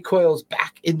chain recoils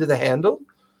back into the handle.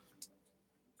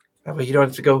 That way you don't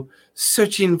have to go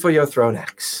searching for your thrown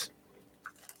axe.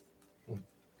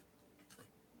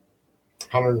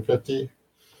 150?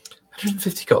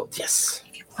 150 gold, yes.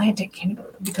 If you plant it, can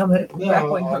it become a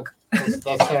grappling hook?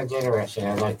 That sounds interesting.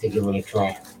 I'd like to give it a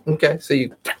try. Okay, so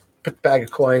you put the bag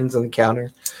of coins on the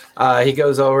counter. He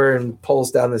goes over and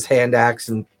pulls down this hand axe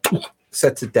and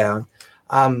sets it down.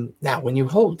 Now, when you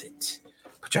hold it,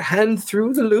 put your hand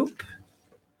through the loop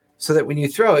so that when you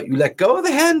throw it, you let go of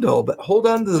the handle, but hold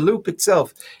on to the loop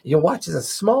itself. You'll watch as a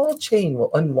small chain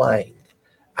will unwind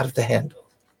out of the handle.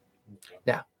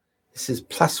 Now, this is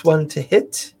 +1 to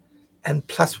hit and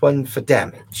 +1 for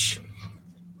damage.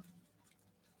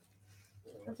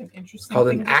 That's an interesting Called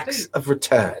thing an to axe say. of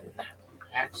return.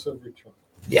 Axe of return.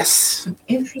 Yes.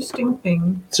 Interesting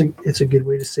thing. It's a good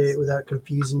way to say it without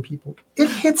confusing people. It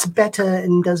hits better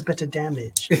and does better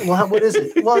damage. Well, what is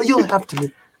it? Well, you'll have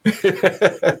to.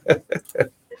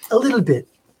 A little bit.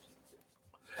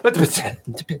 But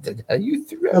depending on how you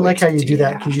throw I like it, how you do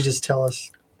that. dear. Could you just tell us?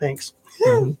 Thanks.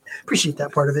 Mhm. Appreciate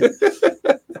that part of it.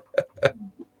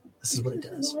 This is what it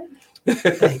does.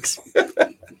 Thanks.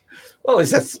 Well, at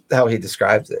least that's how he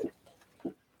describes it.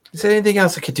 Is there anything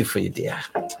else I could do for you, dear?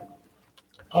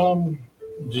 Do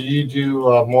you do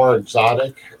more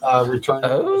exotic return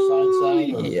Oh,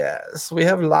 besides that? Or? yes. We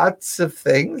have lots of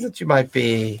things that you might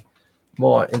be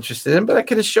more interested in, but I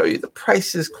can assure you the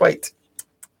price is quite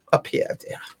up here,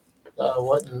 dear.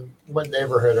 What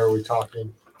neighborhood are we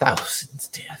talking? Thousands,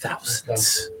 dear,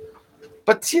 thousands.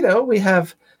 But, we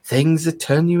have things that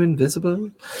turn you invisible.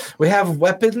 We have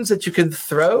weapons that you can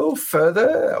throw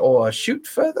further or shoot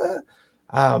further.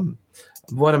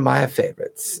 One of my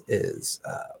favorites is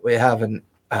we have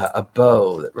a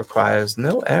bow that requires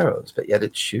no arrows, but yet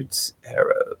it shoots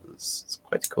arrows. It's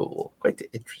quite cool, quite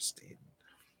interesting.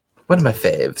 One of my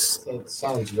faves. It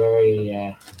sounds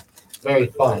very, very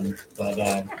fun, but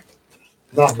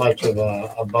not much of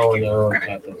a bow and arrow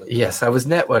type of it. Yes, I was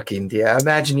networking, dear. I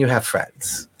imagine you have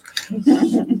friends.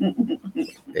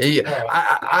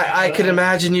 I can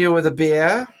imagine you with a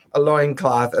beer, a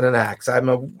loincloth, and an axe. I'm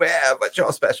aware of what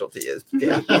your specialty is.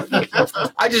 Yeah.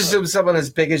 I just assume someone as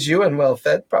big as you and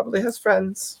well-fed probably has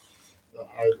friends.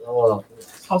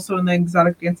 Also in the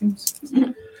exotic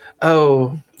dancing.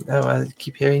 Oh, no, I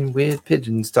keep hearing weird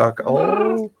pigeons talk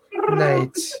all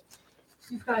night.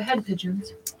 You've got head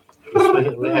pigeons.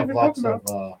 We have lots of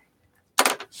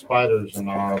spiders in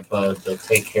our abode that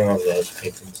take care of those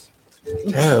pigeons.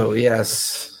 Oh,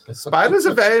 yes. Spiders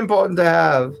are very important to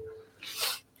have.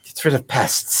 Gets rid of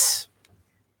pests.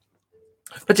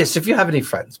 But yes, if you have any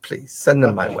friends, please send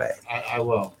them my way. I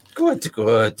will. Good,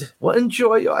 good. Well,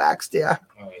 enjoy your axe, dear.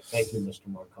 All right. Thank you, Mr.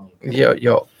 Marconi.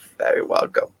 You're very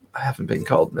welcome. I haven't been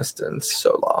called Mr. in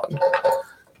so long.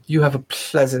 You have a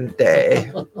pleasant day.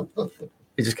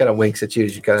 He just kind of winks at you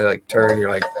as you kind of like turn.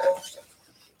 You're like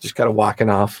just kind of walking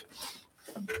off.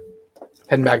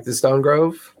 Heading back to Stone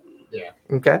Grove? Yeah.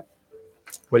 Okay.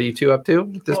 What are you two up to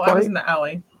at this I was point? in the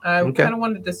alley. I Okay. kind of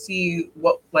wanted to see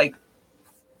what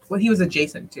he was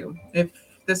adjacent to. If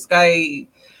this guy,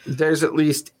 There's at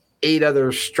least 8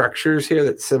 other structures here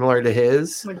that's similar to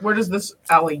his. where does this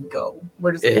alley go?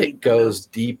 Where does It goes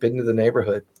deep into the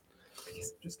neighborhood.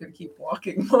 He's just gonna keep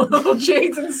walking.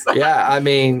 Jade's inside. Yeah, I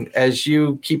mean, as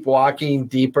you keep walking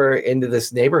deeper into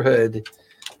this neighborhood,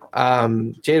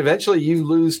 Jade, eventually you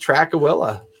lose track of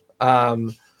Willa.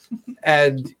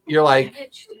 And you're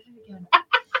like,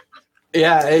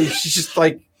 yeah, and she's just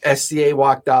like SCA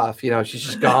walked off, she's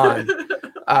just gone.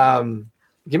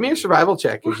 Give me a survival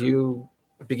check as you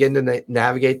begin to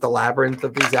navigate the labyrinth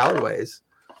of these alleyways.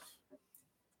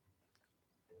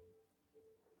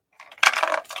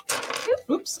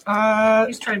 Oops.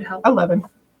 He's trying to help. 11.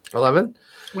 11.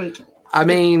 Wait. I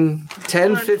mean,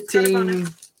 10, 15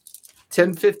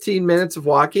 minutes of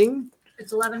walking.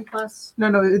 It's 11 plus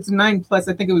No, it's 9 plus.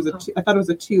 I think it was a 2. I thought it was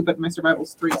a 2, but my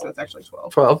survival's 3, so it's actually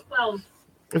 12. 12. 12.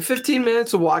 In 15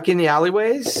 minutes of walking the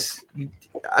alleyways,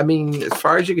 I mean, as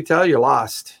far as you can tell, you're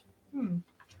lost.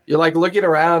 You're like looking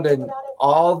around and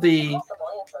all the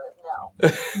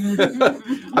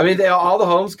I mean, all the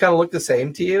homes kind of look the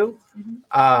same to you.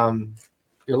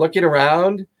 You're looking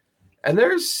around and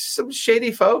there's some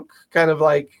shady folk kind of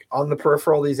like on the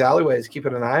peripheral of these alleyways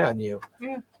keeping an eye on you.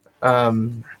 Yeah.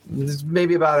 There's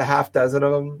maybe about a half dozen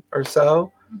of them or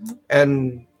so.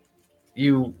 And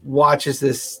you watch as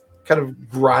this kind of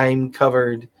grime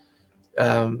covered,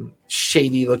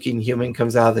 shady looking human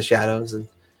comes out of the shadows. And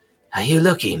are you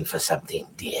looking for something,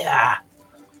 dear?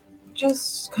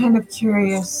 Just kind of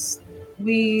curious.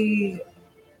 We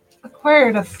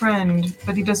acquired a friend,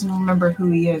 but he doesn't remember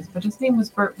who he is. But his name was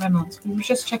Burt Reynolds. We were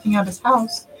just checking out his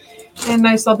house, and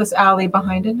I saw this alley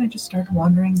behind it, and I just started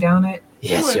wandering down it.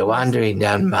 Yes, you're wandering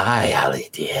down my alley,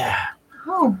 dear.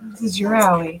 Oh, this is your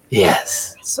alley.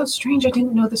 Yes. It's so strange. I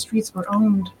didn't know the streets were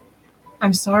owned.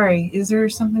 I'm sorry. Is there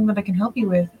something that I can help you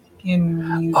with?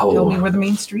 Can you tell me where the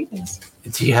main street is?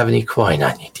 Do you have any coin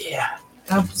on you, dear?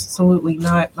 Absolutely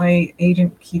not. My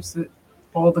agent keeps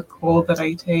all the gold that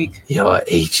I take. Your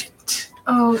agent.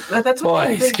 Oh, that's what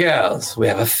Boys, girls, we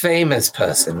have a famous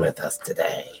person with us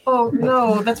today. Oh,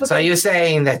 no, that's what So you're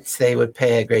saying that they would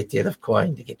pay a great deal of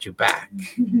coin to get you back?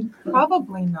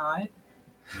 Probably not.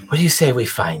 What do you say we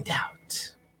find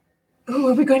out? Oh,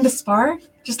 are we going to spar?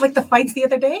 Just like the fights the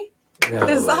other day? No.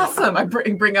 This is awesome. I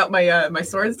bring out my my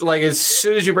swords. Like as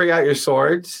soon as you bring out your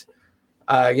swords,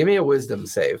 give me a wisdom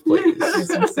save, please.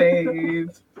 Wisdom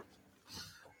save.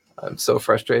 I'm so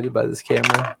frustrated by this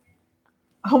camera.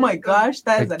 Oh my gosh,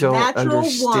 that is I a don't natural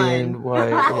understand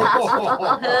one.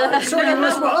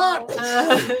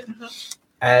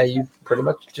 why. You pretty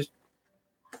much just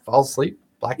fall asleep,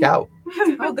 black out.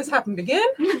 Oh, this happened again?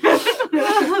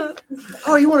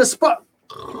 Oh, you want to spot?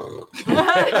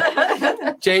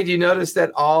 Jade, you notice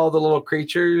that all the little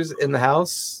creatures in the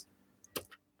house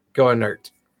go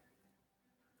inert.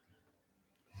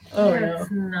 Oh,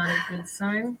 that's not a good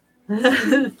sign.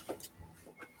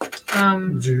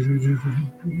 I'm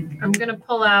gonna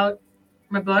pull out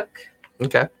my book.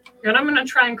 Okay. And I'm gonna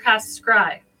try and cast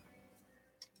Scry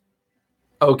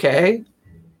Okay.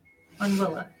 on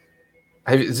Willa.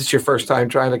 Is this your first time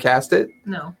trying to cast it?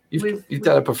 No. You've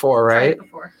done it before, tried right? it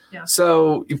before. Yeah.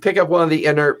 So you pick up one of the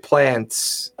inert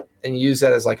plants and use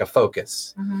that as like a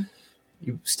focus. Mm-hmm.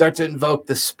 You start to invoke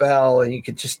the spell and you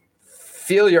could just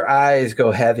feel your eyes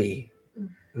go heavy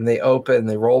and they open,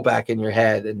 they roll back in your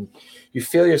head and you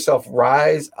feel yourself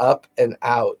rise up and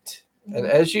out. Mm-hmm. And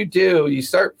as you do, you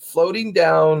start floating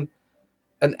down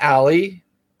an alley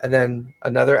and then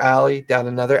another alley, down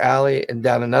another alley and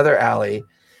down another alley.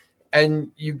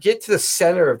 And you get to the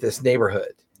center of this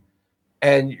neighborhood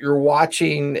and you're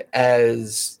watching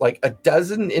as like a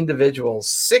dozen individuals,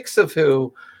 6 of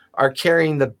who are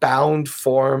carrying the bound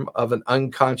form of an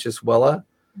unconscious Willa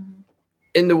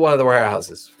into one of the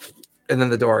warehouses. And then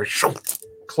the door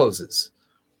closes.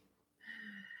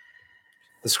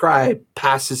 The scribe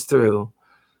passes through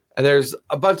and there's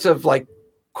a bunch of like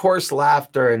coarse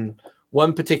laughter and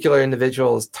one particular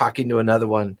individual is talking to another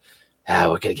one.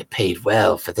 We're going to get paid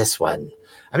well for this one.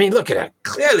 I mean, look at her.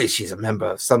 Clearly she's a member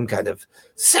of some kind of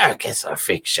circus or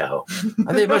freak show.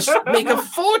 And they must make a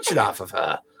fortune off of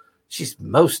her. She's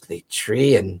mostly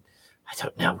tree and I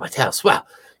don't know what else. Well,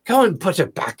 go and put her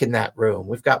back in that room.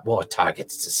 We've got more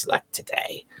targets to select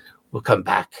today. We'll come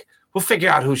back. We'll figure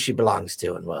out who she belongs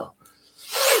to and we'll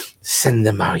send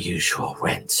them our usual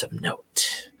ransom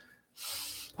note.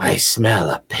 I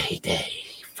smell a payday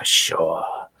for sure.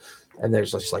 And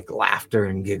there's just like laughter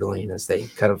and giggling as they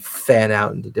kind of fan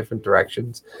out into different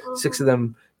directions. 6 of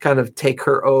them kind of take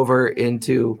her over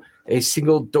into a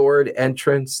single doored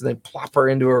entrance and they plop her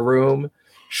into a room.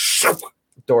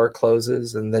 Door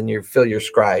closes and then you feel your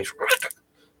scry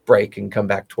break and come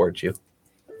back towards you.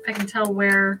 I can tell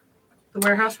where the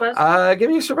warehouse was.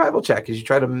 Give me a survival check as you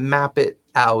try to map it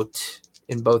out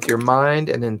in both your mind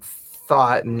and in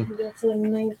thought. And That's a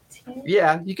 19.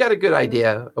 yeah, you got a good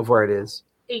idea of where it is.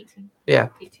 18. Yeah.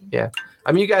 18. Yeah.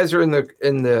 I mean, you guys are in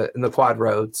the quad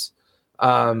roads.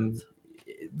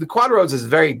 The quad roads is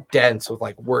very dense with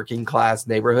like working class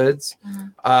neighborhoods.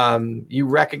 Mm-hmm. You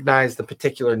recognize the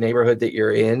particular neighborhood that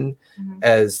you're in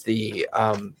as the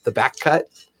back cut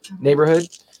neighborhood.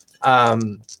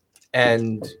 And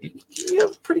you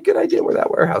have a pretty good idea where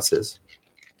that warehouse is.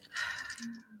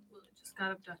 Well, it just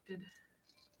got abducted.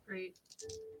 Great.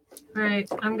 All right,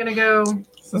 I'm gonna go.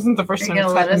 This isn't the first You're time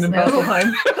it's gonna let happened in us know.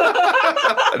 Vasselheim.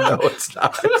 No, it's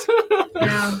not.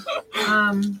 Yeah.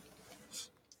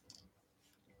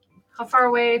 How far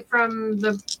away from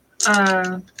the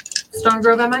Stone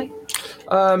Grove am I?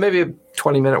 Maybe a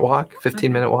 20-minute walk,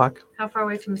 15-minute walk. How far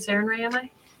away from the Saren Ray am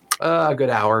I? A good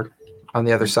hour on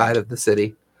the other side of the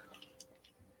city.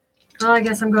 Well, I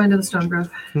guess I'm going to the Stone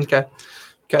Grove. Okay.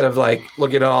 Kind of like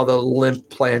looking at all the limp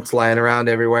plants lying around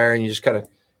everywhere, and you just kind of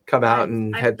come out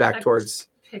and head back towards.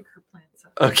 Pick her plants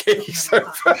up. Okay.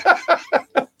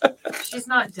 She's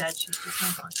not dead. She's just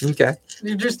not on. Okay.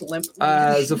 You're just limp.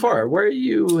 Zafora, where are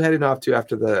you heading off to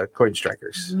after the coin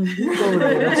strikers?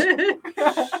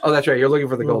 Oh, that's right. You're looking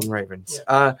for the Golden Ravens.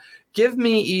 Give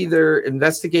me either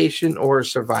investigation or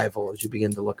survival as you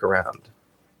begin to look around.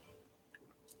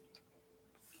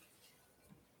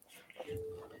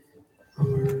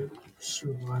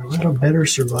 Survival. I have a better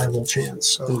survival chance.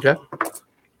 So, Okay.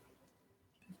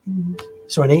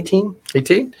 so an 18?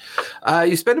 18.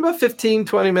 You spend about 15,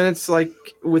 20 minutes like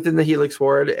within the Helix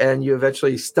Ward, and you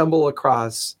eventually stumble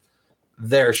across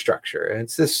their structure. And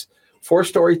it's this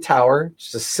 4-story tower,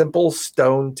 just a simple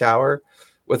stone tower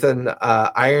with an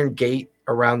iron gate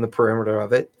around the perimeter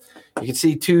of it. You can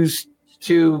see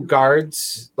two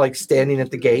guards like standing at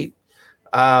the gate.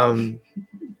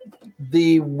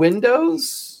 The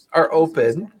windows are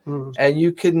open, and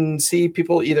you can see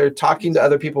people either talking to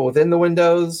other people within the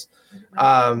windows.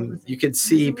 You could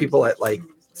see people at like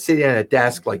sitting at a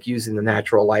desk, like using the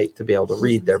natural light to be able to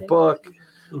read their book.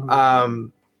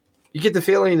 You get the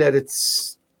feeling that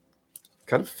it's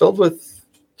kind of filled with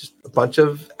just a bunch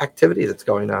of activity that's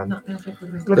going on.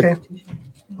 Okay.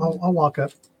 I'll walk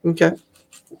up. Okay.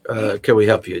 Can we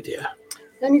help you, dear?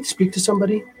 I need to speak to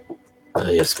somebody.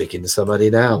 You're speaking to somebody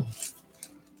now.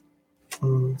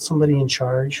 Somebody in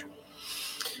charge.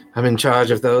 I'm in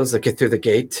charge of those that get through the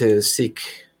gate to seek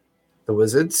the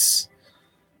wizards.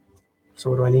 So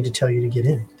what do I need to tell you to get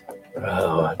in?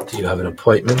 Oh, do you have an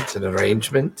appointment, an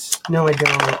arrangement? No, I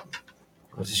don't.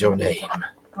 What is your name?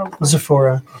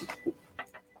 Zephora.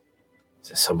 Is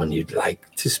there someone you'd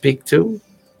like to speak to?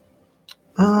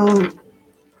 Let's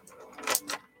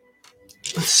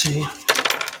see.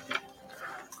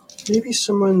 Maybe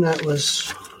someone that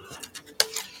was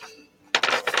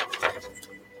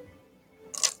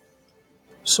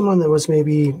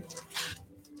maybe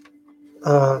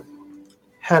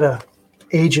had a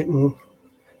agent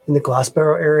in the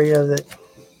Glassbarrow area that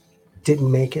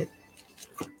didn't make it.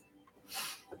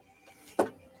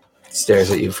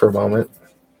 Stares at you for a moment.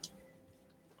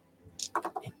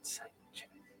 Okay.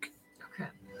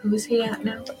 Who's he at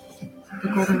now? The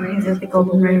Golden Ravens. The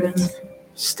Golden Ravens.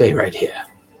 Stay right here.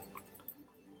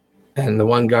 And the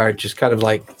one guard just kind of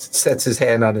like sets his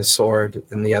hand on his sword,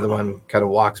 and the other one kind of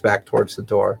walks back towards the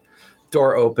door.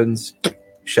 Door opens,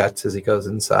 shuts as he goes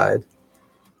inside.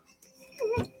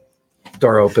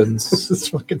 Door opens. This is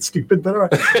fucking stupid, but all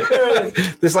right.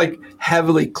 This like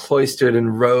heavily cloistered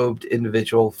and robed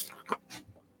individual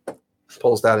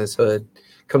pulls down his hood,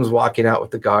 comes walking out with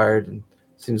the guard, and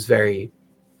seems very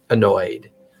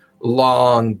annoyed.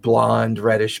 Long, blonde,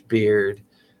 reddish beard.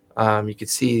 You could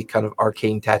see kind of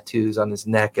arcane tattoos on his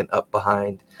neck and up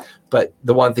behind. But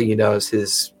the one thing you know is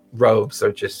his robes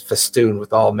are just festooned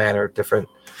with all manner of different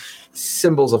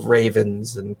symbols of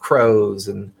ravens and crows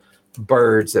and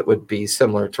birds that would be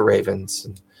similar to ravens.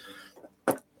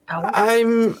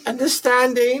 I'm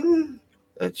understanding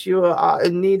that you are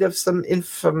in need of some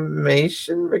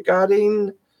information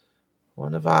regarding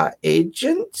one of our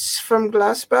agents from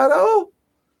Glassbarrow.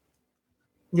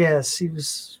 Yes, he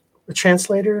was a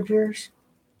translator of yours.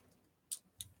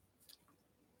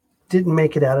 Didn't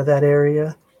make it out of that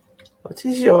area. What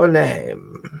is your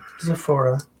name?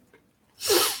 Zephora.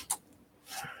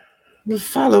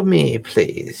 Follow me,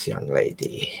 please, young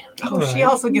lady. Oh, she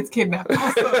also gets kidnapped.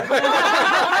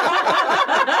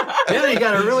 Yeah, you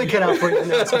got to really cut out for you.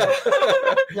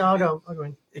 No, I'll go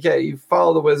in. Okay, you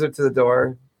follow the wizard to the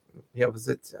door. He opens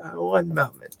it. One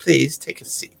moment. Please take a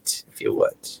seat, if you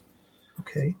would.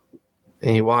 Okay.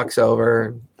 And he walks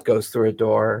over, goes through a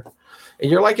door.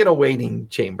 And you're like in a waiting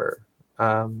chamber.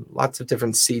 Lots of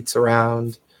different seats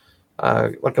around.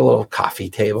 Like a little coffee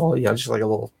table, just like a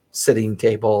little sitting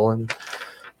table. And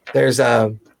there's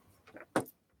over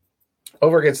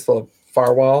against the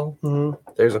far wall,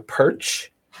 there's a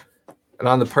perch. And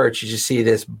on the perch, you just see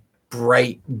this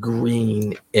bright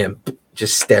green imp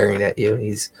just staring at you.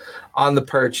 He's on the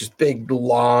perch, his big,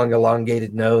 long,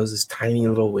 elongated nose, his tiny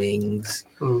little wings,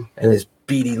 and his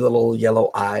beady little yellow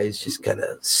eyes just kind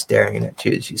of staring at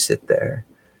you as you sit there.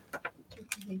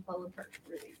 What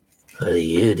are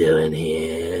you doing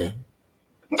here?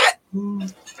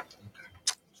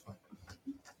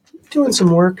 Doing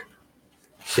some work.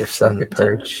 Shifts on the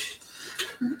perch,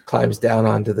 climbs down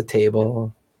onto the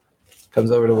table,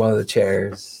 comes over to one of the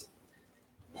chairs.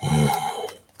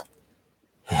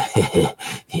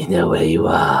 You know where you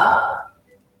are.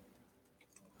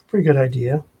 Pretty good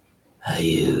idea. Are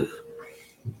you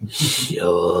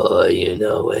sure you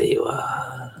know where you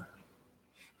are?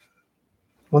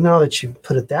 Well, now that you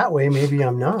put it that way, maybe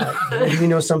I'm not. Maybe you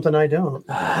know something I don't.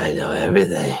 I know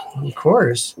everything. Of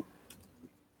course.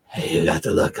 You got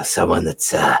the look of someone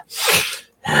that's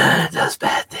does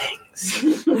bad things.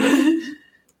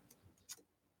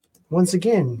 Once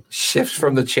again, Shifts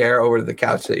from the chair over to the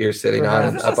couch that you're sitting on,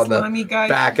 and up on the slimy guy.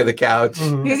 back of the couch.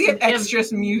 mhm. Does he have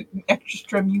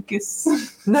extra mucus?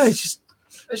 No, it's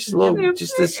just a little,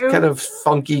 just this kind of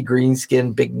funky green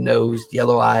skin, big nosed,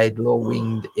 yellow eyed, little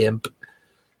winged imp.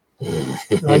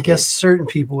 I guess certain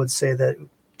people would say that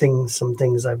some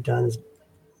things I've done is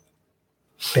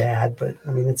bad, but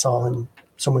I mean, it's all in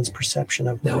someone's perception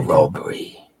of No what I do.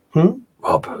 robbery. Hmm?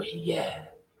 Robbery, yeah.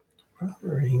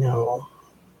 Robbery, no.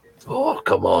 Oh,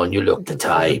 come on, you look the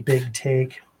type. Big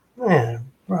take. Yeah,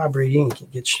 robbery, you're going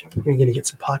to get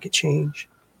some pocket change.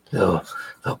 No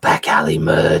back alley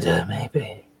murder,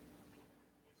 maybe.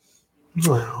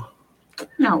 Well,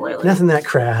 Not really. nothing that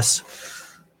crass.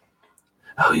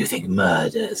 Oh, you think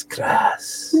murder is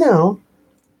crass? No.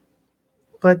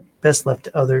 But best left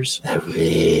to others. They're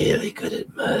really good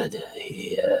at murder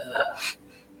here.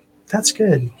 That's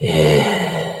good.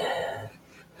 Yeah.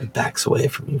 He backs away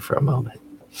from you for a moment.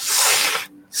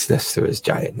 Sniffs through his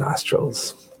giant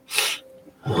nostrils.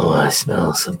 Oh, I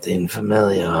smell something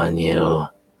familiar on you.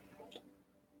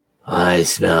 I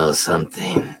smell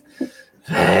something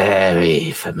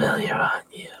very familiar on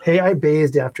you. Hey, I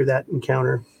bathed after that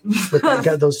encounter with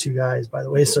those two guys, by the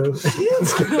way. So go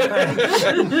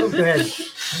ahead.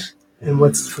 And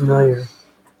what's familiar?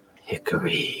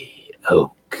 Hickory,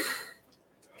 oak,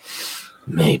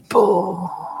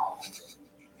 maple,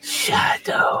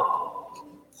 shadow,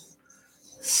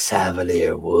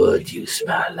 Savalier wood you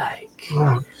smell like.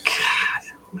 Oh, God.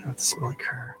 I don't smell like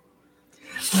her.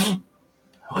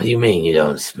 What do you mean you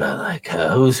don't smell like her?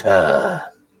 Who's her?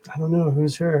 I don't know.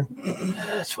 Who's her?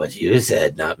 That's what you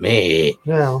said, not me.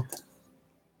 Well,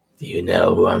 Do you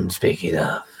know who I'm speaking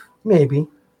of? maybe.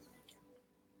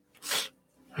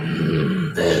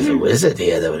 There's a wizard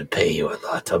here that would pay you a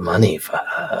lot of money for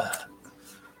her.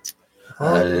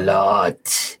 A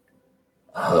lot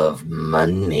of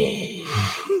money.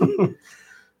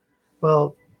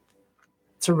 Well,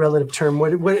 it's a relative term. By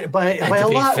a to be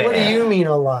lot, what do fair- you mean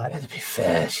a lot? To be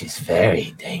fair, she's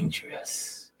very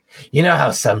dangerous. You know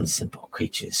how some simple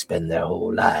creatures spend their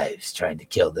whole lives trying to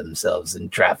kill themselves in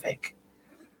traffic?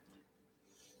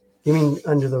 You mean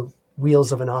under the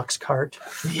wheels of an ox cart?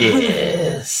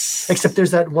 Yes. Except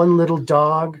there's that one little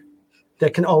dog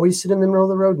that can always sit in the middle of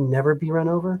the road and never be run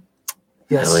over. I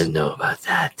Yes, wouldn't know about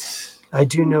that. I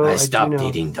do know. I do stopped know.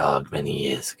 eating dog many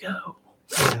years ago.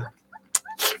 Yeah.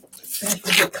 Bad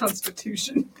for the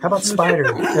Constitution. How about spider?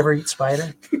 Ever eat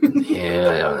spider? Yeah,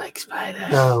 I don't like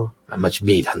spiders. No, Not much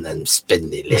meat on them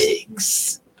spindly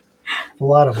legs. a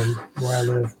lot of them where I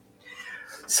live.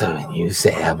 So when you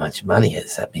say how much money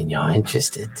is, that mean you're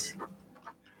interested?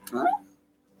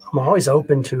 I'm always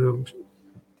open to Let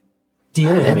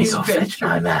me dealings. go fetch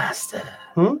my master.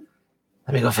 Hmm?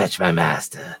 Let me go fetch my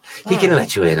master. He can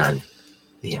let you in on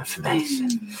the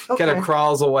information. Okay. Kind of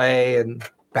crawls away and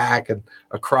back and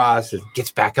across and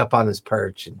gets back up on his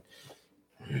perch and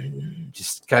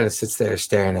just kind of sits there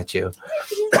staring at you.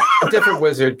 A different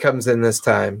wizard comes in this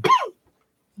time.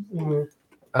 Mhm.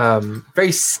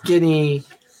 Very skinny,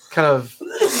 kind of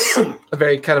a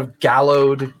very kind of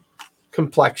gallowed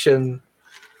complexion,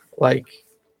 like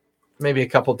maybe a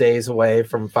couple days away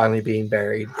from finally being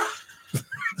buried.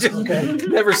 Okay.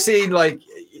 Never seen like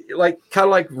kind of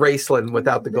like Raceland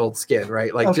without the gold skin,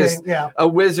 right? Like Okay, just yeah. a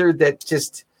wizard that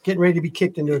just Getting ready to be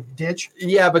kicked into a ditch.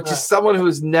 but just someone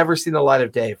who's never seen the light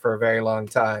of day for a very long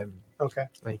time. Okay.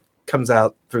 Comes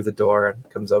out through the door and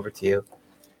comes over to you.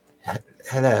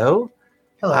 Hello.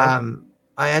 Hello.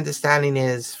 My understanding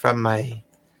is from my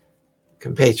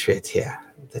compatriot here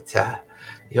that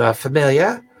you are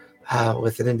familiar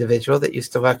with an individual that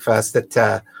used to work for us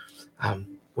that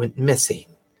went missing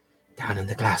down in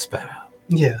the Glass Barrow.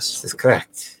 Yes. This is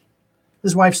correct.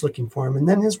 His wife's looking for him, and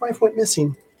then his wife went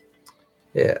missing.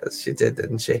 Yes, she did,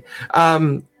 didn't she?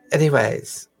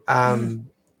 Anyways,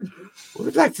 we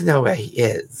would like to know where he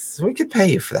is. We could pay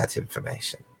you for that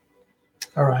information.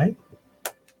 All right.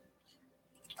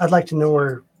 I'd like to know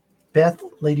where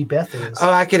Lady Beth is.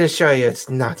 Oh, I can assure you it's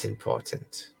not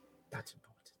important. Not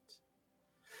important.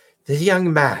 The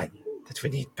young man that we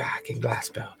need back in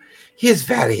Glasgow He is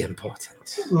very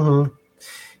important. Mm-hmm.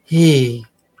 He,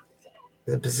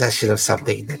 in possession of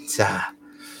something that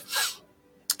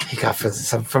he got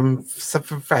from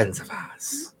friends of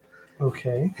ours,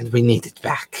 Okay. and we need it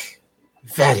back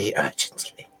very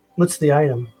urgently. What's the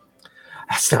item?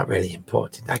 That's not really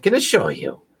important. I can assure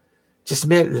you. Just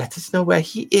let us know where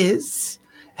he is,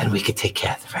 and we can take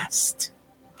care of the rest.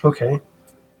 Okay.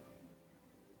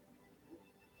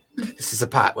 This is the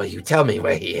part where you tell me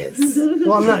where he is.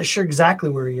 Well, I'm not sure exactly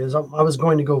where he is. I was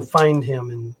going to go find him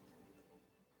and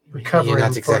recover You're him.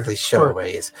 not exactly sure where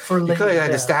he is. You Lady clearly Death.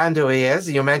 understand who he is.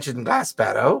 You mentioned Glass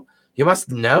Sparrow. You must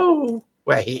know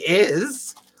where he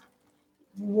is.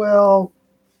 Well,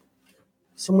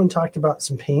 someone talked about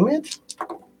some payment.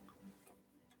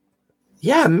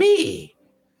 Yeah, me.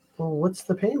 Well, what's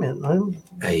the payment?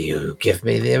 You give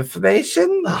me the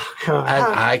information, and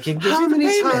I can give How you the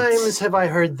many payment. times have I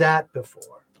heard that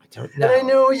before? I don't know. And I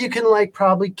know you can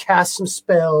probably cast some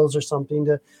spells or something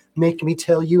to make me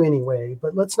tell you anyway,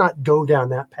 but let's not go down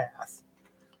that path.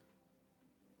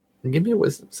 Give me a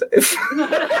wisdom save. You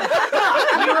reminded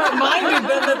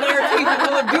them that they're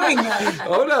capable of doing that.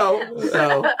 Oh, no.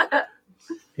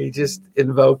 He just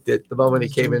invoked it the moment he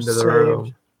came into the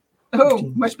room. Oh,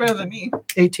 much better than me.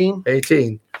 18.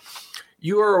 18.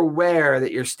 You are aware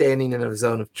that you're standing in a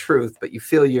zone of truth, but you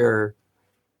feel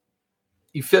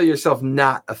yourself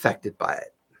not affected by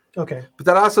it. Okay. But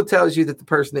that also tells you that the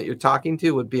person that you're talking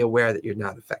to would be aware that you're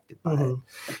not affected by it.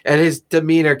 And his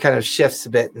demeanor kind of shifts a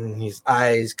bit, and his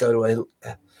eyes go to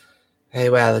hey,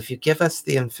 well, if you give us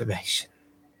the information,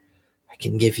 I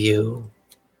can give you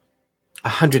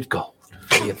 100 gold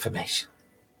for the information.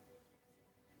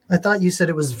 I thought you said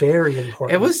it was very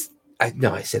important. It was, I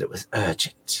said it was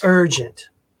urgent. urgent.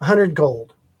 100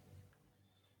 gold.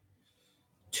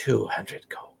 200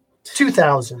 gold.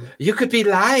 2,000. You could be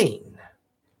lying.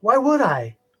 Why would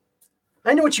I?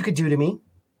 I know what you could do to me.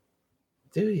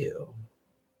 Do you?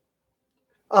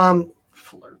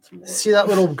 See that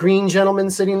little green gentleman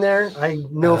sitting there? I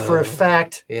know for a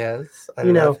fact, Yes. I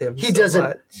you know, love him he so doesn't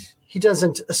much. he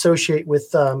doesn't associate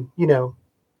with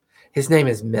His name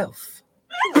is MILF.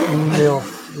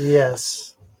 MILF.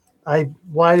 Yes.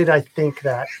 Why did I think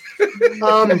that?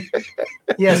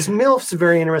 Yes, MILF's a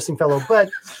very interesting fellow, but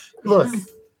look,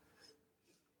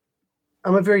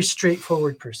 I'm a very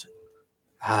straightforward person.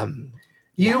 You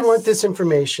Yes. want this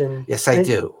information. Yes, I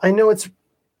do. I know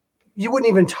you wouldn't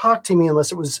even talk to me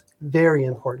unless it was very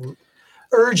important.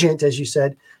 Urgent, as you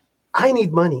said. I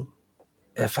need money.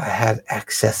 If I had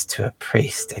access to a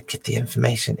priest, I'd get the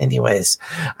information. Anyways,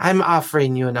 I'm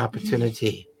offering you an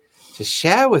opportunity to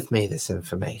share with me this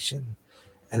information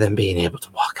and then being able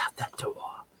to walk out that door.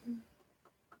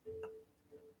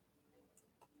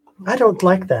 I don't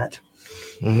like that.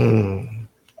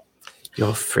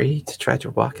 You're free to try to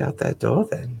walk out that door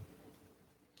then.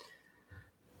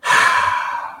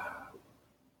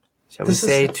 Shall we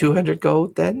say 200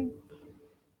 gold then?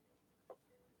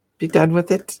 Be done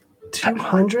with it?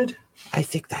 200? I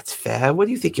think that's fair. What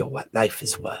do you think your life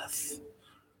is worth?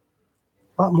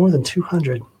 A lot more than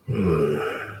 200.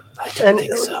 I don't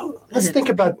think so. Let's think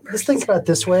about it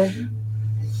this way.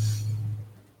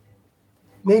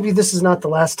 Maybe this is not the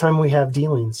last time we have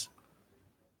dealings.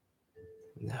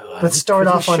 No, Let's start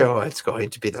off on. Sure, it's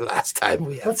going to be the last time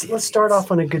we have. Let's start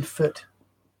off on a good foot.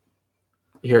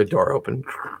 You hear a door open,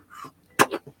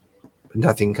 but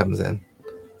nothing comes in.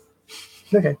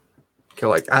 Okay.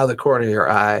 You're like out of the corner of your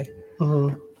eye.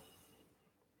 Mm-hmm.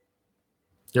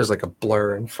 There's like a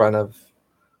blur in front of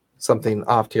something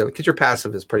off to your, because your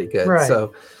passive is pretty good. Right.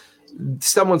 So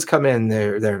someone's come in,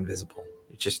 they're invisible.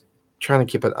 You're just trying to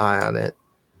keep an eye on it.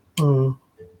 Mm.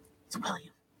 It's William.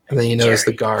 And then you notice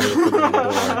the guard opening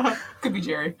the door. Could be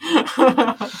Jerry.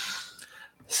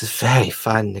 This is very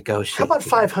fun negotiating. How about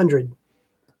 500?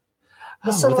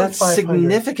 Let's settle on That's 500.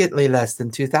 significantly less than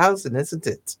 2,000, isn't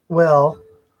it? Well,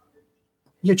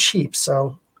 you're cheap,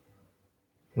 so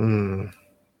I'm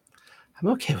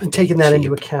okay with I'm taking that being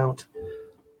into cheap. account.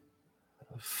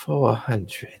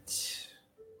 400.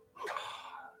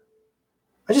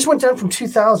 I just went down from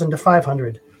 2,000 to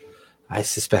 500. I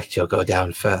suspect you'll go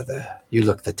down further. You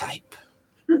look the type.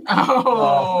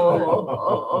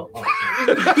 Oh.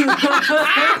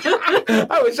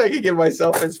 I wish I could give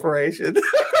myself inspiration.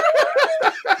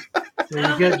 There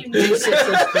you get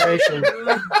D6 inspiration.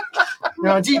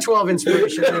 No, D12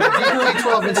 inspiration.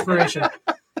 D12 inspiration.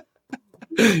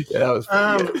 Yeah, that was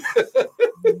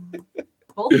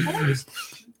Both boys.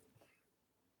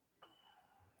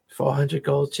 400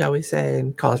 gold, shall we say,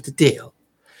 and call it a deal.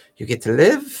 You get to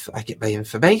live, I get my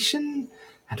information,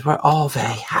 and we're all very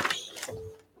happy.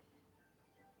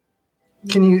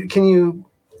 Can you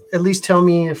at least tell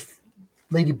me if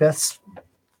Lady Beth's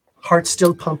heart's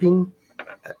still pumping?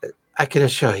 I can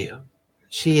assure you,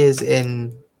 she is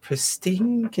in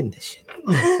pristine condition.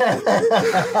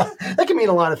 That can mean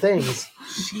a lot of things.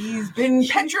 She's been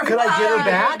petrified. Could I get her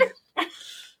back? Why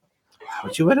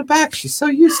would you want her back? She's so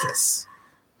useless.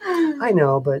 I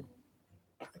know, but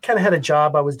I kind of had a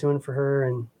job I was doing for her,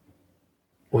 and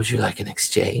Would you like an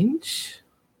exchange?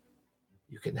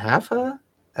 You can have her,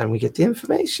 and we get the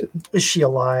information. is she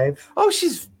alive? Oh,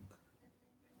 she's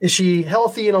Is she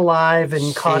healthy and alive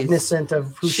and cognizant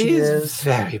of who she is?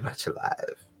 very much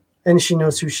alive. And she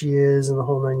knows who she is and the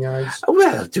whole 9 yards?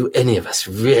 Well, do any of us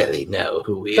really know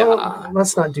who we are?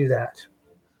 Let's not do that.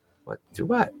 What? Do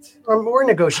what? We're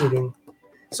negotiating.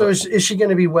 So is she going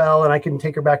to be well and I can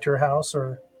take her back to her house?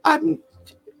 Or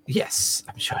Yes,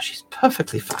 I'm sure she's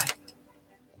perfectly fine.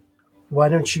 why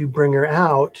don't you bring her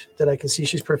out that I can see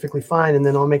she's perfectly fine, and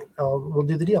then we'll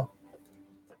do the deal.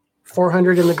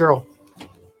 400 in the girl.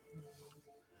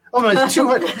 Oh, no,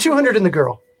 200 in the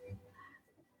girl.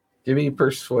 Give me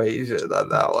persuasion on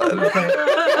that one.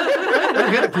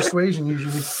 I'm good at persuasion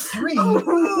usually. 3.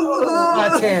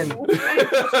 10.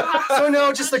 So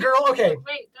no, just the girl? Okay.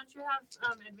 Wait, don't you have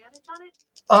advantage on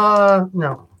it?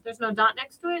 No. There's no dot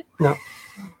next to it? No.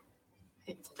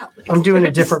 I'm doing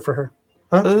it different for her.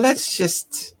 Huh? Let's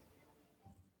just...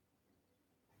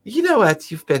 You know what?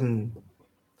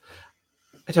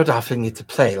 I don't often get to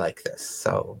play like this,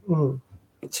 so...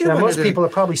 Yeah, most people are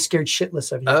probably scared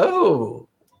shitless of you. Oh.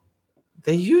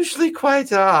 They usually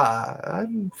quite are.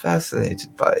 I'm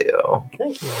fascinated by you.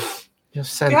 Thank you. Your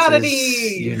sense Got is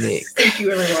unique. Thank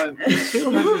you, everyone.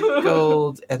 200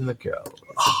 gold and the girl.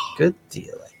 That's a good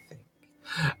deal, I think.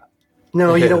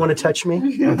 No, you don't want to touch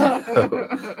me? No.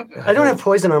 I don't have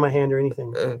poison on my hand or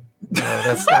anything. No,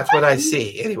 that's what I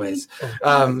see. Anyways,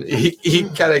 he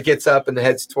kind of gets up and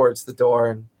heads towards the door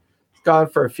and gone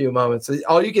for a few moments.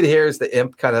 All you can hear is the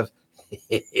imp kind of...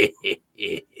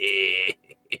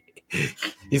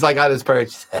 He's like on his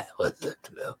perch. That was a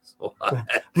close one.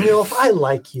 MILF, I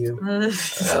like you.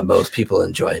 Most people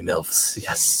enjoy MILFs,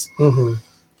 yes. Mm-hmm.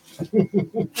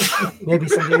 Maybe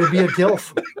someday would be a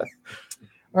DILF.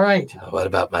 All right. What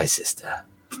about my sister?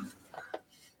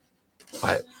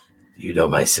 What? You know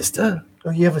my sister?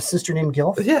 Oh, you have a sister named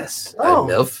Gilf? Yes. Oh. I'm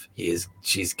MILF.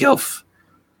 She's Gilf.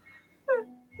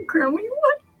 Grandma,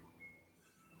 what?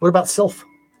 What about Sylph?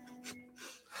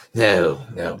 No,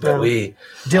 but we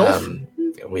Dilf?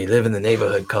 We live in the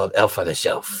neighborhood called Elf on a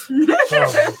Shelf. Oh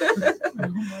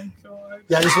my God.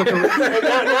 Yeah, just look around.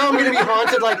 Now I'm going to be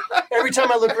haunted. Like, every time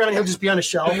I look around, he'll just be on a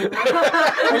shelf. And you're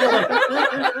like,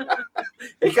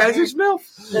 hey guys, there's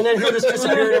MILF. and then he'll just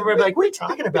disappear, and everybody like, what are you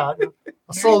talking about?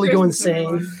 I'll slowly go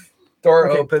insane.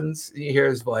 Door opens, you hear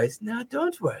his voice. No,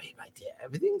 don't worry, my dear.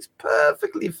 Everything's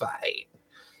perfectly fine.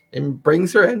 And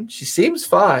brings her in. She seems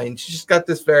fine. She's just got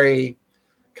this very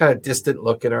kind of distant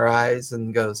look in her eyes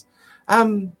and goes,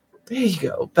 there you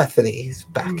go. Bethany's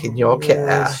back in your care.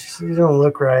 Yeah, you don't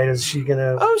look right. Is she going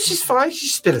to... Oh, she's fine.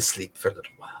 She's been asleep for a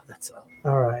little while. That's all.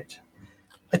 All right.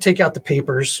 I take out the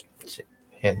papers. She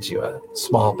hands you a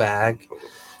small bag.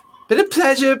 Been a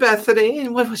pleasure, Bethany.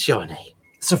 And what was your name?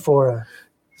 Sephora.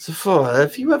 Sephora,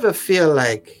 if you ever feel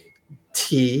like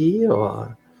tea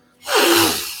or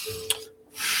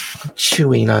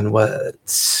chewing on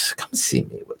words, come see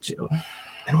me, would you?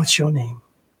 And what's your name?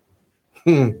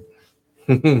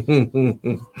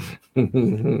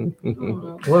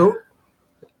 Whoa.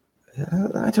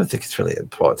 I don't think it's really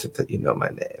important that you know my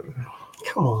name.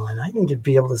 Come on. I need to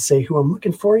be able to say who I'm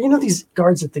looking for. You know these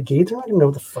guards at the gate? They're not going to know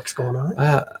what the fuck's going on.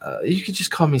 You could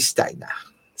just call me Steiner.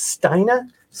 Steiner?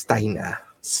 Steiner.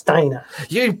 Steiner.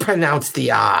 You pronounce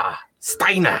the R.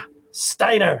 Steiner.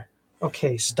 Steiner.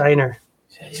 Okay, Steiner.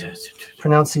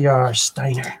 Pronounce the R.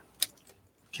 Steiner.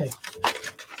 Okay.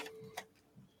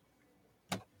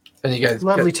 And you guys...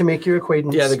 Lovely to make your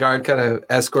acquaintance. Yeah, the guard kind of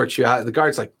escorts you out. The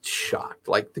guard's like shocked.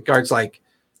 Like the guard's like,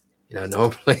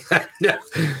 normally...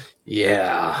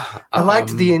 Yeah. I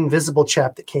liked the invisible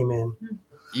chap that came in.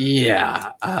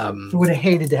 Yeah. Would have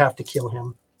hated to have to kill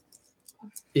him.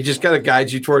 He just kind of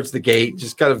guides you towards the gate,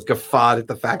 just kind of guffawed at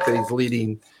the fact that he's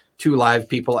leading 2 live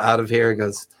people out of here. He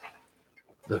goes,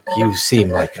 look, you seem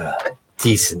like a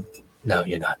decent... No,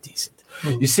 you're not decent.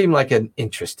 You seem like an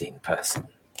interesting person.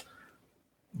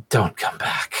 Don't come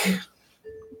back.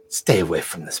 Stay away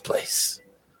from this place.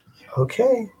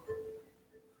 Okay.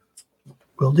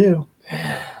 Will do.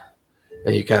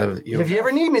 And you kind of... If you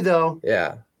ever need me, though,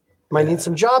 Yeah. might need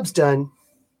some jobs done.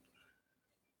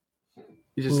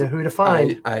 You just know who to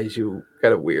find. Eyes you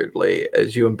kind of weirdly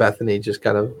as you and Bethany just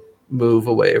kind of move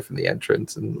away from the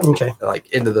entrance and Okay. like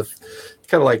into the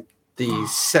kind of like the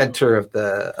center of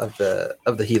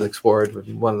the helix ward, with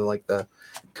one of the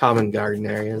common garden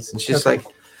areas, and she's like,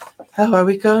 "Oh, are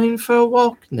we going for a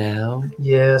walk now?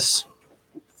 Yes.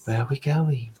 Where are we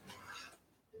going?"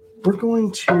 We're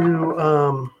going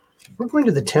to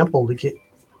the temple to get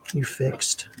you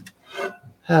fixed.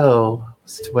 Oh,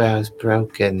 where I was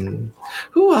broken.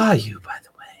 Who are you, by the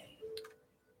way?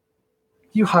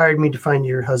 You hired me to find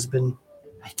your husband.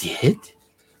 I did?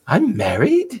 I'm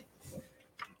married?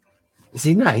 Is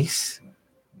he nice?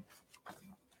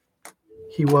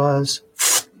 He was.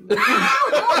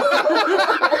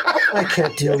 I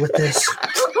can't deal with this.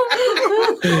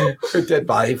 Her dead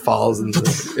body falls into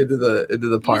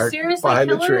the park seriously behind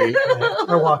the kill her? tree.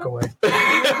 I walk away.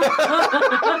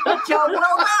 Job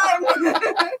well done.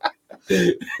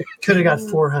 Could have got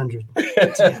 400.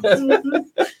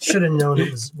 Should have known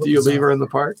it was. Do you leave her in the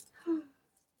park?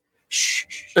 Shh.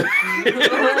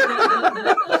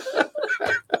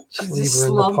 She's Leave just her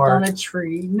in the slumped park. on a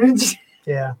tree.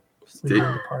 Yeah. Just leave her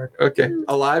in the park. Okay,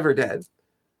 alive or dead?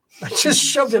 I just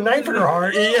shoved a knife in her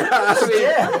heart. Yeah, I mean,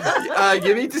 Yeah.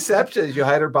 give me deception. You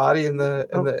hide her body in the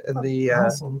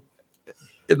Awesome.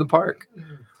 in the park.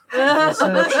 Just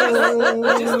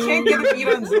can't get a beat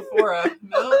on Zephora.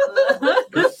 No.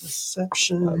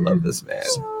 Deception. I love this man.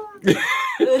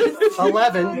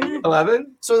 11.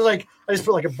 11. So like I just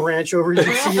put like a branch over you.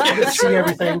 You can see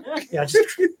everything. Yeah.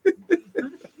 Just You're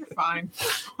fine.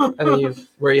 And then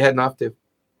where are you heading off to?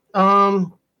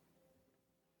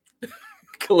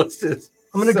 Callista's.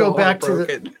 I'm gonna go back to the.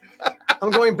 heartbroken.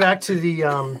 I'm going back to the.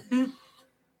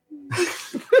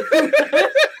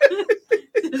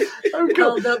 I'm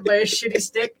called up by a shitty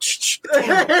stick. Shoot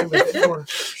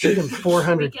him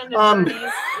 400. Weekend at Bernie's.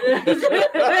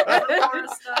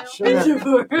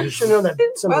 Should know that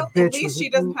some Well, of a at bitch least was she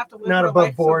doesn't have to live not her above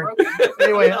life so board. broken.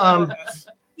 Anyway,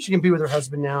 she can be with her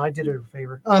husband now. I did her a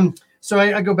favor. So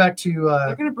I go back to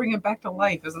They're gonna bring it back to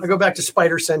life. I go back to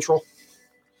Spider Central.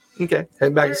 Okay,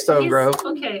 head back to Stone Grove.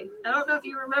 Okay, I don't know if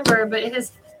you remember, but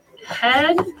his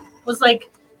head was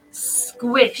like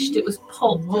squished. It was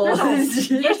pulped.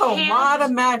 There's a lot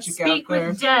of magic out Speak there.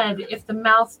 with dead if the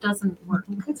mouth doesn't work.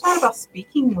 It's not about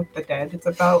speaking with the dead. It's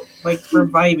about like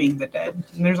reviving the dead.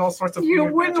 And there's all sorts of. You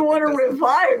weird wouldn't magic want to that does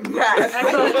revive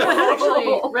that.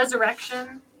 Actually,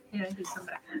 resurrection. Yeah, he'd come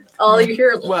back. All you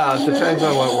hear is Well, it depends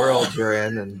on what world you're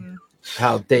in and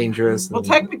how dangerous. Well, and-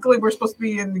 technically, we're supposed to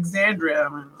be in Exandria.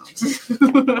 I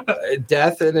don't know.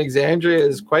 Death in Exandria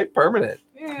is quite permanent.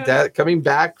 Yeah. That coming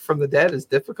back from the dead is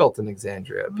difficult in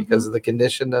Exandria because of the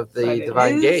condition of the But it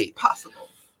divine is gate. Possible.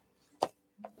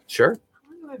 Sure.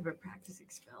 I've been practicing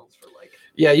spells for like.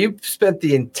 Yeah, you spent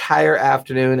the entire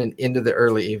afternoon and into the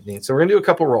early evening. So we're gonna do a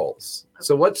couple rolls.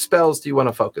 So what spells do you want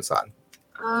to focus on?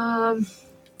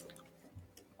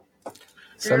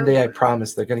 Someday I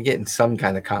promise they're gonna get in some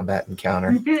kind of combat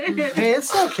encounter. Hey,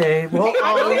 it's okay. Well,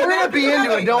 we're gonna be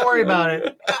into it. Don't worry about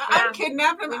it. I'm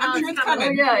kidnapping. We know I'm sure it's it's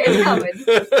coming. coming. Yeah, it's coming.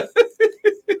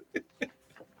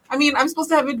 I mean, I'm supposed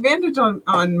to have advantage on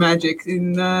magic,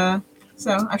 and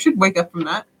so I should wake up from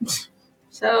that.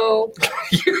 So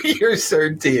Your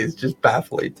certainty is just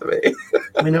baffling to me.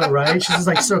 I know, right? She's just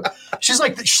like so. She's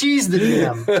like she's the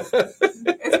DM.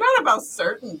 It's not about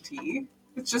certainty.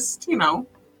 It's just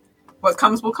what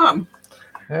comes will come.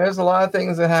 There's a lot of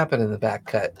things that happen in the back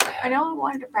cut. I know I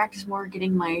wanted to practice more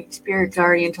getting my spirit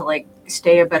guardian to like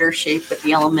stay a better shape with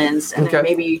the elements, and then Okay.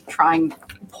 maybe trying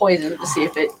poison to see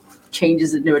if it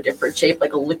changes into a different shape,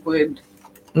 like a liquid.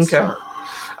 Okay.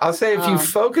 I'll say if you Um,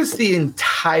 focus the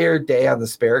entire day on the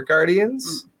spirit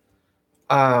guardians,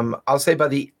 I'll say by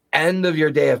the end of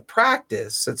your day of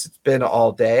practice, since it's been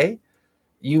all day,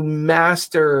 you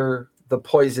master the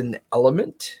poison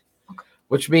element,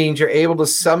 which means you're able to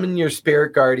summon your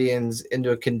spirit guardians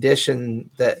into a condition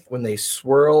that when they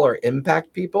swirl or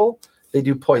impact people, they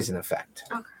do poison effect.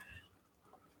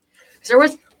 There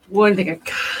was one thing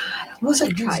What was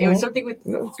that? it was something with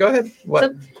No, go ahead. What?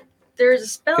 So- there's a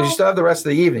spell. Because you still have the rest of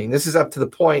the evening. This is up to the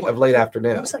point of late What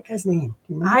afternoon. was that guy's name? Do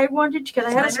you remember? I wanted to,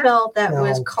 because I had a spell that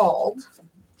was No. called.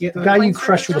 The guy you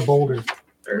crushed with a boulder.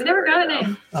 We never got a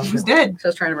name. Oh, He was dead. So I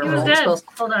was trying to He remember was all the dead. spells.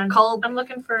 Hold on. Called I'm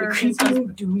looking the for creeping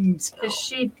doom spell. because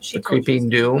she The told creeping us.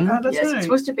 doom. Oh, that's Yes, right. it's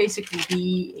supposed to basically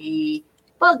be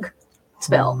a bug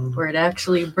spell Mm. where it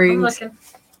actually I'm brings looking.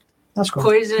 That's cool. You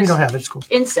poisonous don't have it. It's cool.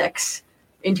 insects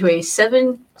into a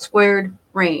 7 squared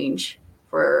range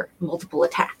for multiple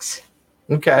attacks.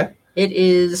 Okay. It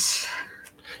is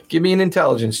Give me an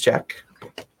intelligence check.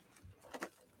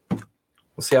 We'll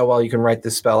see how well you can write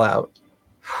this spell out.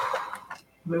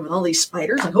 with all these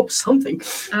spiders. I hope something.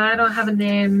 I don't have a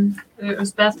name. It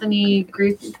was Bethany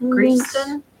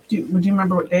Griefston. Do you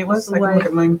remember what day it was? The I can look white-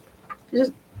 at mine.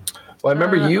 Well, I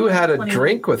remember you had a 21.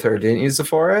 drink with her, didn't you,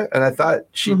 Sephora? And I thought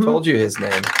she Mhm. told you his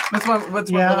name. What's what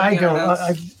Yeah, I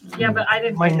don't. Yeah, but I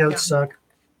didn't. My write it notes down. suck.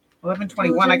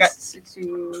 11:21. I got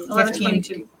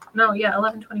 11:22. No, yeah,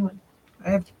 11:21.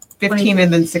 15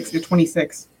 and then 6 to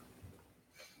 26.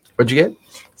 What'd you get?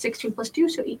 16 plus 2,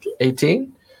 so 18.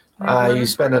 18? You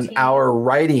spend an 14, hour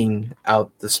writing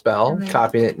out the spell, and then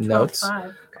copying it in 12, notes.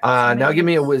 5. Now give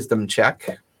me a wisdom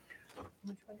check.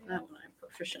 That one I'm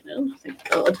proficient in. Thank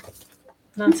God.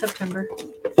 Not September.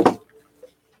 It's not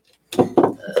I'll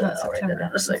write that September.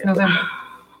 down a It's second. November.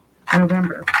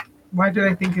 November. Why did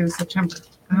I think it was September?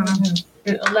 I don't know.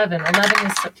 11. 11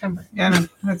 is September. Yeah, no,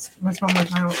 what's wrong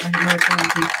with my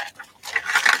phone?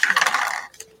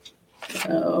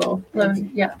 So,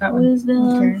 11. Yeah, that one. wisdom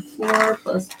Okay. 4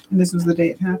 plus And this was the day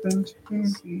it happened.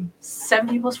 Let's see.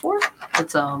 70 plus 4.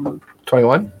 It's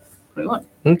 21? 21.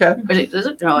 Okay. Is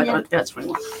it? No, I thought that's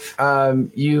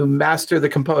 21. You master the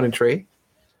componentry,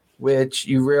 which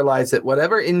you realize that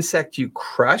whatever insect you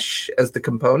crush as the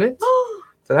component,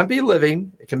 so not be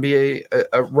living, it can be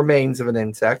a remains of an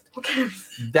insect,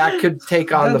 that could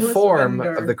take on the Douglas form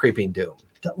Bender. of the creeping doom.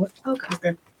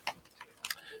 Okay.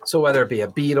 So whether it be a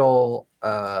beetle,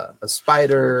 a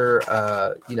spider,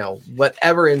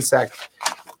 whatever insect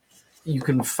you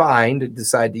can find and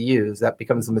decide to use, that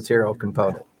becomes the material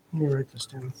component. Let me write this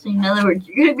down. So in other words,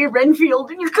 you're going to be Renfield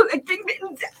and you're collecting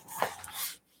things.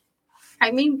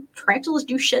 I mean, tarantulas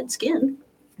do shed skin.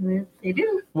 They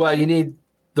do. Well, you need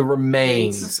the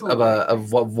remains It's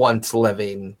of what once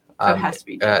living So it has to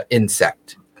be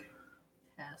insect.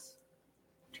 has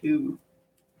to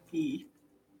be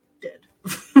dead.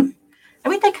 I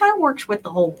mean, that kind of works with the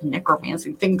whole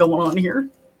necromancy thing going on here.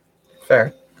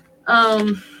 Fair.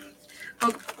 Well,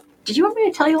 did you want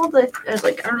me to tell you all the? I was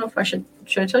like, I don't know if I should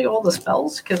I tell you all the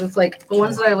spells? Because it's like the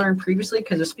ones that I learned previously.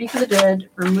 Because of Speak of the Dead,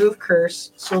 Remove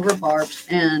Curse, Silver Barbs,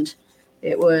 and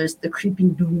it was the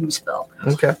Creeping Doom spell.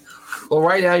 Okay. Well,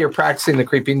 right now you're practicing the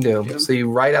creeping doom. So you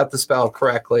write out the spell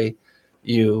correctly,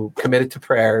 you commit it to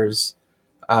prayers,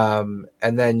 and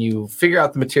then you figure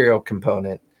out the material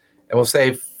component. And we'll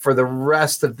say for the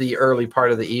rest of the early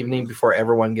part of the evening before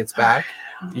everyone gets back,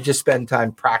 you just spend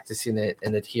time practicing it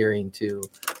and adhering to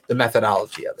the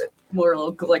methodology of it. More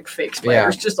like fake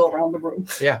spiders just all around the room.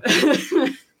 Yeah.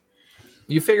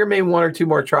 You figure maybe one or two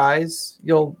more tries,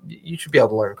 you should be able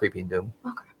to learn creeping doom.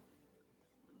 Okay.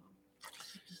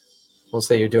 We'll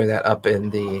say you're doing that up in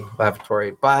the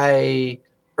laboratory. By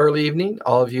early evening,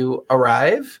 all of you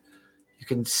arrive. You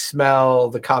can smell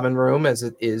the common room as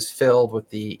it is filled with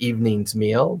the evening's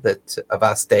meal that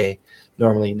Avaste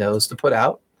normally knows to put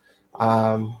out.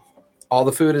 All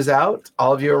the food is out.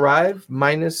 All of you arrive,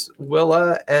 minus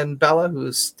Willa and Bella, who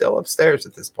is still upstairs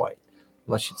at this point,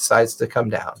 unless she decides to come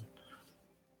down.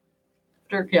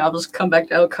 Yeah, I'll just come back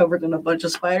down covered in a bunch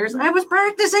of spiders. I was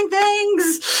practicing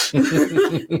things.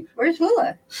 Where's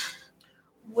Willa?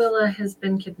 Willa has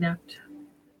been kidnapped.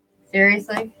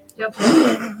 Seriously? Yep.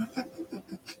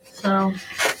 So,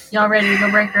 y'all ready to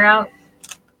go break her out?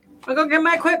 I'll go get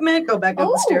my equipment. Go back up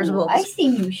the stairs. Oh, I see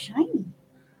you shiny.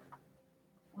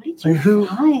 What did you And who-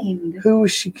 find? Who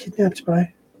was she kidnapped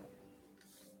by?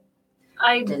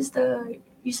 I You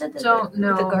said that don't the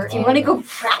know. guard. Do you want to go It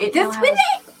practice now with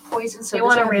has it? poison, so They does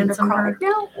wanna it have ransom her. necrotic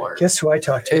now, or Guess who I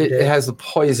talked to It today? has the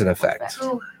poison effect,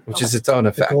 which is its own The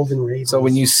effect. Golden Ravens. So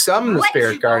when you summon the What?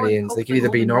 spirit guardians, they can either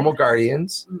be normal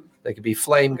guardians, they could be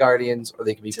flame guardians, or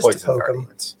they could be Just to poison poke 'em.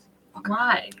 guardians.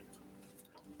 Why?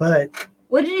 But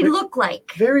What did he look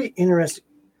like? very interesting.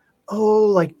 Oh,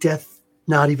 like death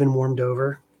not even warmed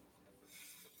over.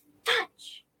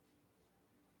 Touch.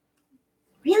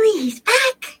 Really? He's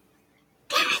back?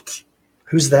 Damn it.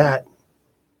 Who's that?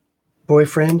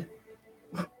 Boyfriend?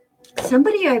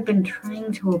 Somebody I've been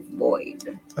trying to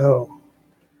avoid. Oh.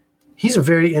 He's a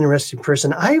very interesting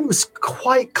person. I was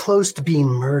quite close to being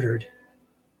murdered,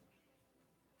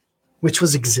 which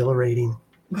was exhilarating.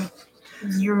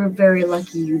 You're very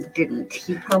lucky you didn't.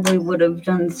 He probably would have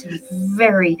done some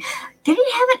very... Did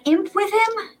he have an imp with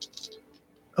him?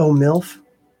 Oh, MILF?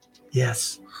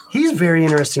 Yes. He's very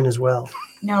interesting as well.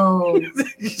 No. Did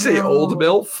you say No. old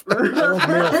MILF? Old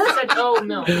MILF. I said, oh,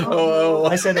 no. Oh,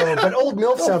 I said old, but Old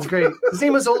MILF sounds great. His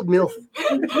name was Old MILF.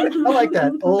 I like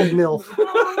that. Old MILF.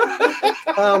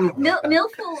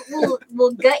 Milf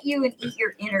will gut you and eat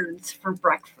your innards for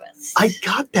breakfast. I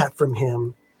got that from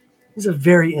him. He's a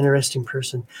very interesting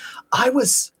person. I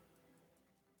was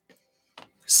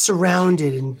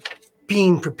surrounded and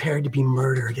being prepared to be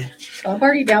murdered. I'm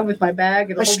already down with my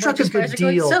bag. And I a whole struck bunch a of good spiders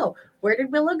going, deal. So, where did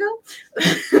Willa go?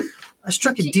 I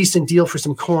struck a decent deal for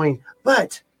some coin,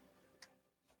 but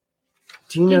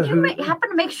Do you know Did you who? happen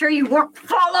to make sure you weren't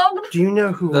followed? Do you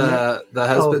know who? The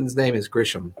husband's name is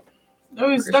Grisham.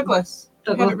 Oh, it's Douglas.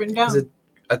 I have it written down. Is it?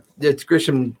 It's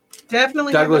Grisham.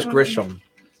 Definitely Douglas have that one.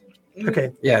 Grisham.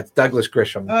 Okay. Yeah, it's Douglas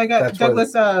Grisham. Oh, I got That's what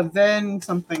Douglas Venn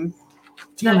something.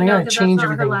 Damn, I gotta 'cause change that's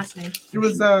not her everything. last name. It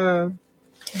was I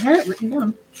had it written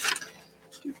down.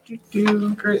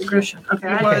 Grisham. Okay.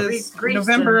 It I was Greaston.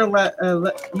 November.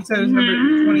 You said it was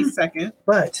November 22nd.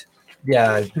 But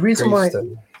Yeah, the reason why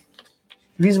Greaston.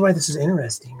 this is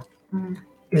interesting Mm.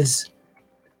 is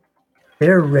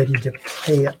they're ready to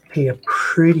pay a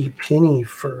pretty penny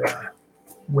for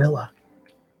Willa.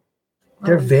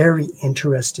 They're Well, very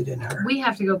interested in her. we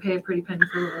have to go pay a pretty penny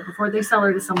for Willa before they sell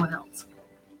her to someone else.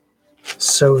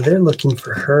 So they're looking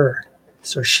for her.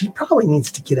 So she probably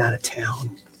needs to get out of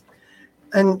town.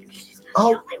 And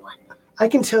I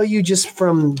can tell you just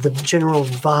from the general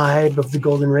vibe of the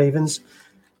Golden Ravens,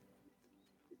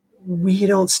 we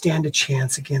don't stand a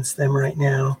chance against them right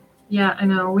now. Yeah, I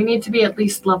know. We need to be at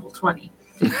least level 20.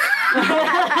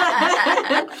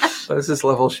 What is this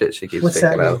level shit she keeps What's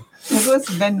that picking up? mean? Douglas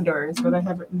Vendor is what I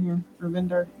have written here. Or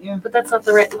Vendor, yeah. But that's not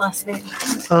the right last name.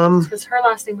 Because her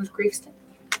last name was Greaston.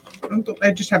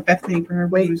 I just have Bethany for her.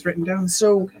 Wait. It was written down.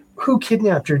 So who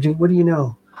kidnapped her? What do you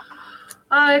know?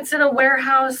 It's in a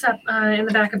warehouse up in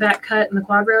the back of Back Cut in the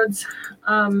Quad Roads.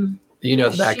 You know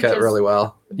the back She cut just really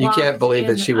well. You can't walked believe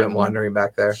that in, she went wandering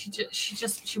back there.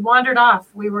 She wandered off.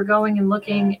 We were going and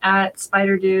looking at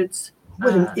spider dudes.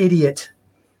 What an idiot.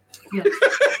 Yeah.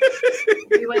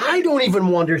 We went- I don't even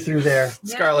wander through there.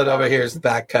 Yeah. Scarlett overhears the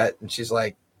back cut and she's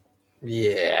like,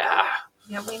 yeah.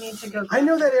 Yeah, we need to go. I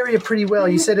know that area pretty well.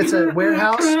 You said it's a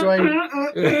warehouse.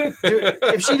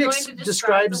 If she going to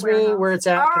describe describes the me warehouse. where it's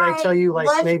at, can I tell you, like,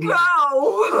 Let's maybe?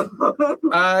 go.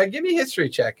 Give me a history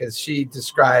check as she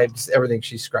describes everything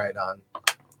she's scryed on.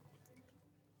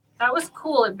 That was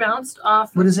cool. It bounced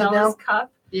off What of is it Bella's now?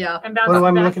 cup Yeah. and bounced What am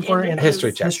I back looking for? into In history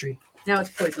his- check. History. Now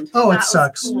it's poisoned. Oh, That it was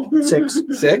sucks. cool. 6.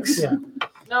 6? Yeah.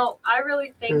 No, I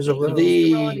really think There's a that he road. needs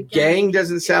to roll it The again. gang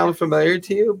doesn't sound familiar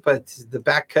to you, but the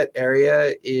back cut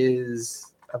area is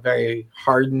a very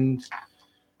hardened,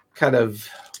 kind of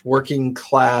working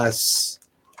class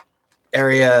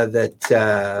area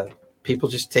that people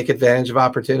just take advantage of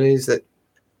opportunities that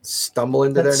stumble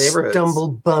into their neighborhoods. Stumble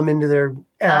bum into their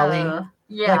alley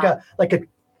Yeah. like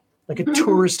a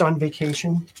tourist on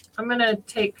vacation. I'm gonna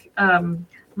take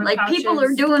my Like pouches. people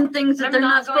are doing things that I'm they're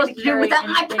not not going supposed to to do carry without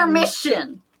my anything.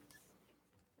 permission.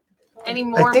 any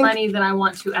more think- money that I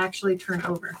want to actually turn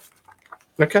over.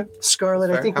 Okay. Scarlett,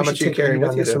 I Fair. think How we much should are you take a carrying lead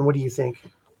with on you, this then? one. What do you think?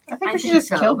 I think I we should think just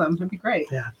so. kill them. That'd be great.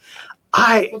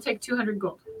 I We'll take 200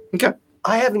 gold.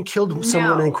 haven't killed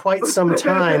someone No. in quite some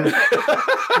time,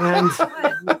 and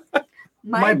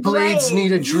my blades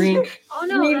need a drink. Oh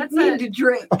no, need, that's need it. to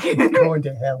drink. I'm going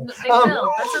to hell. They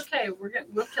will. That's okay.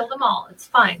 We'll kill them all. It's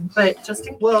fine. But just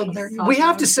in Well, case. we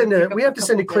have to send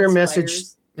a clear message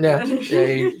Yeah.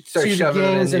 You start to the shoving it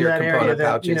gangs into in your that area component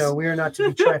that pouches. we are not to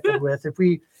be trifled with. If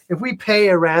we pay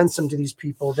a ransom to these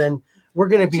people, then we're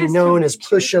going to be Just known to as make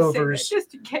sure to say that, pushovers.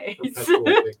 just in case. Perpetual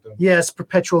victim. Yes,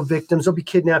 perpetual victims. They'll be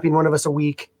kidnapping one of us a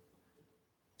week.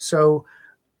 So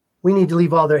we need to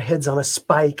leave all their heads on a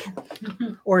spike,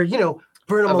 or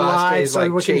burn them alive. Avaste is So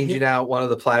like we can changing out one of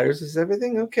the platters. Is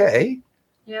everything okay?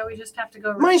 Yeah, we just have to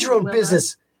go. mind your own Willa.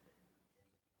 business.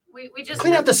 We just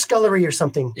Clean out the scullery or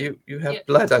something. You have Yeah.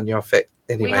 blood on your face.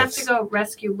 we Anyways. have to go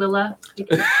rescue Willa.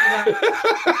 Because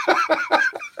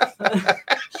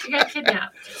she got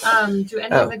kidnapped. Do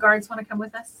any Oh. of the guards want to come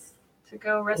with us to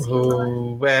go rescue Willa?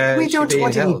 Oh, where We is she don't being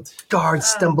want any held? guards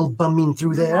stumble bumming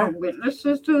through there.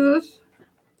 Witnesses to this.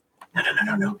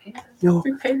 No. Okay. No,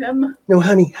 We pay them. no,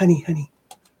 honey. We're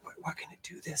going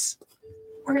to do this.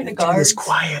 We're We're the going to do this guards.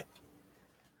 quiet.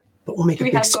 But we'll make Do a we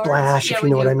big have guards? splash, Yeah, if we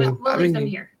you know do, what I but mean. We'll I leave mean, them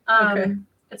here. Okay.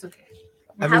 It's okay.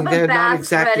 I Have mean, a they're not bath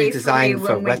exactly ready for designed you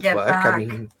for when we wet get work. I back.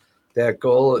 mean, their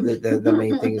goal, the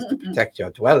main thing is to protect your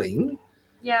dwelling.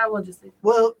 Yeah, we'll just leave.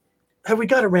 Well, have we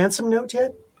got a ransom note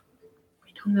yet?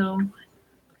 No.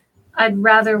 I'd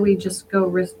rather we just go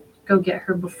get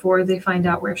her before they find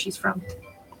out where she's from.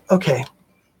 Okay.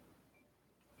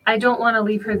 I don't want to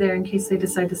leave her there in case they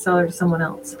decide to sell her to someone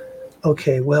else.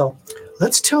 Okay, well,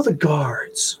 let's tell the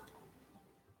guards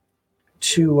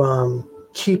to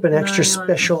keep an extra Eye on.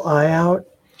 special eye out.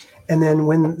 And then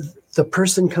when the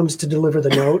person comes to deliver the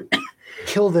note,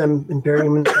 kill them and bury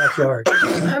them in the backyard.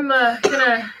 I'm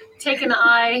gonna take an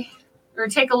eye or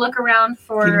take a look around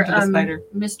for Give him to the spider.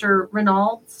 Mr.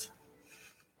 Reynolds.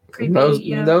 Creepy,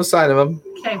 No sign of them.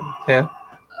 Okay. Yeah.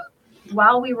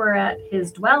 While we were at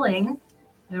his dwelling,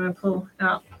 I'm gonna pull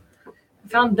out. I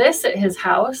found this at his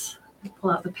house.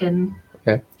 Pull out the pin.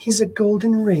 He's a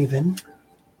golden raven.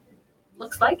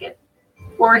 Looks like it.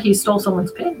 Or he stole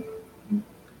someone's pin.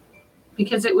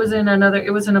 Because it was in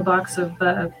a box of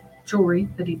jewelry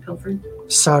that he pilfered.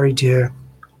 Sorry, dear.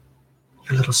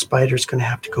 Your little spider's going to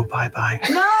have to go bye-bye.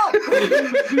 No!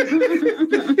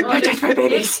 Don't touch my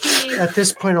babies. At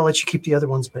this point, I'll let you keep the other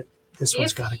ones, but this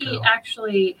one's If got to he go.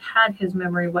 actually had his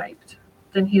memory wiped,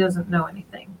 then he doesn't know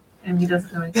anything. And he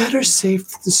doesn't know anything. Better safe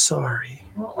than sorry.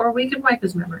 Well, or we could wipe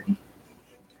his memory.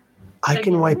 I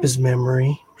can wipe his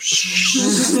memory.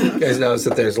 You guys notice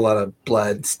that there's a lot of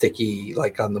blood sticky,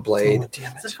 like on the blade. Oh,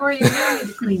 damn it. Before you really need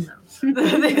to clean those.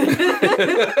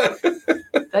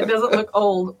 That doesn't look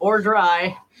old or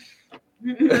dry.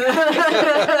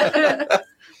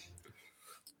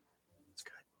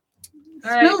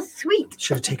 All right. Smells sweet.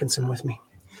 Should have taken some with me.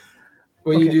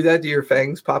 When you Okay. do that, do your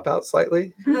fangs pop out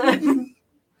slightly?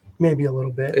 Maybe a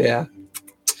little bit. Yeah.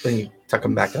 Then you tuck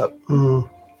them back up. Mm.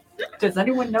 Does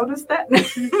anyone notice that?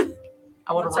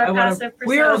 I want What's to. our passive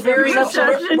We're very.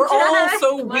 perception? We're all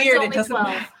so Mine's weird. only It doesn't.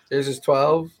 12. Yours is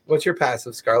 12. What's your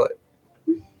passive, Scarlet?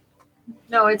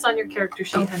 No, it's on your character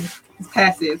sheet, honey. It's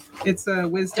passive. It's a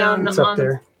wisdom Down It's up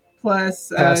there. plus.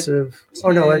 Passive.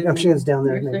 Oh, no, I'm sure it's down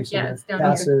there. Where's Maybe it? Yeah, somewhere. it's down here.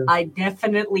 Passive. I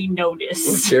definitely noticed.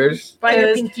 What's yours? By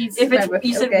your Because pinkies. If it's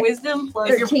you said Okay. wisdom plus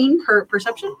 13.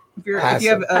 perception. If you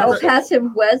have Oh, passive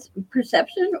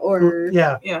perception or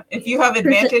Yeah. yeah, if you have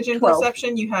advantage in 12.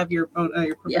 perception, you have your own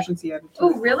your proficiency added. To Oh,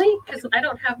 it. really? Because I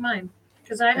don't have mine.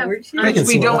 Because I have. Where'd you- I can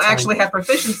We see don't what's on. actually have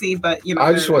proficiency, but you know.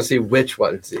 I just want to see which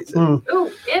one sees it. Mm. Oh,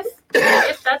 if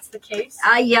that's the case,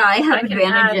 yeah, I have I can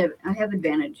advantage. I have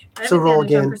advantage. I have So roll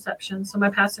advantage on again. perception, so my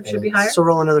passive should be higher. So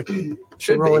roll another.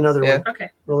 Should roll be. another Yeah. one. Okay.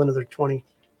 Roll another 20.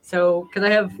 So because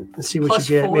I have Let's see what plus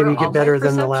you get. 4 Maybe you on get better my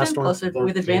than the perception, last one. plus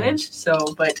with advantage. So,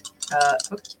 but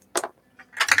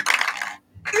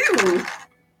ooh,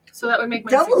 So that would make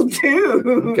my Double 16.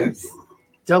 two. Okay.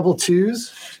 Double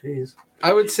twos. Jeez.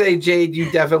 I would say, Jade,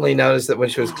 you definitely noticed that when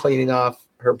she was cleaning off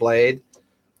her blade,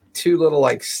 two little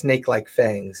like snake-like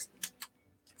fangs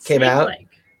came out, Snake-like.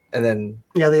 and then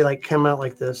Yeah, they like come out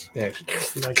like this. yeah,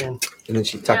 Back in. and then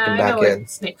she tucked them I know back what in.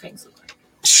 snake fangs look like.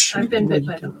 I've been bit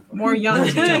by them. more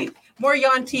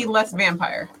Yanti, less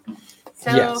vampire.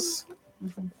 So Yes.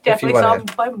 definitely wanna- saw him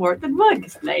by more than one.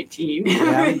 'Cause 19.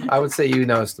 Yeah, I would say you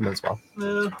noticed them as well.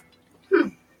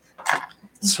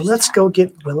 So let's go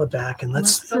get Willa back and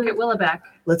let's let's go get Willa back.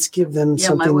 give them Yeah,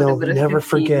 something mine would they'll have been a never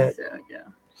 15, forget. so, yeah.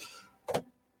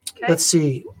 Okay. Let's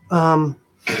see.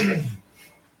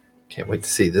 Can't wait to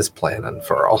see this plan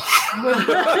unfurl.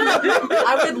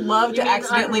 I would love You to mean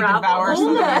accidentally unravel? devour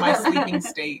someone in my sleeping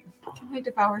state. Can I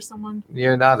devour someone?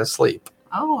 You're not asleep.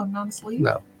 Oh, I'm not asleep.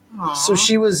 No. Aw. So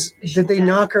she was. Did they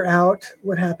knock her out?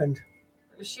 What happened?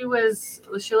 She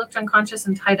looked unconscious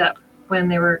and tied up when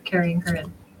they were carrying her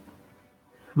in.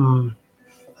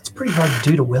 That's pretty hard to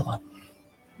do to Willa.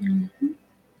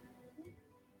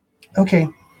 Okay.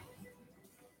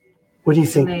 What do you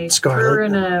And think, they put her Scarlet?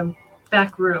 in a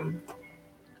back room.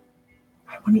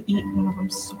 I want to eat one of them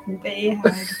so bad.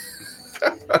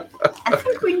 I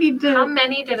think we need How to.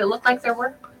 many did it look like there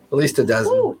were? At least a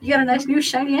dozen. Ooh, you got a nice new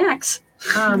shiny axe.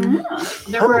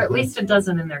 There were at least a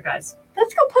dozen in there, guys.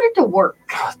 Let's go put it to work.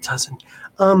 Oh, it doesn't.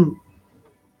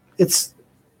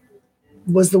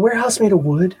 Was the warehouse made of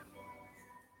wood?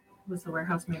 Was the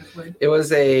warehouse made of wood? It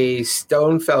was a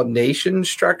stone foundation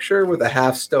structure with a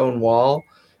half stone wall,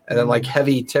 and then like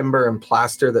heavy timber and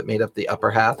plaster that made up the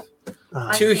upper half.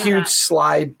 I Two see huge that.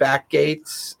 slide back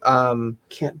gates. Can't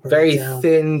burn Very it down.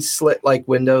 thin slit like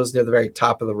windows near the very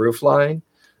top of the roof line.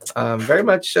 Very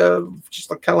much just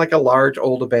kind of like a large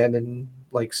old abandoned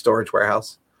like storage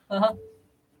warehouse.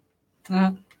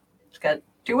 It's got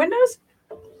 2 windows.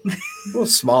 A little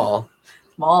small.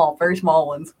 Small, very small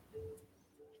ones.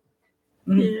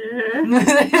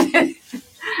 Yeah.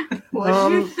 What are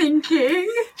you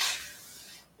thinking?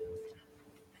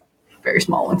 Very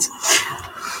small ones.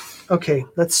 Okay,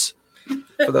 let's.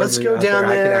 For those Let's of you go out down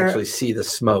I there. can actually see the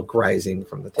smoke rising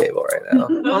from the table right now.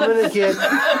 I'm going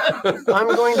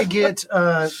to get.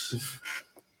 I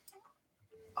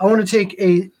want to take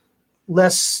a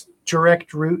less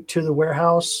direct route to the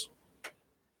warehouse,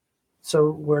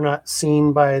 so we're not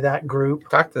seen by that group.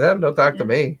 Talk to them, don't talk to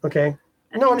me. Okay.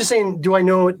 No, I'm just saying. Do I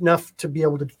know enough to be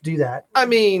able to do that? I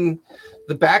mean,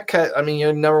 the back cut,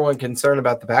 your number one concern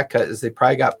about the back cut is they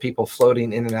probably got people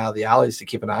floating in and out of the alleys to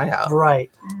keep an eye out.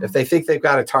 Right. If they think they've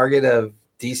got a target of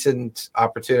decent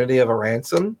opportunity of a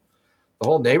ransom, the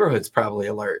whole neighborhood's probably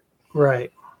alert. Right.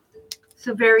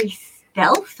 So very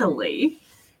stealthily,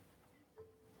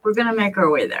 we're gonna make our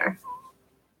way there.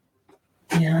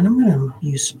 Yeah, and I'm gonna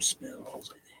use some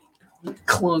spells. I think.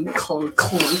 Clunk, clunk,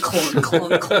 clunk, clunk,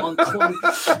 clunk, clunk, clunk.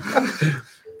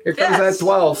 Here comes that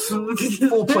 12.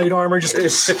 Full plate armor just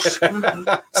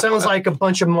sounds like a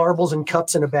bunch of marbles and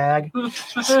cups in a bag.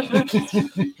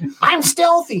 I'm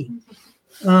stealthy.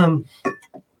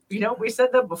 You know, we said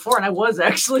that before, and I was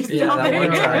actually Yeah, down that there.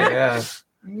 one time, yeah.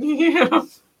 Yeah.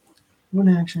 One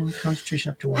action,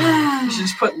 concentration up to 1. You should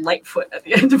just put Lightfoot at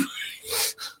the end of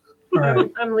it. All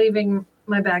right. I'm leaving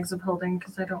my bags of holding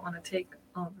because I don't want to take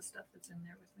all the stuff that's in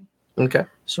there with me. Okay.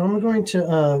 So I'm going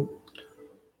to,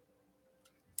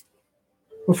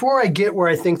 before I get where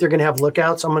I think they're going to have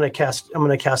lookouts, I'm going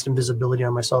to cast invisibility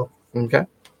on myself. Okay.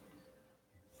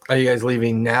 Are you guys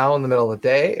leaving now in the middle of the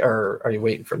day, or are you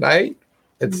waiting for night?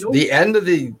 It's Nope. the end of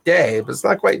the day, but it's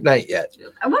not quite night yet.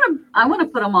 I want to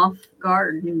put them off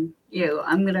guard, and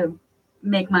I'm gonna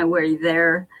make my way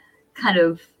there, kind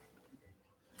of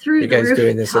through. You guys the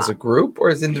doing this as a rooftop. group or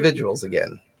as individuals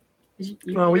again?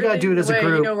 Well, we gotta do it as a Wait,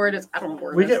 group. You know where it is? I don't know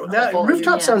where We it is. get that Well,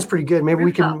 rooftop yeah. sounds pretty good. Maybe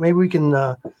Rooftop. we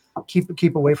can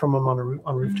keep away from them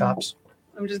on rooftops.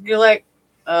 I'm just be like,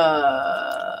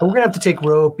 But we're gonna have to take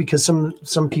rope because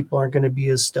some people aren't going to be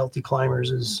as stealthy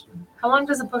climbers as. How long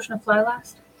does a potion of fly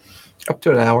last? Up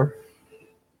to an hour.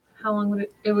 How long would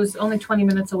it? It was only 20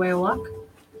 minutes away a walk.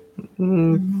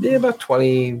 Yeah, about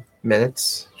 20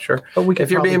 minutes. Sure. But we could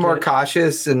If you're being probably more get it.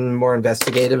 cautious and more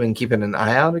investigative and keeping an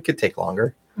eye out, it could take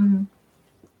longer. Mm-hmm.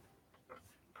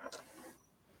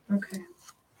 Okay.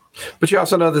 But you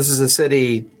also know this is a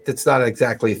city that's not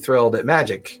exactly thrilled at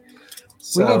magic.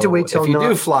 We need to wait till if you do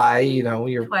not- fly,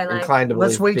 you're Twilight. inclined to believe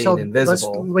Let's wait being till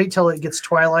invisible. let's wait till it gets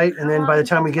twilight, and then by the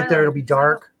time we get there, it'll be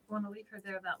dark. I don't want to leave her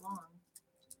there that long.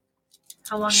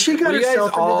 How long? She is it? got Well, you guys herself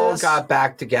into all this. got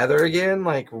back together again,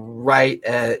 like right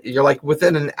at, you're like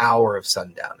within an hour of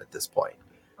sundown at this point.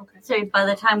 Okay. So by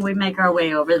the time we make our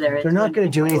way over there, They're not going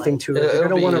to do anything to it. They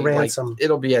don't want to ransom.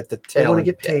 It'll be at the They tail. want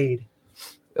to end get of the day. paid.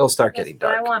 It'll start Yes, getting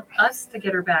but I dark. want us to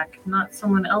get her back, not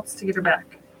someone else to get her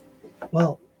back.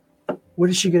 Well, what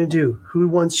is she going to do? Who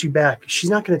wants you back? She's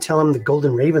not going to tell him the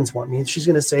Golden Ravens want me. She's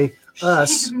going to say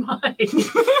us. She might.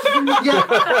 Yeah.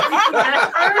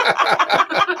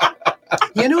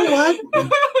 You know what?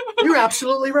 You're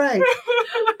absolutely right.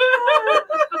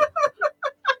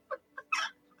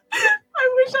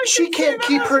 I wish I She could can't say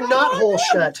keep that her as knot well. hole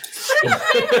shut.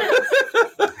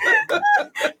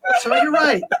 So you're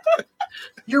right.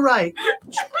 You're right.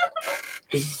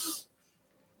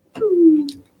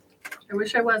 I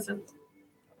wish I wasn't.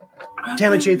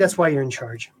 Damn it, Jade. That's why you're in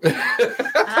charge.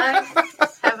 I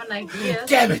have an idea.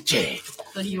 Damn it, Jade.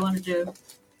 What do you want to do?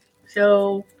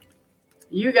 So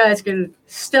you guys can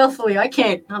stealthily.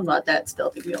 I'm not that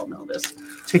stealthy. We all know this.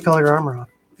 Take all your armor off.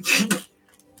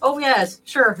 Oh yes,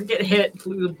 sure. Get hit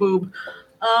through the boob.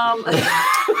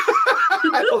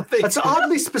 I don't think That's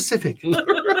oddly specific.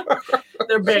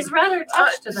 They're big. She's rather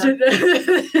attached to them.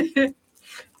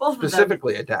 Both of them.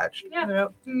 specifically attached. Yeah.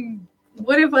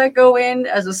 What if I go in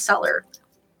as a seller?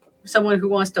 Someone who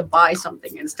wants to buy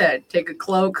something instead. Take a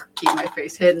cloak, keep my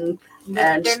face hidden.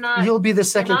 And They're not. You'll be the they're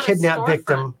second not a kidnap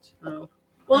victim. storefront.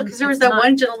 well, because there was It's that not-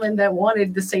 one gentleman that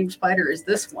wanted the same spider as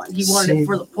this one. He wanted See. it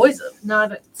for the poison. It's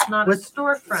not a What-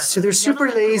 storefront. So they're The super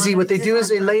gentleman who lazy. wanted What they it do is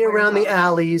they is lay a around the warehouse.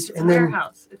 alleys, It's and a then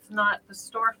warehouse. It's not the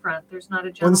storefront. There's not a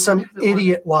when gentleman. some who wanted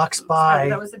idiot walks spider. by,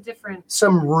 That was a different.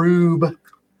 some rube,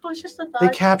 Oh, it's just a they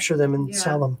thought. capture them and Yeah.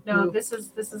 sell them. No, this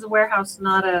is a warehouse,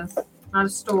 not a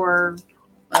store.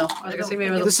 Well, I was gonna say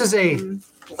maybe it was This is a a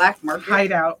black market.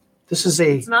 Hideout. this is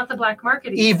a It's not the black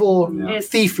market. either. evil Yeah. It's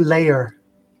thief layer.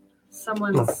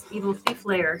 someone's evil thief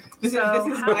layer. This is- So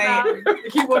this is how my- about I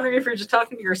keep wondering if you're just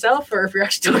talking to yourself or if you're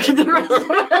actually talking to the rest of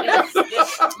us.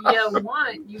 if you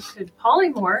want, you could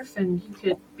polymorph and you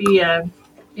could be a,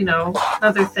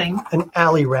 another thing. An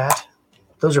alley rat.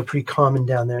 Those are pretty common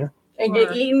down there. And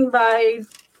get eaten by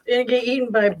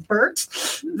Bert.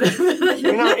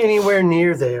 You're not anywhere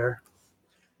near there.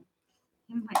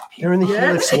 They're in the Yeah.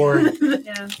 Helix Ward.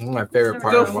 Yeah. My favorite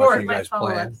part Go of for watching it. you guys Might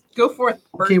follow play. us. Go forth,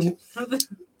 Bert. Okay,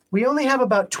 we only have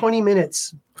about 20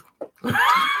 minutes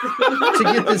to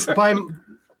get this by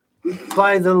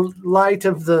the light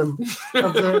of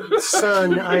the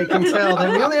sun. I can tell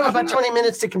that we only have about 20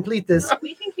 minutes to complete this.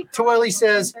 We can keep Twirly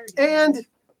says, and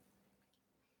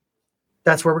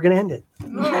that's where we're going to end it,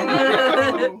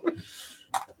 Oh.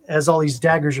 as all these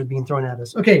daggers are being thrown at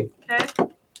us. Okay, Okay.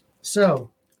 so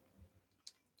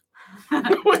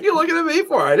What are you looking at me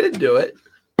for? I didn't do it.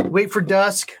 wait for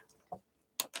dusk.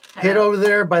 Head over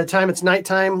there. By the time it's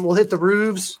nighttime, we'll hit the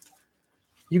roofs.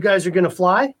 You guys are going to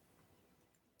fly?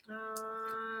 Do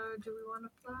we want to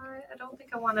fly? I don't think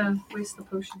I want to waste the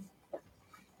potion.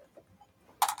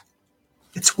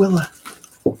 It's Willa.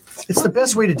 It's the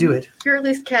best way to do it. You're at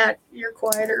least cat. You're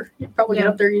quieter. You probably get Yeah.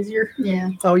 up there easier. Yeah.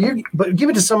 Oh, but give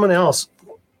it to someone else.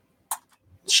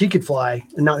 She could fly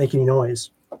and not make any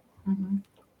noise. Mm-hmm.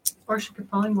 Or she could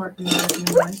polymorph and not make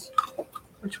any noise.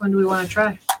 Which one do we want to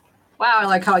try? Wow, I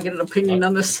like how I get an opinion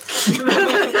on this.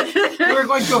 We're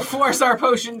going to force our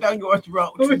potion down your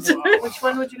throat. Which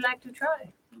one would you like to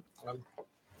try? I'm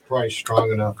probably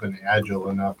strong enough and agile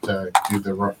enough to do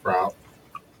the rough route.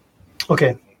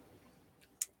 Okay.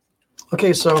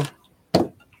 Okay, so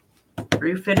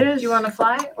Roof it Do is. you want to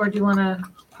fly or do you want to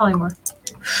polymorph?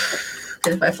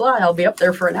 Because if I fly, I'll be up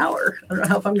there for an hour. I don't know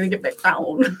how if I'm going to get back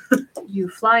down. You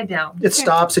fly down. it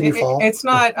stops and you fall. It's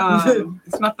not the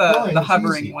Flying is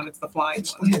hovering easy. one, it's the flying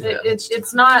one.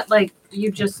 It's not like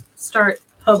you just start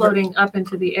floating up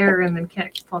into the air and then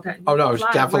can't fall down. Oh no, it's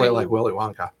Fly definitely right. like Willy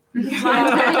Wonka.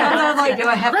 Like, do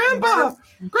I have Grandpa,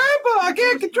 I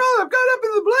can't control it. I've got up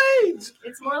in the blades.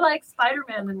 It's more like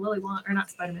Spider-Man than Willy Wonka, or not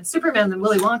Spider-Man, Superman than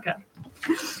Willy Wonka.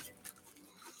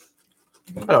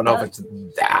 I don't know if it's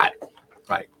that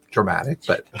like dramatic,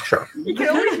 but sure. You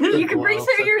can bring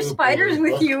some of your spiders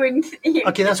with you and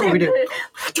Okay, that's what we do.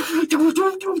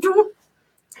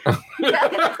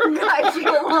 guide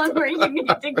you along where you need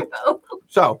to go.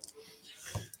 So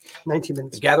 19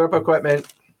 minutes. gather up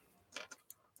equipment,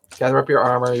 gather up your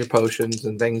armor, your potions,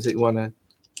 and things that you want to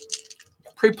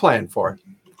pre-plan for.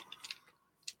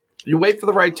 You wait for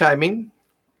the right timing,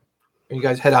 and you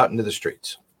guys head out into the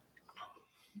streets.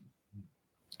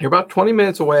 You're about 20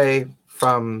 minutes away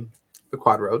from the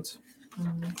quad roads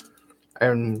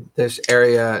and this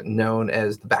area known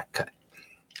as the back cut.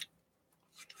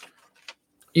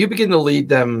 You begin to lead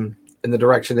them in the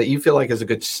direction that you feel like is a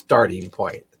good starting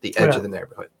point at the edge of the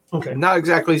neighborhood. Okay. Not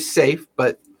exactly safe,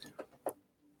 but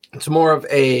it's more of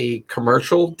a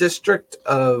commercial district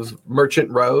of merchant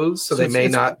rows, so So they it's- may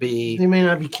it's- not be. They may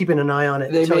not be keeping an eye on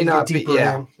it. They until may you get not be. deeper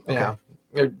Yeah, in. Okay. yeah.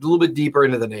 They're a little bit deeper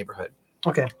into the neighborhood.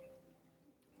 Okay.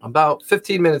 About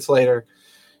 15 minutes later,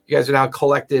 you guys are now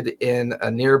collected in a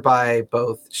nearby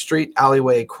both street,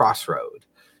 alleyway, crossroad.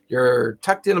 You're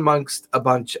tucked in amongst a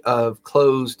bunch of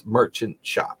closed merchant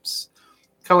shops,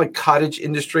 kind of like cottage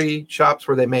industry shops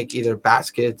where they make either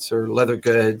baskets or leather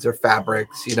goods or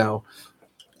fabrics, you know.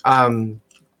 And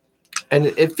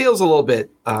it feels a little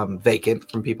bit vacant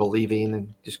from people leaving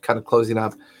and just kind of closing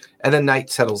up. And then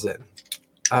night settles in.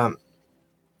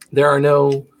 There are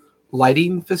no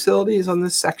lighting facilities on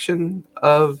this section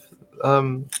of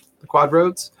the quad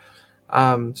roads.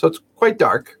 So it's quite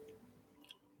dark.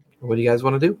 What do you guys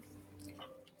want to do?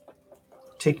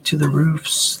 Take to the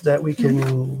roofs that we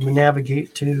can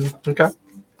navigate to. Okay.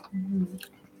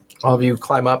 All of you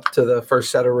climb up to the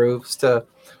first set of roofs to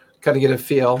kind of get a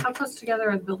feel. How close together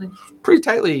are the buildings? Pretty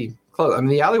tightly close. I mean,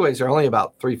 the alleyways are only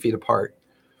about 3 feet apart.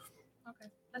 Okay,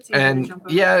 that's easy to And jump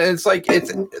over. yeah, it's like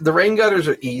the rain gutters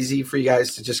are easy for you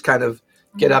guys to just kind of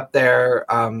get up there.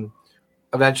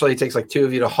 Eventually, it takes like 2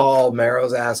 of you to haul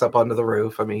Marrow's ass up onto the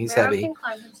roof. I mean, he's Marrow heavy. can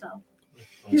climb himself.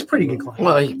 He's pretty good climber.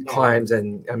 Well, he climbs,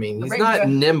 and I mean, he's not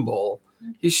nimble.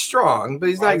 He's strong, but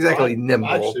he's not exactly I'm nimble.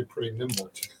 actually pretty nimble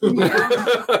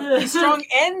too. He's strong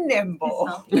and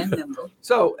nimble.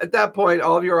 So at that point,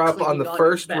 all of you are up on the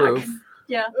first roof.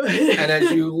 Yeah. And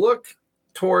as you look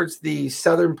towards the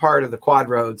southern part of the quad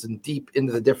roads and deep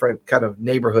into the different kind of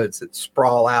neighborhoods that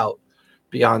sprawl out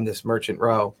beyond this merchant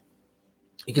row,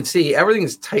 you can see everything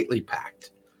is tightly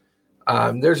packed.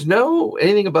 There's no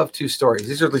anything above 2 stories.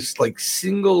 These are just like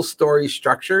single story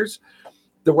structures.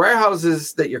 The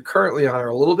warehouses that you're currently on are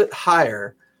a little bit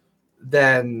higher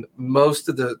than most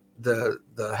of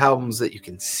the homes that you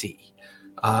can see.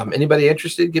 Anybody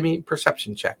interested? Give me a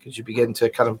perception check as you begin to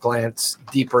kind of glance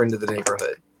deeper into the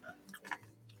neighborhood.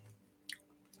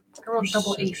 I rolled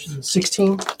double 8.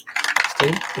 16. 16?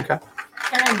 Okay.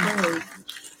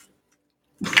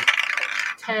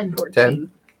 10.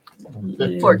 10.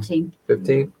 14.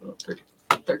 15.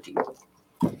 13.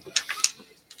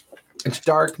 It's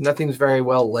dark. Nothing's very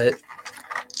well lit.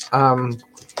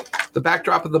 The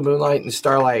backdrop of the moonlight and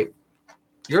starlight,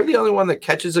 you're the only one that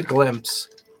catches a glimpse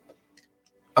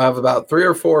of about 3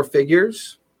 or 4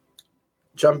 figures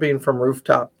jumping from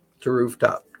rooftop to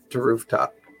rooftop to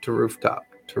rooftop to rooftop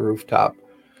to rooftop.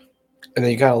 And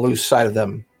then you kind of lose sight of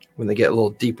them when they get a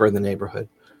little deeper in the neighborhood.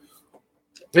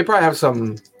 They probably have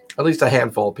at least a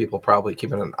handful of people probably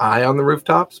keeping an eye on the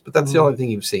rooftops, but that's the only thing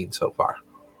you've seen so far.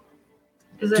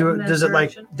 Is it in that Does it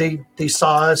like direction? they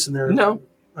saw us and they're No,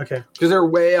 okay. because they're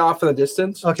way off in the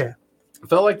distance. Okay. It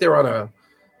felt like they were on a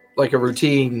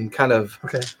routine kind of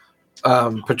Okay.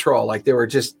 patrol. Like they were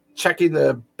just checking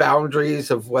the boundaries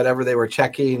of whatever they were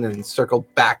checking and circled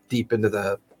back deep into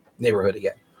the neighborhood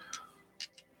again.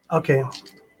 Okay.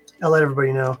 I'll let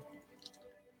everybody know.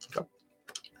 Okay.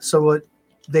 So what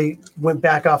they went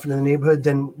back off into the neighborhood,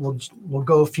 then we'll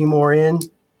go a few more in,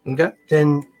 Okay.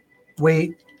 then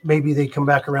wait. Maybe they come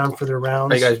back around for their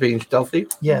rounds. Are you guys being stealthy?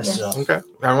 Yes. Yeah. Okay.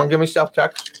 Everyone give me stealth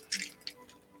checks.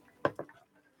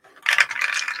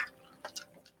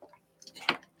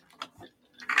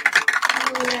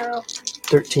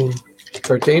 13.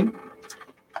 13.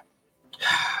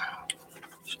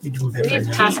 Should be doing We better need to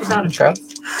now. pass without a Okay.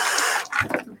 trace.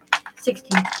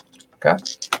 16.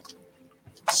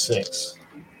 6.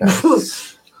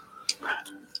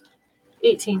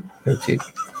 18. 18.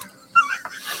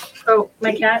 Oh,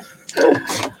 my cat.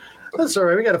 That's all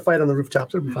right. We got to fight on the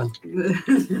rooftops. It'll be fun.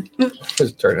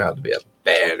 This turned out to be a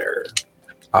banner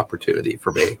opportunity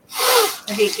for me.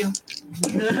 I hate you.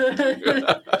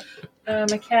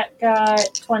 My cat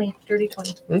got 20. Dirty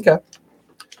 20. Okay.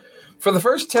 For the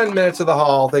first 10 minutes of the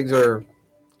haul, things are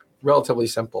relatively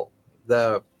simple.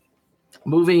 The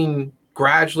moving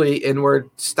gradually inward,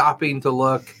 stopping to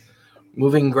look,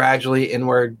 moving gradually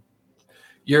inward.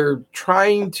 You're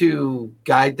trying to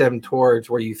guide them towards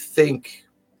where you think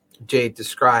Jade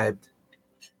described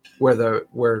where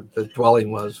the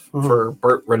dwelling was for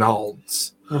Burt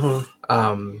Reynolds.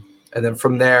 Mm-hmm. And then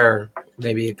from there,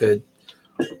 maybe a good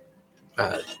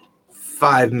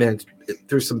 5 minutes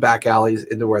through some back alleys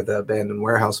into where the abandoned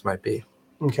warehouse might be.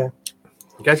 Okay.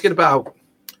 You guys get about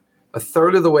a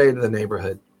third of the way into the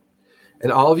neighborhood,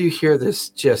 and all of you hear this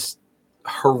just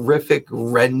horrific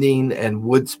rending and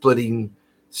wood splitting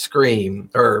scream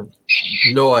or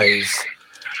noise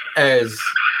as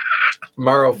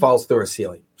Morrow falls through a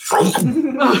ceiling.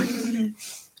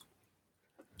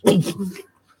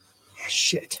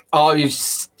 Shit. All you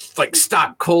like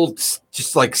stop cold,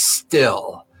 just like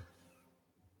still,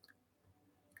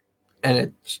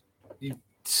 and you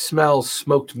smell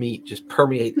smoked meat just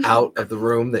permeate out of the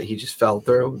room that he just fell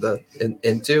through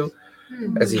into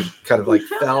as he kind of like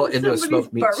fell into a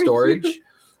smoked meat storage.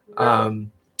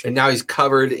 And now he's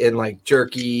covered in like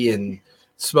jerky and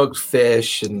smoked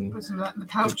fish and Put some of that in the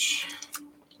pouch.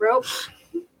 Rope.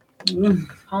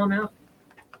 Call him out.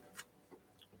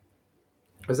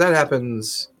 as that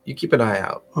happens, you keep an eye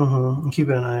out. Mm-hmm. I'm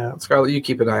keeping an eye out. Scarlett, you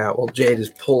keep an eye out while Jade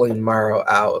is pulling Morrow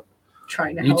out.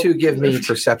 Trying to You help. two give me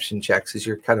perception checks as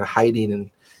you're kind of hiding and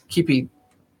keeping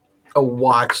a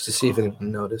watch to see if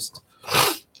anyone noticed.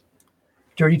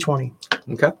 Dirty 20.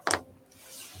 Okay.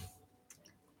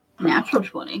 Natural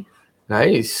 20.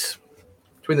 Nice.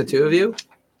 Between the two of you,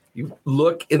 you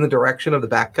look in the direction of the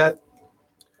back cut,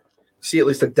 see at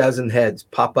least a dozen heads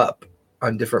pop up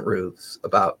on different roofs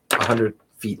about 100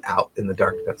 feet out in the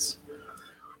darkness.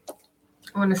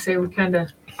 I want to say we kind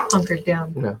of hunkered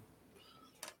down. Yeah.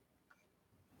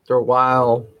 After a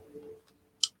while,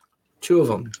 two of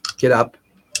them get up,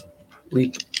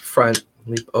 leap front,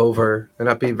 leap over. They're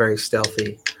not being very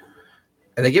stealthy.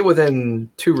 And they get within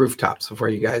two rooftops before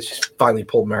you guys just finally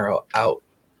pull Marrow out.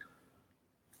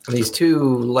 And these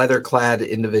two leather-clad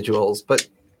individuals, but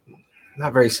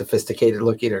not very sophisticated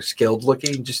looking or skilled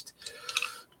looking, just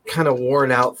kind of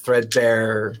worn out,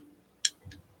 threadbare.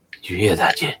 Did you hear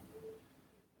that yet?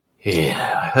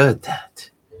 Yeah, I heard that.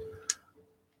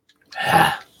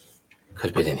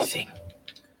 Could have been anything.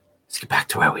 Let's get back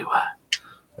to where we were.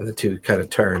 And the two kind of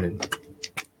turn and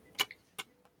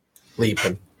leap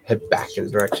and head back in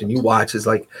the direction. You watch as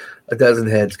like a dozen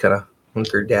heads kind of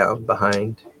hunker down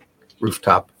behind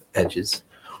rooftop edges.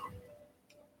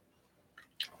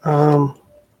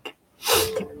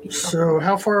 So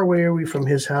how far away are we from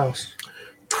his house?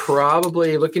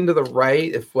 Probably looking to the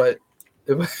right.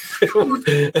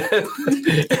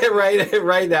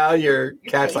 Right now your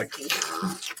cat's like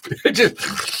just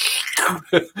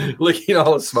licking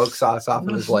all the smoke sauce off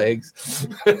of his legs.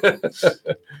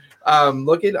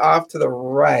 Looking off to the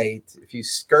right, if you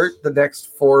skirt the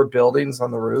next four buildings on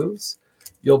the roofs,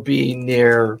 you'll be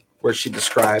near where she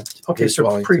described. Okay, his so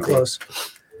dwelling pretty to be. close.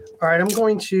 All right, I'm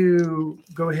going to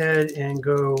go ahead and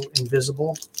go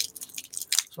invisible.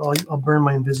 So I'll burn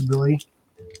my invisibility.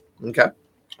 Okay.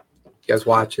 You guys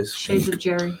watch as Shades of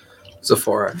Jerry.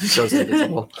 Sephora goes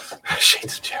invisible.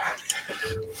 Shades of Jerry.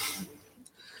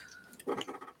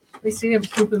 We see him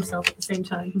poop himself at the same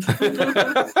time.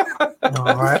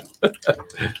 All right.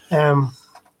 I'm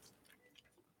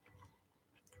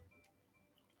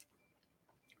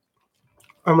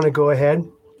going to go ahead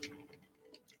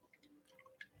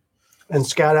and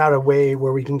scout out a way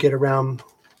where we can get around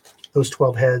those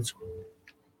 12 heads.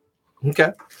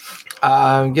 Okay.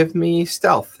 Give me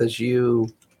stealth as you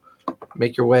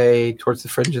make your way towards the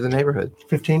fringe of the neighborhood.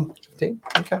 15. 15?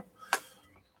 Okay.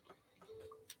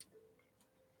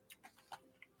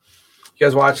 You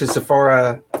guys watch as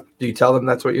Sephora Do you tell them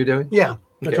that's what you're doing? Yeah.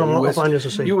 Okay, I'll find us a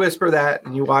safe. you whisper that,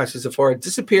 and you watch as before it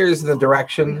disappears in the We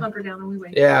direction. hunker down and we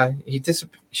wait. Yeah,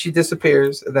 she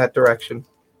disappears in that direction.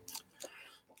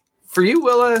 For you,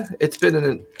 Willa, it's been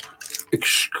an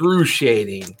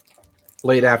excruciating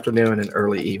late afternoon and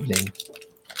early evening.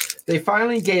 They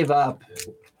finally gave up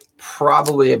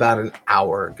probably about an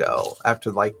hour ago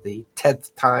after like the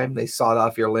 10th time they sawed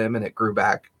off your limb and it grew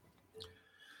back.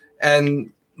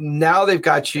 And now they've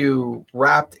got you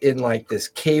wrapped in like this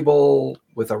cable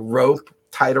with a rope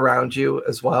tied around you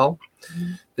as well.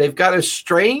 Mm-hmm. They've got a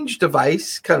strange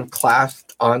device kind of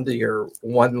clasped onto your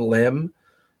one limb.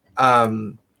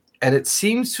 And it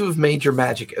seems to have made your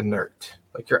magic inert.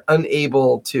 Like you're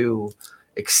unable to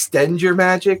extend your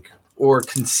magic or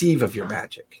conceive of your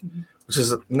magic, which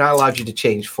has not allowed you to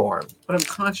change form. But I'm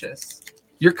conscious.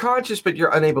 You're conscious, but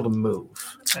you're unable to move.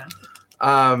 Okay.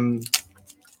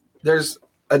 There's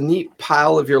a neat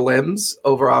pile of your limbs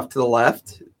over off to the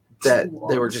left that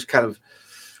they were just kind of.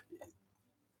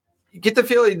 You get the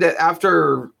feeling that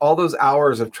after all those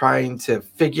hours of trying to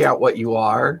figure out what you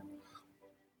are,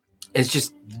 it's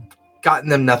just gotten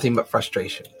them nothing but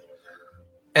frustration.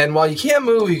 And while you can't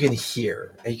move, you can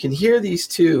hear. And you can hear these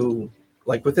two,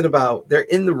 like they're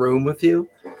in the room with you,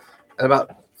 and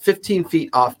about 15 feet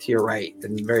off to your right,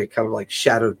 in very kind of like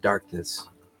shadowed darkness.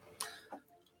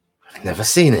 I've never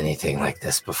seen anything like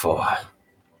this before. How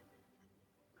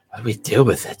do we deal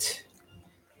with it?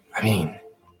 I mean,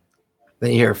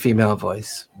 then you hear a female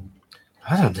voice.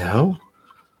 I don't know.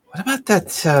 What about that,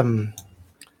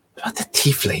 what about the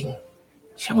tiefling?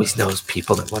 She always knows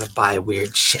people that want to buy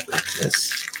weird shit like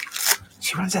this.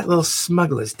 She runs that little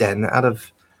smuggler's den out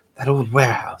of that old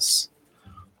warehouse.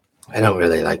 I don't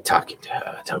really like talking to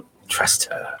her. I don't trust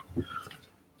her.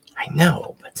 I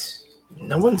know, but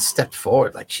no one stepped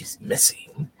forward like she's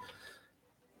missing.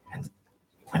 And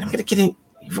when I'm going to get in,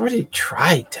 you've already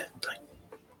tried to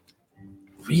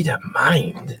read her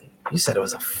mind. You said it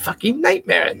was a fucking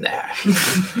nightmare in there.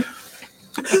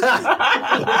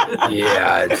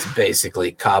 Yeah, it's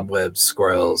basically cobwebs,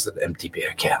 squirrels, and empty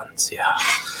beer cans. Yeah.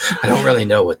 I don't really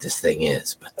know what this thing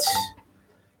is, but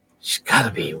she's got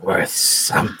to be worth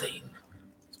something.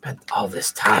 Spent all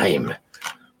this time.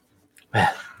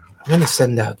 Well, I'm going to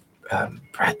send out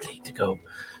Bradley to go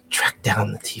track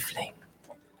down the tiefling.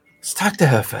 Let's talk to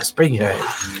her first. Bring her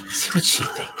in. See what she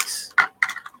thinks.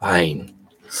 Fine.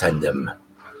 Send him.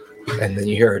 And then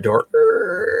you hear a door.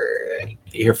 You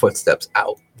hear footsteps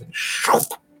out. Then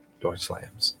door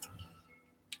slams.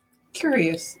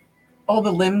 Curious. All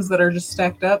the limbs that are just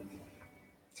stacked up.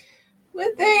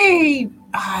 Would they,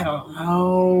 I don't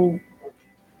know,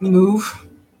 move?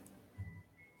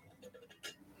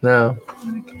 No.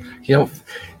 You know,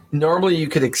 normally you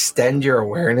could extend your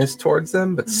awareness towards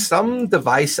them, but some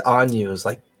device on you is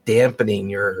like dampening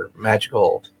your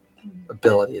magical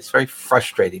ability. It's very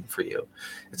frustrating for you.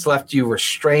 It's left you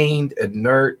restrained,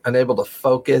 inert, unable to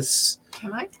focus.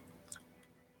 Can I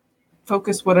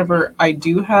focus whatever I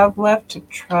do have left to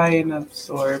try and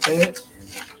absorb it?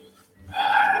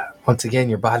 Once again,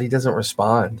 your body doesn't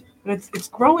respond. But it's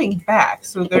growing back,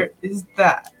 so there is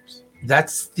that.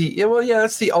 That's the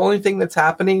only thing that's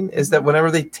happening is that whenever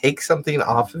they take something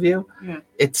off of you,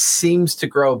 it seems to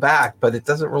grow back, but it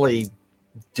doesn't really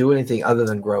do anything other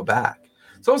than grow back.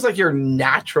 It's almost like your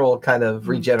natural kind of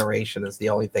regeneration is the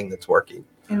only thing that's working.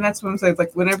 And that's what I'm saying.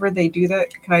 Like whenever they do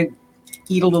that, can I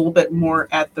eat a little bit more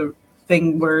at the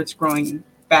thing where it's growing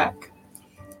back?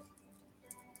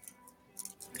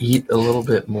 Eat a little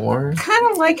bit more?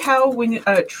 Kind of like how when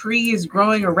a tree is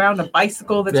growing around a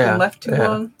bicycle that's been left too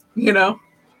long, you know?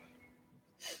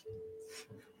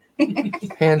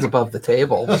 Hands above the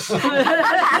table.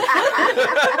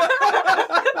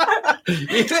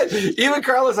 Even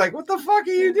Carla's like, what the fuck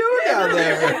are you doing down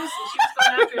there? She was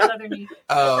going after his other knee.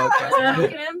 Oh, okay. So I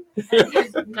look at him, and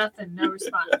he's nothing, no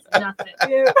response, nothing.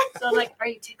 So I'm like, are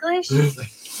you ticklish? Let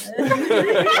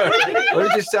me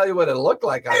just tell you what it looked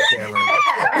like on camera.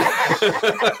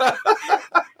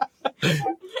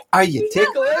 Are you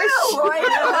ticklish?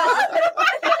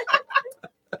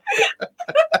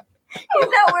 He's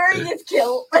not wearing his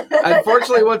kilt.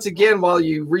 Unfortunately, once again, while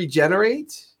you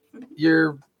regenerate,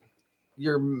 your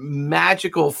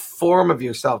magical form of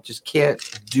yourself just can't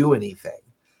do anything.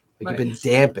 Like you've been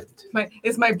dampened.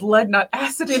 Is my blood not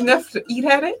acid enough to eat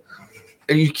at it?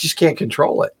 Or you just can't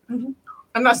control it. Mm-hmm.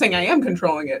 I'm not saying I am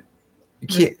controlling it. You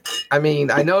can't. I mean,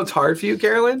 I know it's hard for you,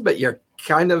 Carolyn, but you're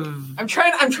kind of. I'm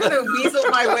trying to weasel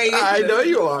my way into I know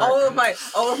you are. all of my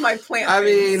plant. I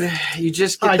mean, you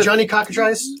just get Hi, Johnny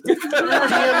Cockatrice,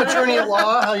 DM attorney at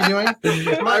law. How you doing?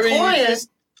 My client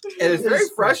And it's very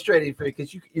frustrating for you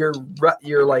because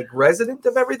you're like resident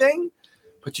of everything,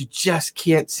 but you just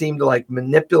can't seem to like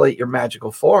manipulate your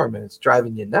magical form, and it's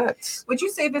driving you nuts. Would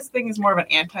you say this thing is more of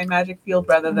an anti-magic field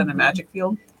rather than a magic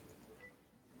field?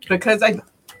 Because I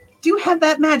do have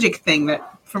that magic thing that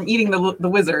from eating the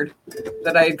wizard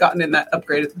that I had gotten in that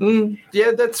upgraded.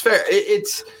 Yeah, that's fair.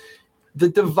 It's the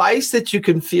device that you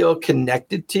can feel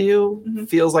connected to you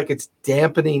feels like it's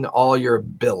dampening all your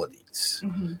abilities,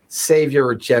 save your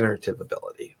regenerative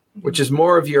ability, which is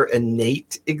more of your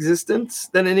innate existence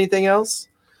than anything else.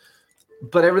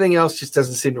 But everything else just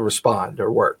doesn't seem to respond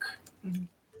or work. And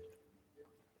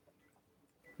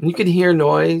you can hear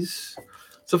noise.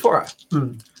 Sephora,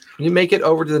 you make it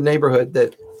over to the neighborhood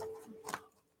that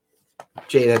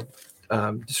Jade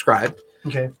had described.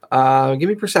 Okay. Give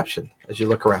me perception as you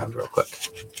look around real quick.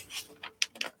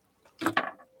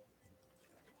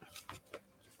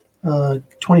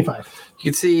 25. You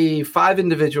can see 5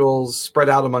 individuals spread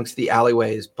out amongst the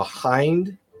alleyways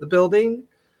behind the building,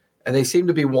 and they seem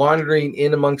to be wandering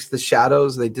in amongst the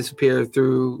shadows. They disappear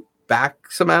through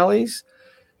back some alleys,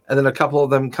 and then a couple of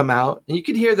them come out, and you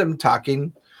can hear them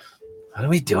talking. What are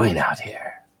we doing out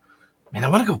here? Man, I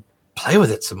want to go play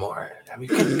with it some more. I mean,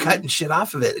 we kept cutting shit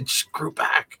off of it and just grew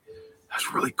back.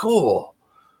 That's really cool.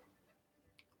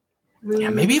 Yeah,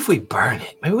 maybe if we burn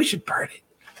it, maybe we should burn it.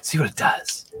 See what it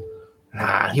does.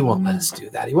 Nah, he won't let us do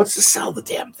that. He wants to sell the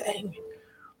damn thing.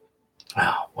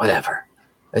 Oh, whatever.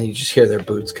 And you just hear their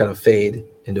boots kind of fade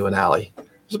into an alley.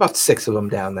 There's about 6 of them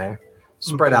down there,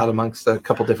 spread out amongst a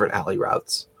couple different alley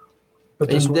routes.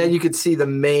 And then you could see the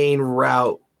main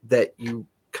route that you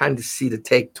kind of see to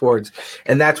take towards,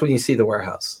 and that's when you see the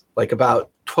warehouse. Like about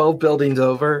 12 buildings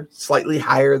over, slightly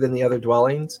higher than the other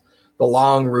dwellings. The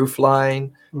long roof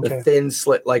line, the thin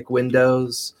slit-like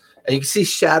windows. And you can see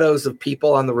shadows of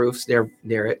people on the roofs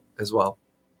near it as well.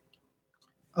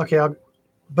 Okay,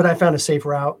 but I found a safe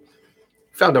route.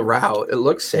 Found a route. It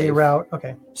looks safe. A route.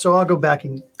 Okay, so I'll go back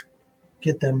and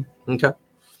get them. Okay.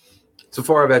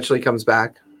 Sephora eventually comes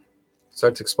back,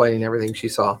 starts explaining everything she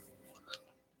saw.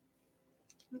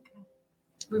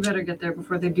 We better get there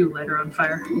before they do light her on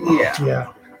fire.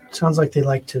 Yeah. Sounds like they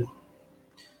like to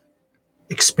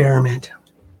experiment,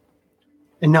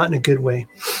 and not in a good way.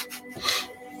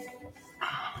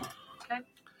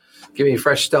 Give me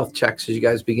fresh stealth checks as you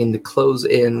guys begin to close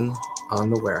in on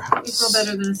the warehouse. You feel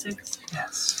better than a 6.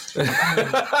 Yes.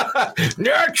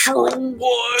 Natural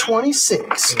 1.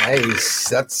 26. Nice.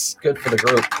 That's good for the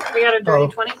group. We got a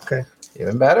dirty 20. Okay.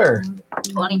 Even better.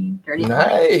 20. Dirty 20.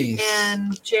 Nice.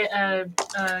 And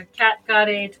Kat got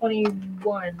a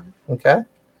 21. Okay.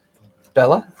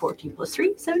 Bella? 14 plus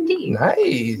 3, 17.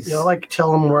 Nice. I like to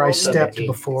tell them where I stepped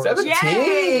before. 17.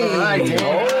 Yay! All right,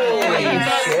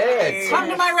 Yes! holy shit. Come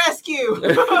to my rescue.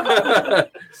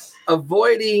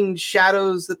 Avoiding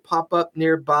shadows that pop up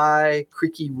nearby,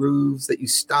 creaky roofs that you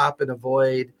stop and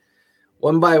avoid.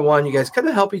 One by one, you guys kind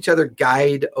of help each other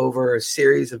guide over a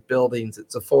series of buildings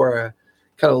that Sephora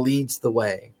kind of leads the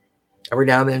way. Every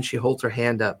now and then she holds her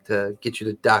hand up to get you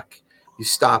to duck. You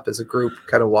stop as a group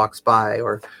kind of walks by,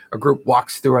 or a group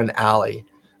walks through an alley.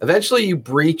 Eventually you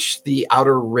breach the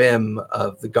outer rim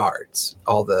of the guards,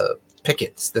 all the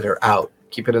pickets that are out,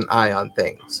 keeping an eye on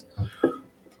things.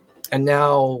 And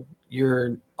now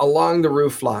you're along the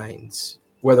roof lines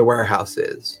where the warehouse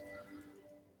is.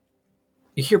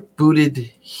 You hear booted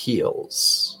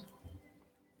heels.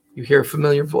 You hear a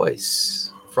familiar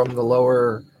voice from the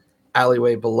lower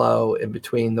alleyway below, in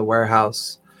between the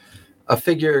warehouse. A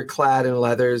figure clad in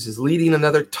leathers is leading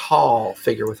another tall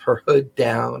figure with her hood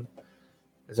down.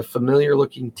 There's a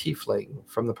familiar-looking tiefling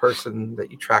from the person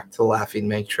that you tracked to the Laughing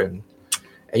Matron.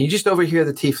 And you just overhear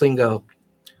the tiefling go,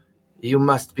 "You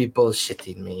must be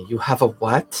bullshitting me. You have a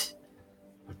what?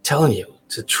 I'm telling you,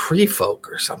 it's a tree folk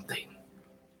or something.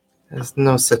 There's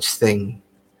no such thing.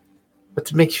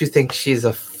 What makes you think she's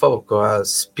a folk or a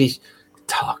speech? It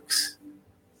talks.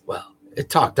 Well, it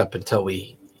talked up until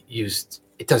we used...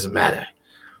 It doesn't matter.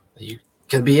 You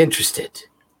can be interested.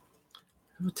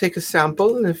 I will take a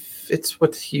sample, and if it's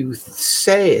what you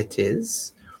say it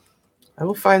is, I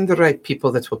will find the right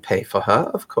people that will pay for her,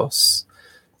 of course."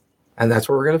 And that's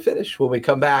where we're going to finish when we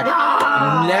come back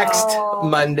next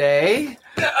Monday.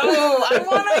 Oh, I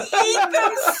want to eat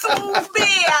them so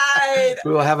bad.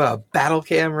 We will have a battle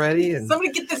cam ready. And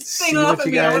somebody get this see thing off what of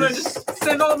you me. I want to guys just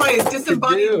send all my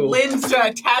disembodied do. limbs to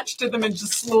attach to them and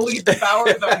just slowly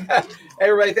devour them. Hey,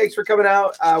 everybody, thanks for coming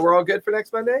out. We're all good for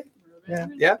next Monday? Yeah.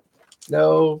 Yeah?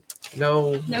 No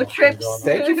No. No trips.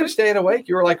 Thank you for staying awake.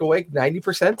 You were like awake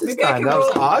 90% this Maybe I time. can That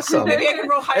was roll- awesome. Maybe I can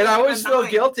roll higher. And I than always a feel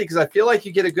 9. guilty because I feel like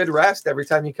you get a good rest every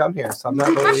time you come here. So I'm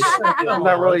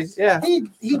not really, yeah.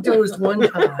 He dozed one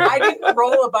time. I didn't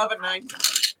roll above a 9.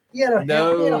 He had a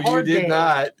No, you hard did day.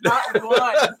 not. Not one.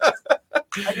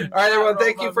 All right, everyone.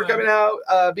 Thank you for coming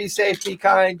out. Be safe, be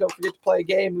kind. Don't forget to play a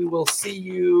game. We will see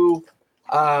you.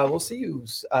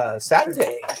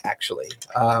 Saturday, actually,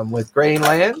 with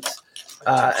Grainland,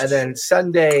 and then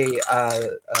Sunday,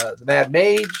 the Mad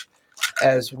Mage,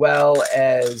 as well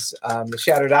as the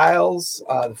Shattered Isles,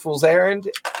 the Fool's Errand,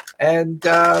 and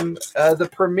the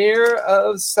premiere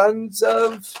of Sons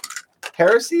of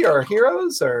Heresy or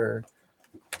Heroes or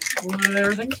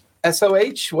Everything?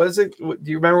 SOH. Was it? Do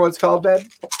you remember what it's called, Ben?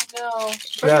 No.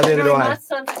 No, neither do I. Not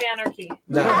Sons of Anarchy.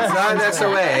 No, it's not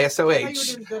SOA.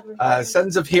 SOH.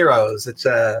 Sons of Heroes. It's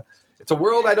a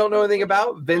world I don't know anything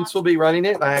about. Vince will be running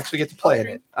it, and I actually get to play in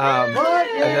it. And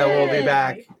then we'll be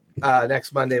back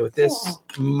next Monday with this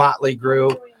motley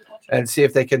crew and see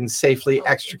if they can safely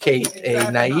extricate a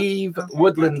naive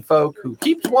woodland folk who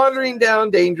keeps wandering down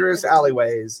dangerous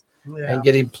alleyways and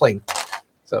getting plinked.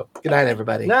 So, good night,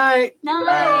 everybody. Night.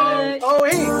 Night. Oh,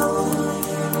 hey.